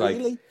feels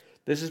like.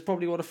 This is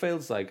probably what it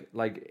feels like.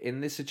 Like, in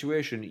this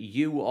situation,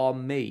 you are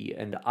me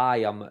and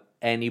I am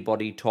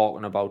anybody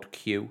talking about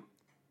Q.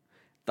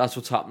 That's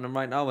what's happening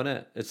right now, isn't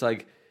it? It's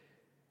like,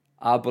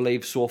 I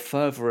believe so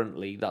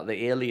fervently that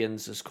the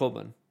aliens is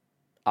coming.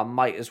 I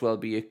might as well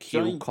be a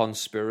Q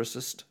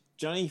conspiracist.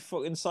 Johnny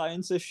fucking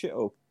science this shit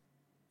up.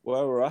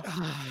 Where we're at.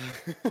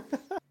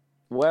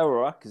 Where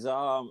we're at, because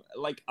I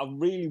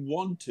really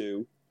want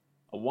to.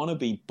 I want to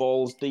be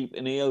balls deep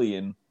in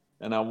Alien,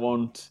 and I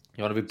want...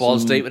 You want to be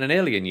balls deep in an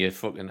Alien, you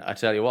fucking... I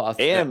tell you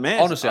what,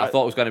 honestly, I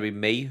thought it was going to be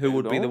me who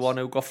would be the one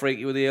who got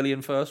freaky with the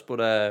Alien first,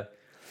 but...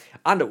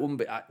 and it wouldn't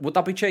be... Would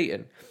that be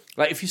cheating?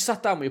 Like, if you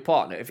sat down with your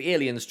partner, if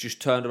aliens just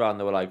turned around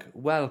and they were like,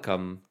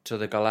 welcome to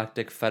the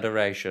Galactic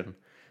Federation...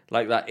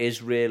 Like that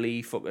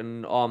Israeli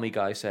fucking army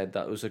guy said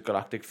that it was a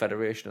Galactic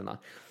Federation and that.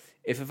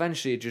 If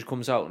eventually it just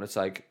comes out and it's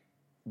like,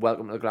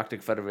 welcome to the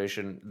Galactic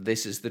Federation,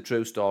 this is the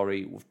true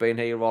story, we've been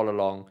here all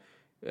along,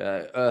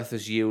 Earth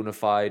is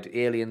unified,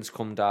 aliens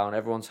come down,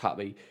 everyone's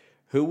happy.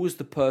 Who was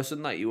the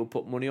person that you would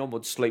put money on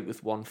would sleep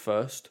with one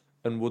first?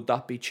 And would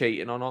that be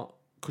cheating or not?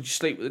 Could you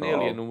sleep with an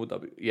alien and would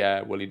that be...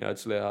 Yeah, Willie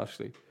Nerdsley,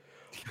 actually.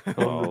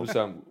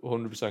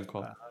 100%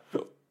 call.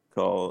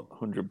 Call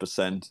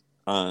 100%.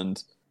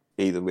 And...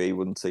 Either way, you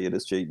wouldn't see it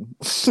as cheating.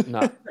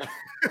 No,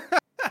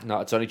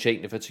 it's only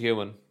cheating if it's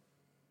human.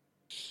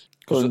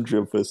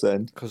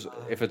 100%. Because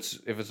if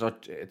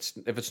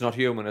it's not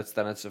human,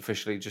 it's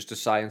officially just a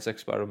science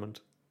experiment.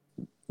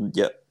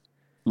 Yeah,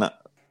 no,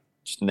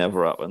 just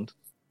never happened.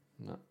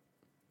 No.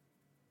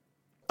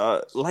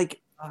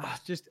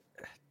 Just.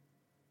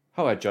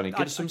 All right, Johnny,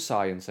 give us some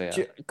science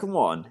here. Come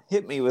on,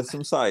 hit me with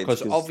some science.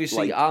 Because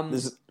obviously,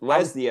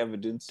 where's the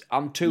evidence?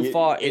 I'm too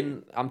far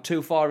in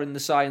the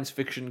science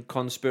fiction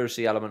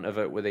conspiracy element of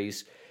it with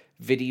these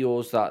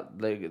videos that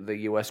the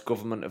US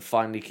government have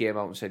finally came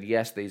out and said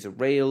yes, these are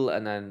real,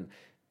 and then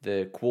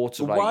the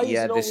quotes are like,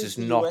 yeah, this is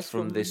not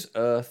from this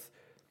Earth.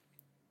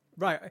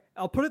 Right,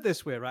 I'll put it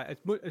this way, right?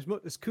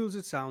 As cool as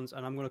it sounds,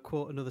 and I'm going to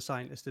quote another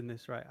scientist in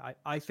this, right?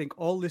 I think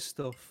all this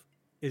stuff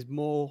is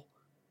more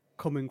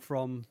coming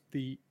from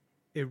the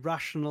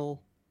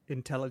irrational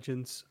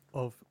intelligence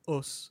of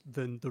us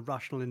than the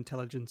rational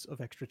intelligence of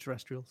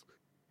extraterrestrials.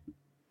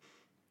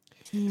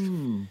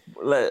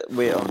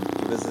 Wait on.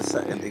 Give us a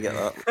second to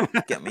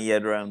get my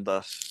head around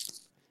that.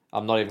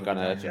 I'm not even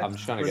gonna. I'm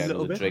just trying to get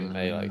another drink,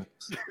 mate. Like,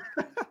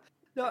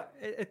 no,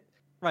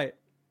 right.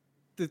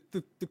 The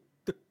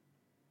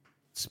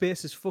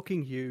space is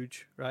fucking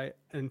huge, right?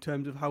 In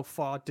terms of how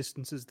far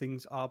distances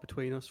things are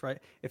between us, right?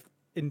 If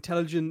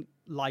intelligent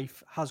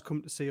life has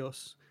come to see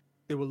us,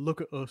 they will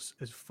look at us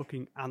as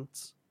fucking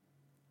ants,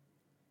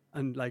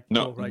 and like,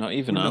 not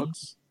even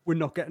ants. We're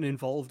not getting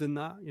involved in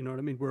that. You know what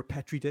I mean? We're a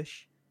petri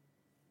dish.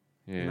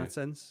 Yeah. In that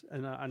sense,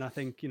 and I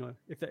think, you know,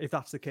 if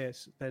that's the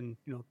case, then,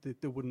 you know,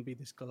 there wouldn't be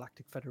this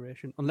Galactic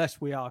Federation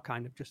unless we are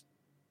kind of just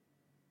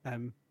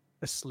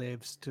as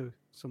slaves to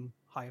some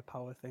higher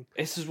power thing.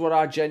 This is what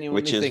I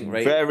genuinely think,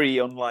 right? Very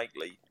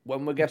unlikely.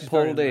 When we get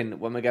pulled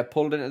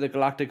into the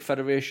Galactic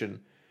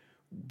Federation,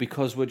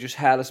 because we're just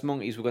hairless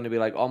monkeys, we're going to be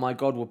like, oh my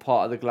god, we're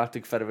part of the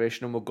Galactic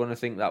Federation, and we're going to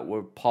think that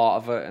we're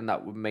part of it and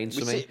that would mean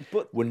something.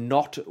 We're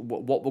not.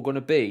 What we're going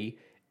to be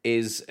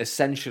is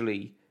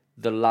essentially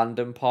the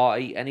Landon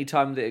Party.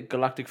 Anytime the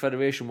Galactic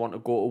Federation want to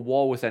go to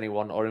war with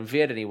anyone or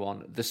invade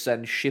anyone, they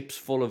send ships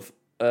full of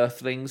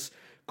Earthlings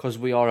because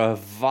we are a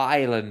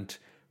violent,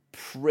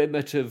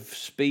 primitive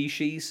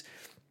species.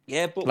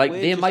 Yeah, but like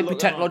they might be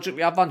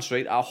technologically advanced,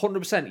 right?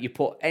 100%. You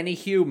put any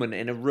human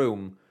in a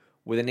room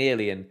with an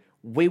alien,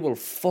 we will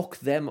fuck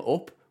them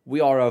up. We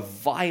are a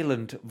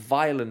violent,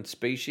 violent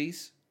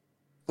species.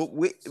 But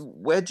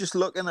we're just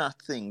looking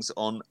at things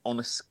on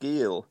a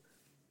scale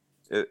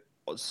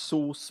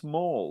so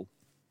small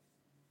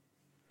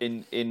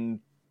in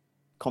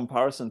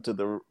comparison to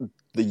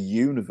the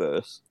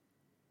universe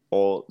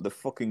or the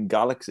fucking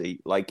galaxy.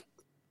 Like,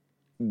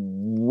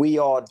 we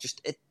are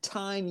just a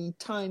tiny,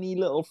 tiny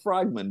little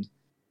fragment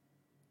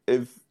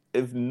of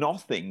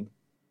nothing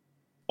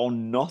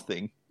on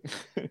nothing.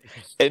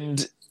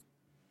 and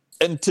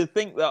to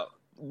think that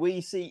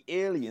we see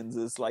aliens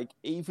as like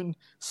even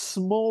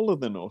smaller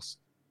than us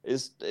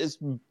is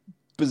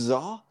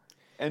bizarre.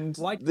 And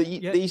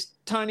these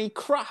tiny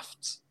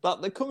crafts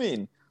that they come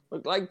in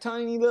look like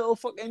tiny little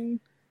fucking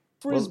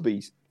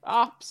frisbees.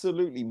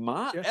 Absolutely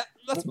mad. Yeah.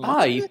 That's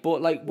mad.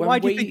 But like, why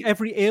do you think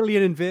every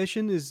alien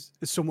invasion is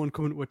someone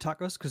coming to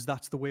attack us? Because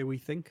that's the way we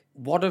think.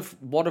 What if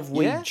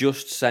we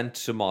just sent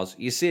to Mars?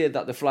 You say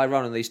that they fly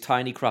around in these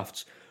tiny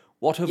crafts.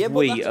 What if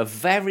we, a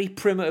very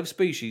primitive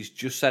species,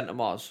 just sent to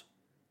Mars?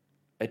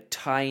 A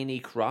tiny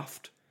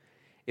craft.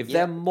 If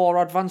they're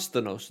more advanced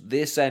than us,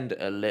 they send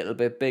a little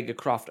bit bigger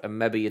craft, and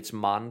maybe it's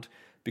manned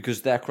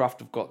because their craft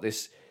have got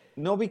this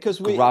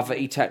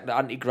anti-gravity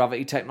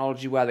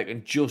technology where they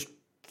can just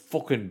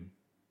fucking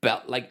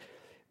belt. Like,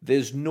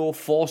 there's no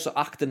force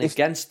acting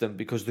against them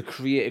because they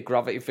create a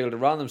gravity field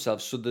around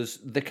themselves. So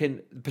they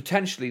can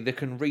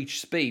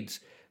reach speeds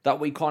that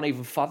we can't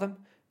even fathom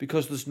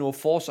because there's no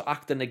force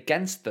acting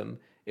against them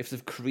if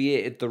they've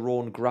created their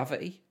own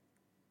gravity.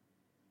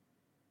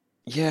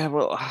 Yeah,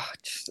 well,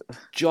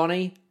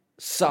 Johnny,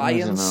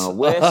 science. All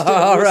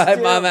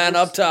right, my man,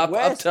 up top.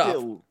 We're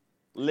still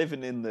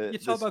living in the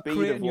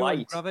speed of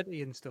light.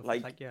 Gravity and stuff.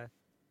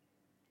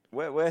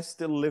 We're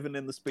still living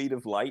in the speed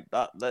of light.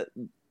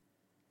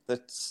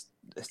 That's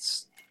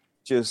it's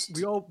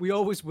just we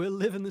always will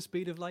live in the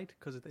speed of light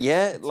because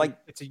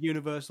it's a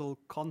universal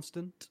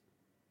constant.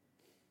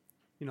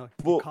 You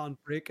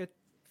can't break it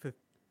for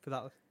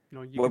that.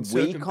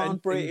 We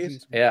can't break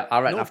it. Yeah, I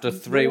reckon after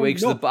 3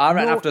 weeks,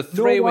 after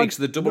 3 weeks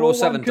of the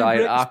 007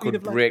 diet, I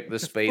could break the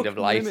speed of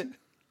light. Limit,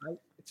 right?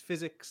 It's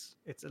physics.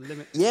 It's a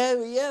limit.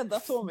 Yeah,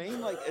 that's what I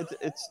mean. Like,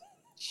 it's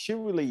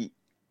surely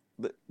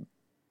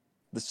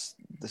this.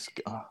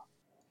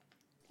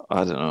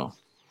 I don't know.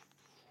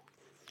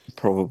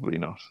 Probably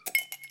not.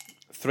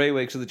 3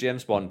 weeks of the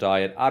James Bond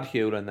diet. Add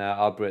Hugh in there.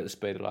 I'll break the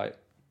speed of light.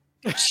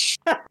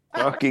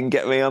 Fucking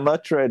get me on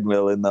that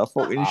treadmill in that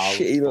fucking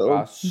shitty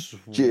little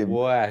gym.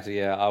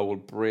 Yeah, I will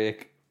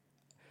break.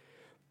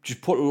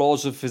 Just put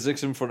laws of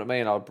physics in front of me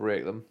and I'll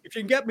break them. If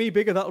you can get me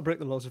bigger, that'll break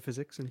the laws of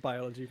physics and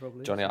biology,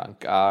 probably. Johnny,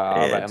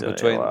 I reckon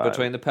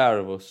between the pair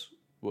of us,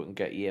 we can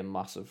get you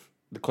massive.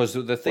 Because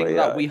the thing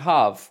that we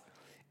have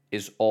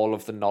is all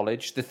of the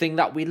knowledge. The thing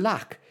that we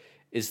lack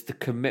is the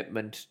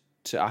commitment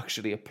to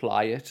actually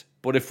apply it.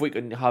 But if we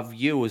can have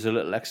you as a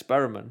little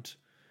experiment,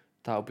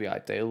 that would be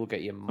ideal. We'll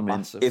get you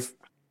massive. If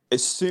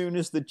as soon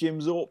as the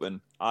gym's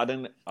open,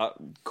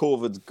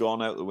 COVID's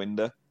gone out the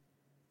window.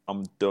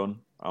 I'm done.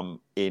 I'm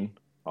in.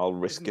 I'll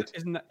risk it.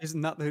 Isn't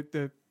that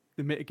the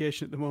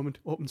mitigation at the moment?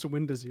 Open some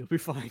windows, you'll be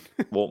fine.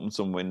 Open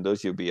some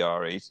windows, you'll be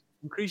alright.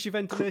 Increase your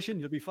ventilation,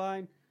 you'll be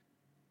fine.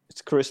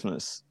 It's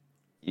Christmas.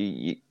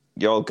 You're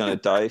all gonna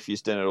die if you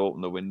still don't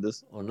open the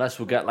windows. Unless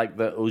we get like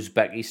the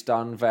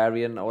Uzbekistan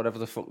variant or whatever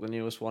the fuck the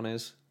newest one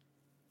is.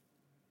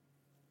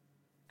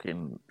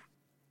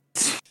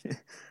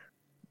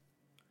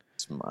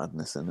 It's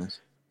madness, isn't it?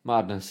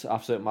 Madness,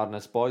 absolute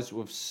madness, boys.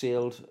 We've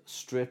sailed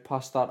straight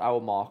past that hour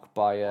mark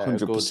by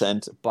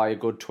 100%. By a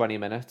good 20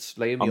 minutes.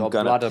 Liam, your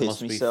bladder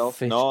must be fit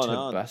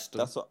to best.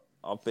 That's what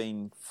I've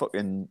been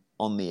fucking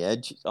on the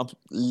edge. I'm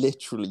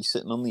literally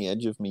sitting on the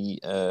edge of me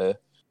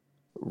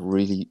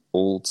really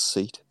old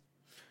seat.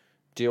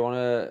 Do you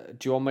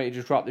want me to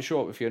just wrap the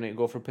show up if you need to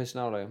go for a piss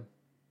now, Liam?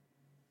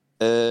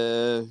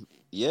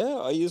 Yeah.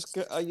 I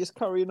just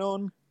carrying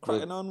on,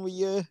 cracking on with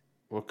you.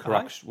 We'll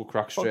crack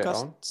straight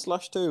on.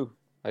 /2.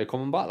 Are you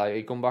coming back? Are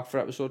you coming back for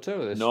episode 2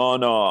 of this? No.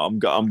 I'm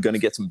gonna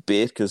get some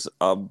bait because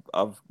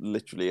I've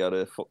literally had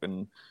a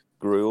fucking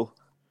gruel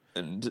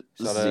and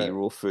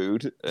zero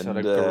food. And had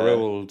a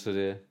gruel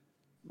today.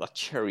 That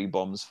cherry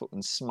bomb's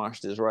fucking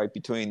smashed us right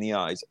between the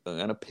eyes. I'm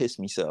gonna piss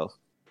myself.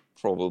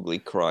 Probably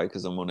cry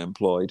because I'm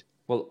unemployed.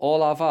 Well,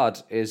 all I've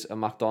had is a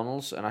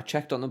McDonald's, and I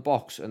checked on the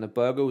box, and the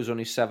burger was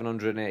only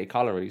 780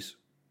 calories.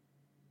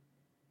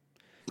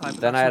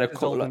 Then I had a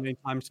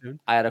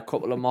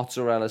couple of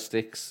mozzarella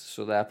sticks,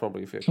 so they're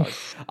probably a few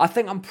calories. I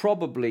think I've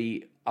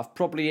probably hit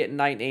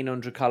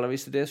 1,900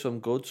 calories today, so I'm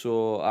good.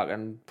 So I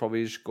can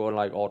probably just go and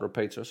like order a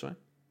pizza or something.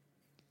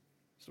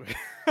 Sweet.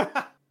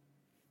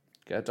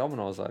 Get a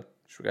Domino's, like.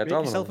 Should we get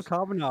Domino's? Yourself a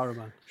carbonara,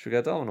 man. Should we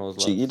get Domino's,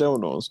 lads? Cheeky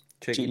Domino's.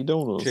 Cheeky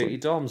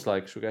Doms,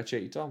 like. Should we get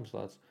Cheeky Doms,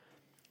 lads?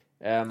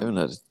 I've been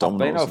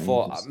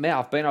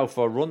out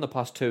for a run the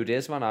past 2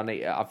 days, man.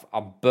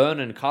 I'm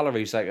burning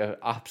calories like an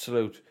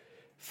absolute,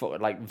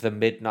 like the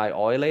midnight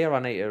oil here. I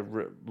need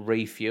to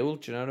refuel.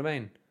 Do you know what I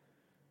mean?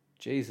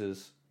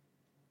 Jesus,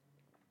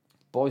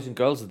 boys and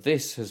girls,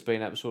 this has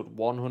been episode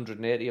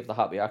 180 of the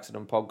Happy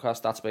Accident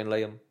podcast. That's been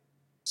Liam.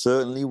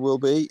 Certainly will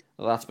be.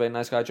 That's been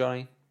Nice Guy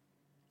Johnny.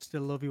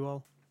 Still love you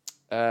all.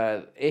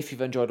 If you've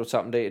enjoyed what's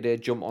happened day to day,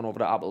 jump on over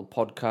to Apple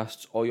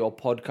Podcasts or your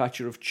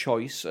podcatcher of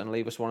choice and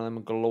leave us one of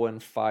them glowing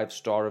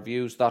 5-star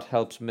reviews. That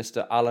helps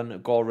Mr. Alan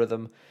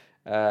Gorrhythm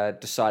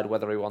decide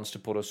whether he wants to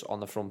put us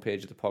on the front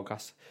page of the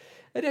podcast.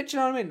 And, do you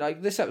know what I mean?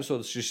 Like, this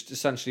episode's just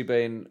essentially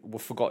been, we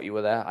forgot you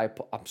were there.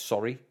 I'm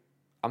sorry.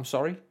 Liam's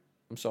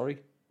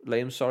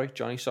sorry.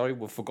 Johnny's sorry.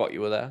 We forgot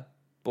you were there.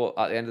 But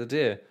at the end of the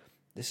day,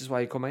 this is why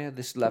you come here.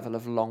 This level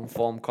of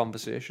long-form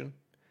conversation.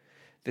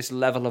 This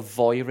level of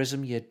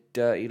voyeurism, you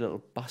dirty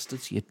little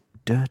bastards. You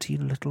dirty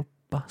little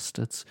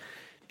bastards.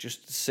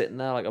 Just sitting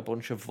there like a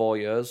bunch of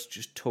voyeurs,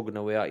 just tugging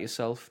away at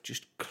yourself,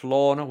 just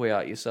clawing away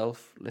at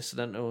yourself,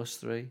 listening to us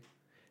three.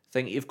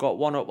 Think you've got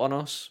one up on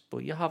us,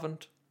 but you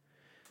haven't.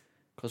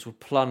 Because we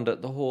planned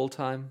it the whole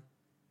time.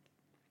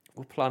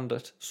 We planned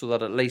it so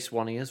that at least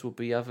one of us would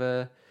be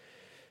have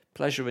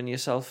pleasuring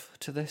yourself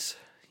to this,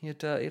 you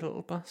dirty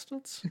little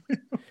bastards.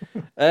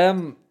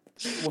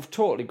 We've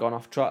totally gone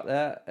off track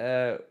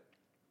there.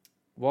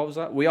 What was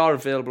that? We are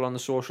available on the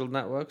social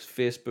networks,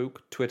 Facebook,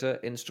 Twitter,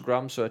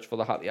 Instagram. Search for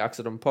the Happy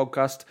Accident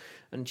Podcast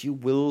and you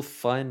will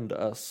find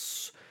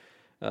us.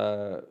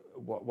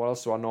 What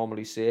else do I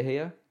normally say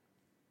here?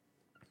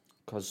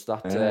 Because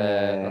that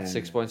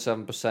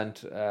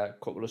 6.7%,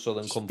 couple of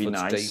Southern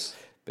Comforts deep.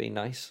 Be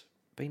nice.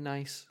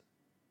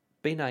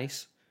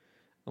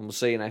 And we'll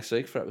see you next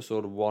week for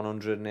episode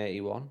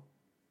 181.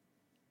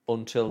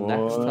 Until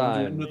next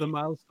time.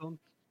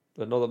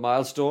 Another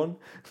milestone.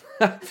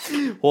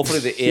 Hopefully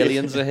the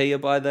aliens are here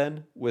by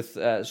then with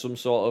some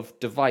sort of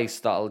device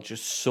that'll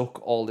just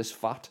suck all this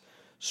fat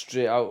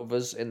straight out of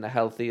us in the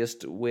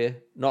healthiest way.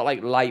 Not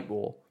like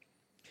lipo.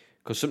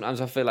 Because sometimes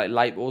I feel like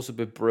lipo's a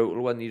bit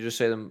brutal when you just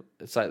say them.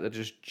 It's like they're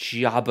just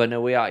jabbing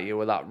away at you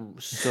with that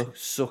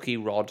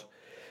sucky rod.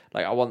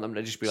 Like, I want them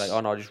to just be like, oh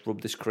no, just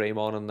rub this cream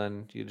on and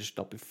then you just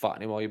not be fat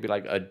anymore. You'd be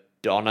like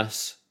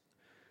Adonis.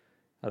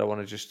 I don't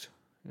want to just,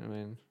 you know what I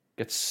mean,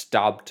 get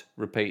stabbed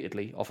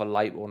repeatedly off a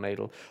lipo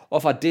needle. Or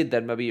if I did,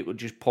 then maybe it would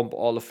just pump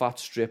all the fat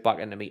straight back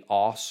into me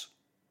arse.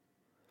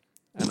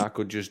 And I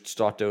could just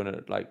start doing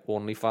it like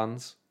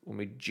OnlyFans with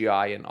me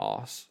giant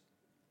arse.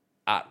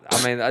 I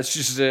mean, it's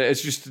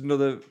just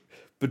another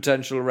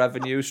potential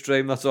revenue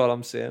stream. That's all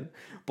I'm saying.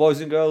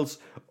 Boys and girls,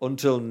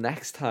 until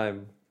next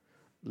time,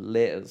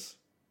 laters.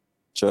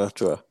 Ciao.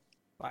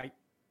 Bye.